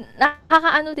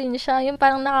 Nakakaano din siya, yung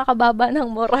parang nakakababa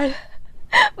ng moral.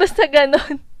 Basta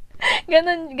ganon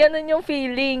yung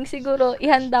feeling. Siguro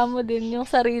ihanda mo din yung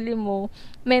sarili mo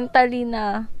mentally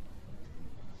na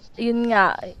yun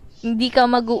nga, hindi ka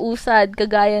mag-uusad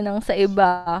kagaya ng sa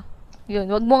iba. Yun,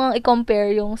 wag mo nga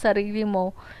i-compare yung sarili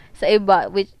mo sa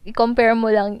iba. I-compare mo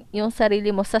lang yung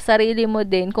sarili mo sa sarili mo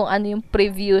din kung ano yung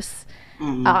previous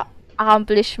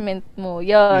accomplishment mo.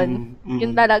 Yun.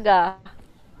 Yun talaga.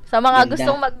 Sa mga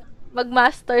gustong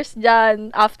mag-masters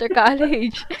dyan after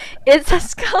college, it's a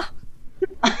scam.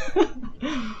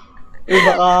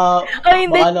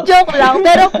 Hindi, joke lang.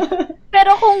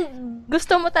 Pero kung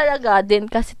gusto mo talaga din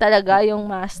kasi talaga yung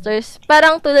masters,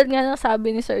 parang tulad nga ng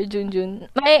sabi ni Sir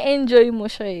Junjun, may enjoy mo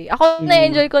siya eh. Ako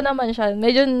na-enjoy ko naman siya.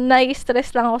 Medyo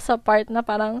nai-stress lang ako sa part na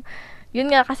parang,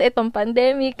 yun nga kasi itong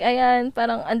pandemic, ayan,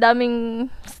 parang ang daming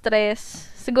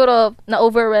stress. Siguro,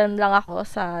 na-overwhelm lang ako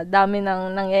sa dami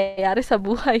ng nangyayari sa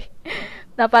buhay.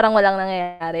 Na parang walang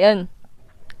nangyayari.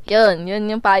 Yun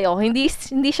yung payo ko.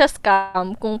 Hindi siya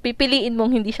scam. Kung pipiliin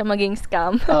mong hindi siya maging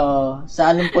scam. Sa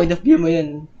anong point of view mo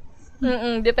yun?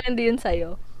 Depende yun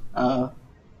sa'yo.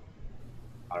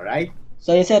 Alright.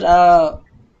 So yun sir,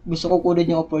 gusto ko kunin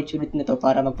yung opportunity na to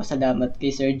para magpasalamat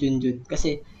kay Sir Junjun.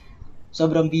 Kasi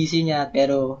sobrang busy niya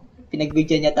pero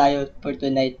pinagbigyan niya tayo for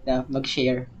tonight na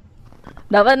mag-share.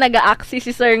 Dapat nag-a-axi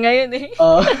si Sir ngayon eh.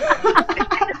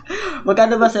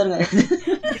 Magkano ba sir ngayon?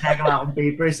 Ginagawa akong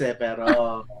papers pero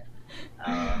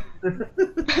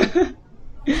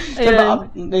Sir, baka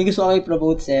may gusto kayo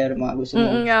i-promote, sir. Mga gusto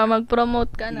mo.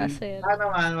 Mag-promote ka na, sir.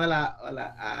 Naman, wala.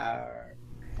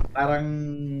 Parang,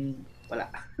 wala.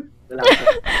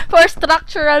 For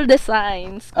structural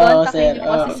designs, kontakin niyo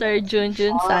po si Sir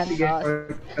Junjun Santos. Sige,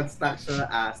 for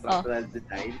structural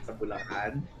design sa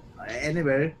Bulacan.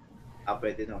 Anywhere,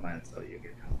 pwede naman. So, you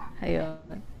can help.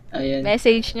 Ayun.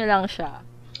 Message nyo lang siya.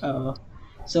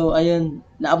 So, ayun,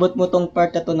 naabot mo tong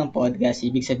part na to ng podcast.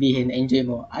 Ibig sabihin, enjoy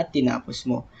mo at tinapos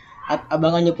mo. At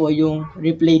abangan nyo po yung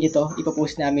replay nito.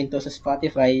 Ipapost namin to sa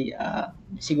Spotify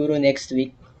siguro next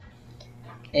week.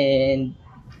 And,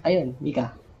 ayun,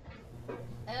 Mika.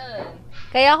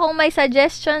 Kaya kung may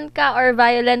suggestion ka or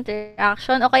violent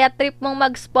reaction o kaya trip mong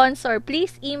mag-sponsor,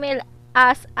 please email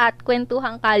us at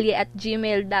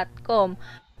kwentuhangkalye@gmail.com.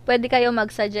 Pwede kayo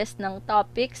mag-suggest ng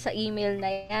topic sa email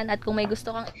na yan. At kung may gusto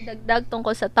kang idagdag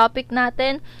tungkol sa topic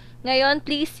natin, ngayon,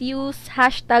 please use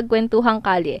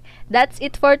 #kwentuhangkalye. That's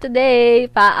it for today.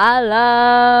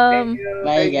 Paalam!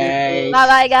 Bye, guys!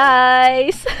 Bye-bye,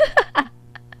 guys!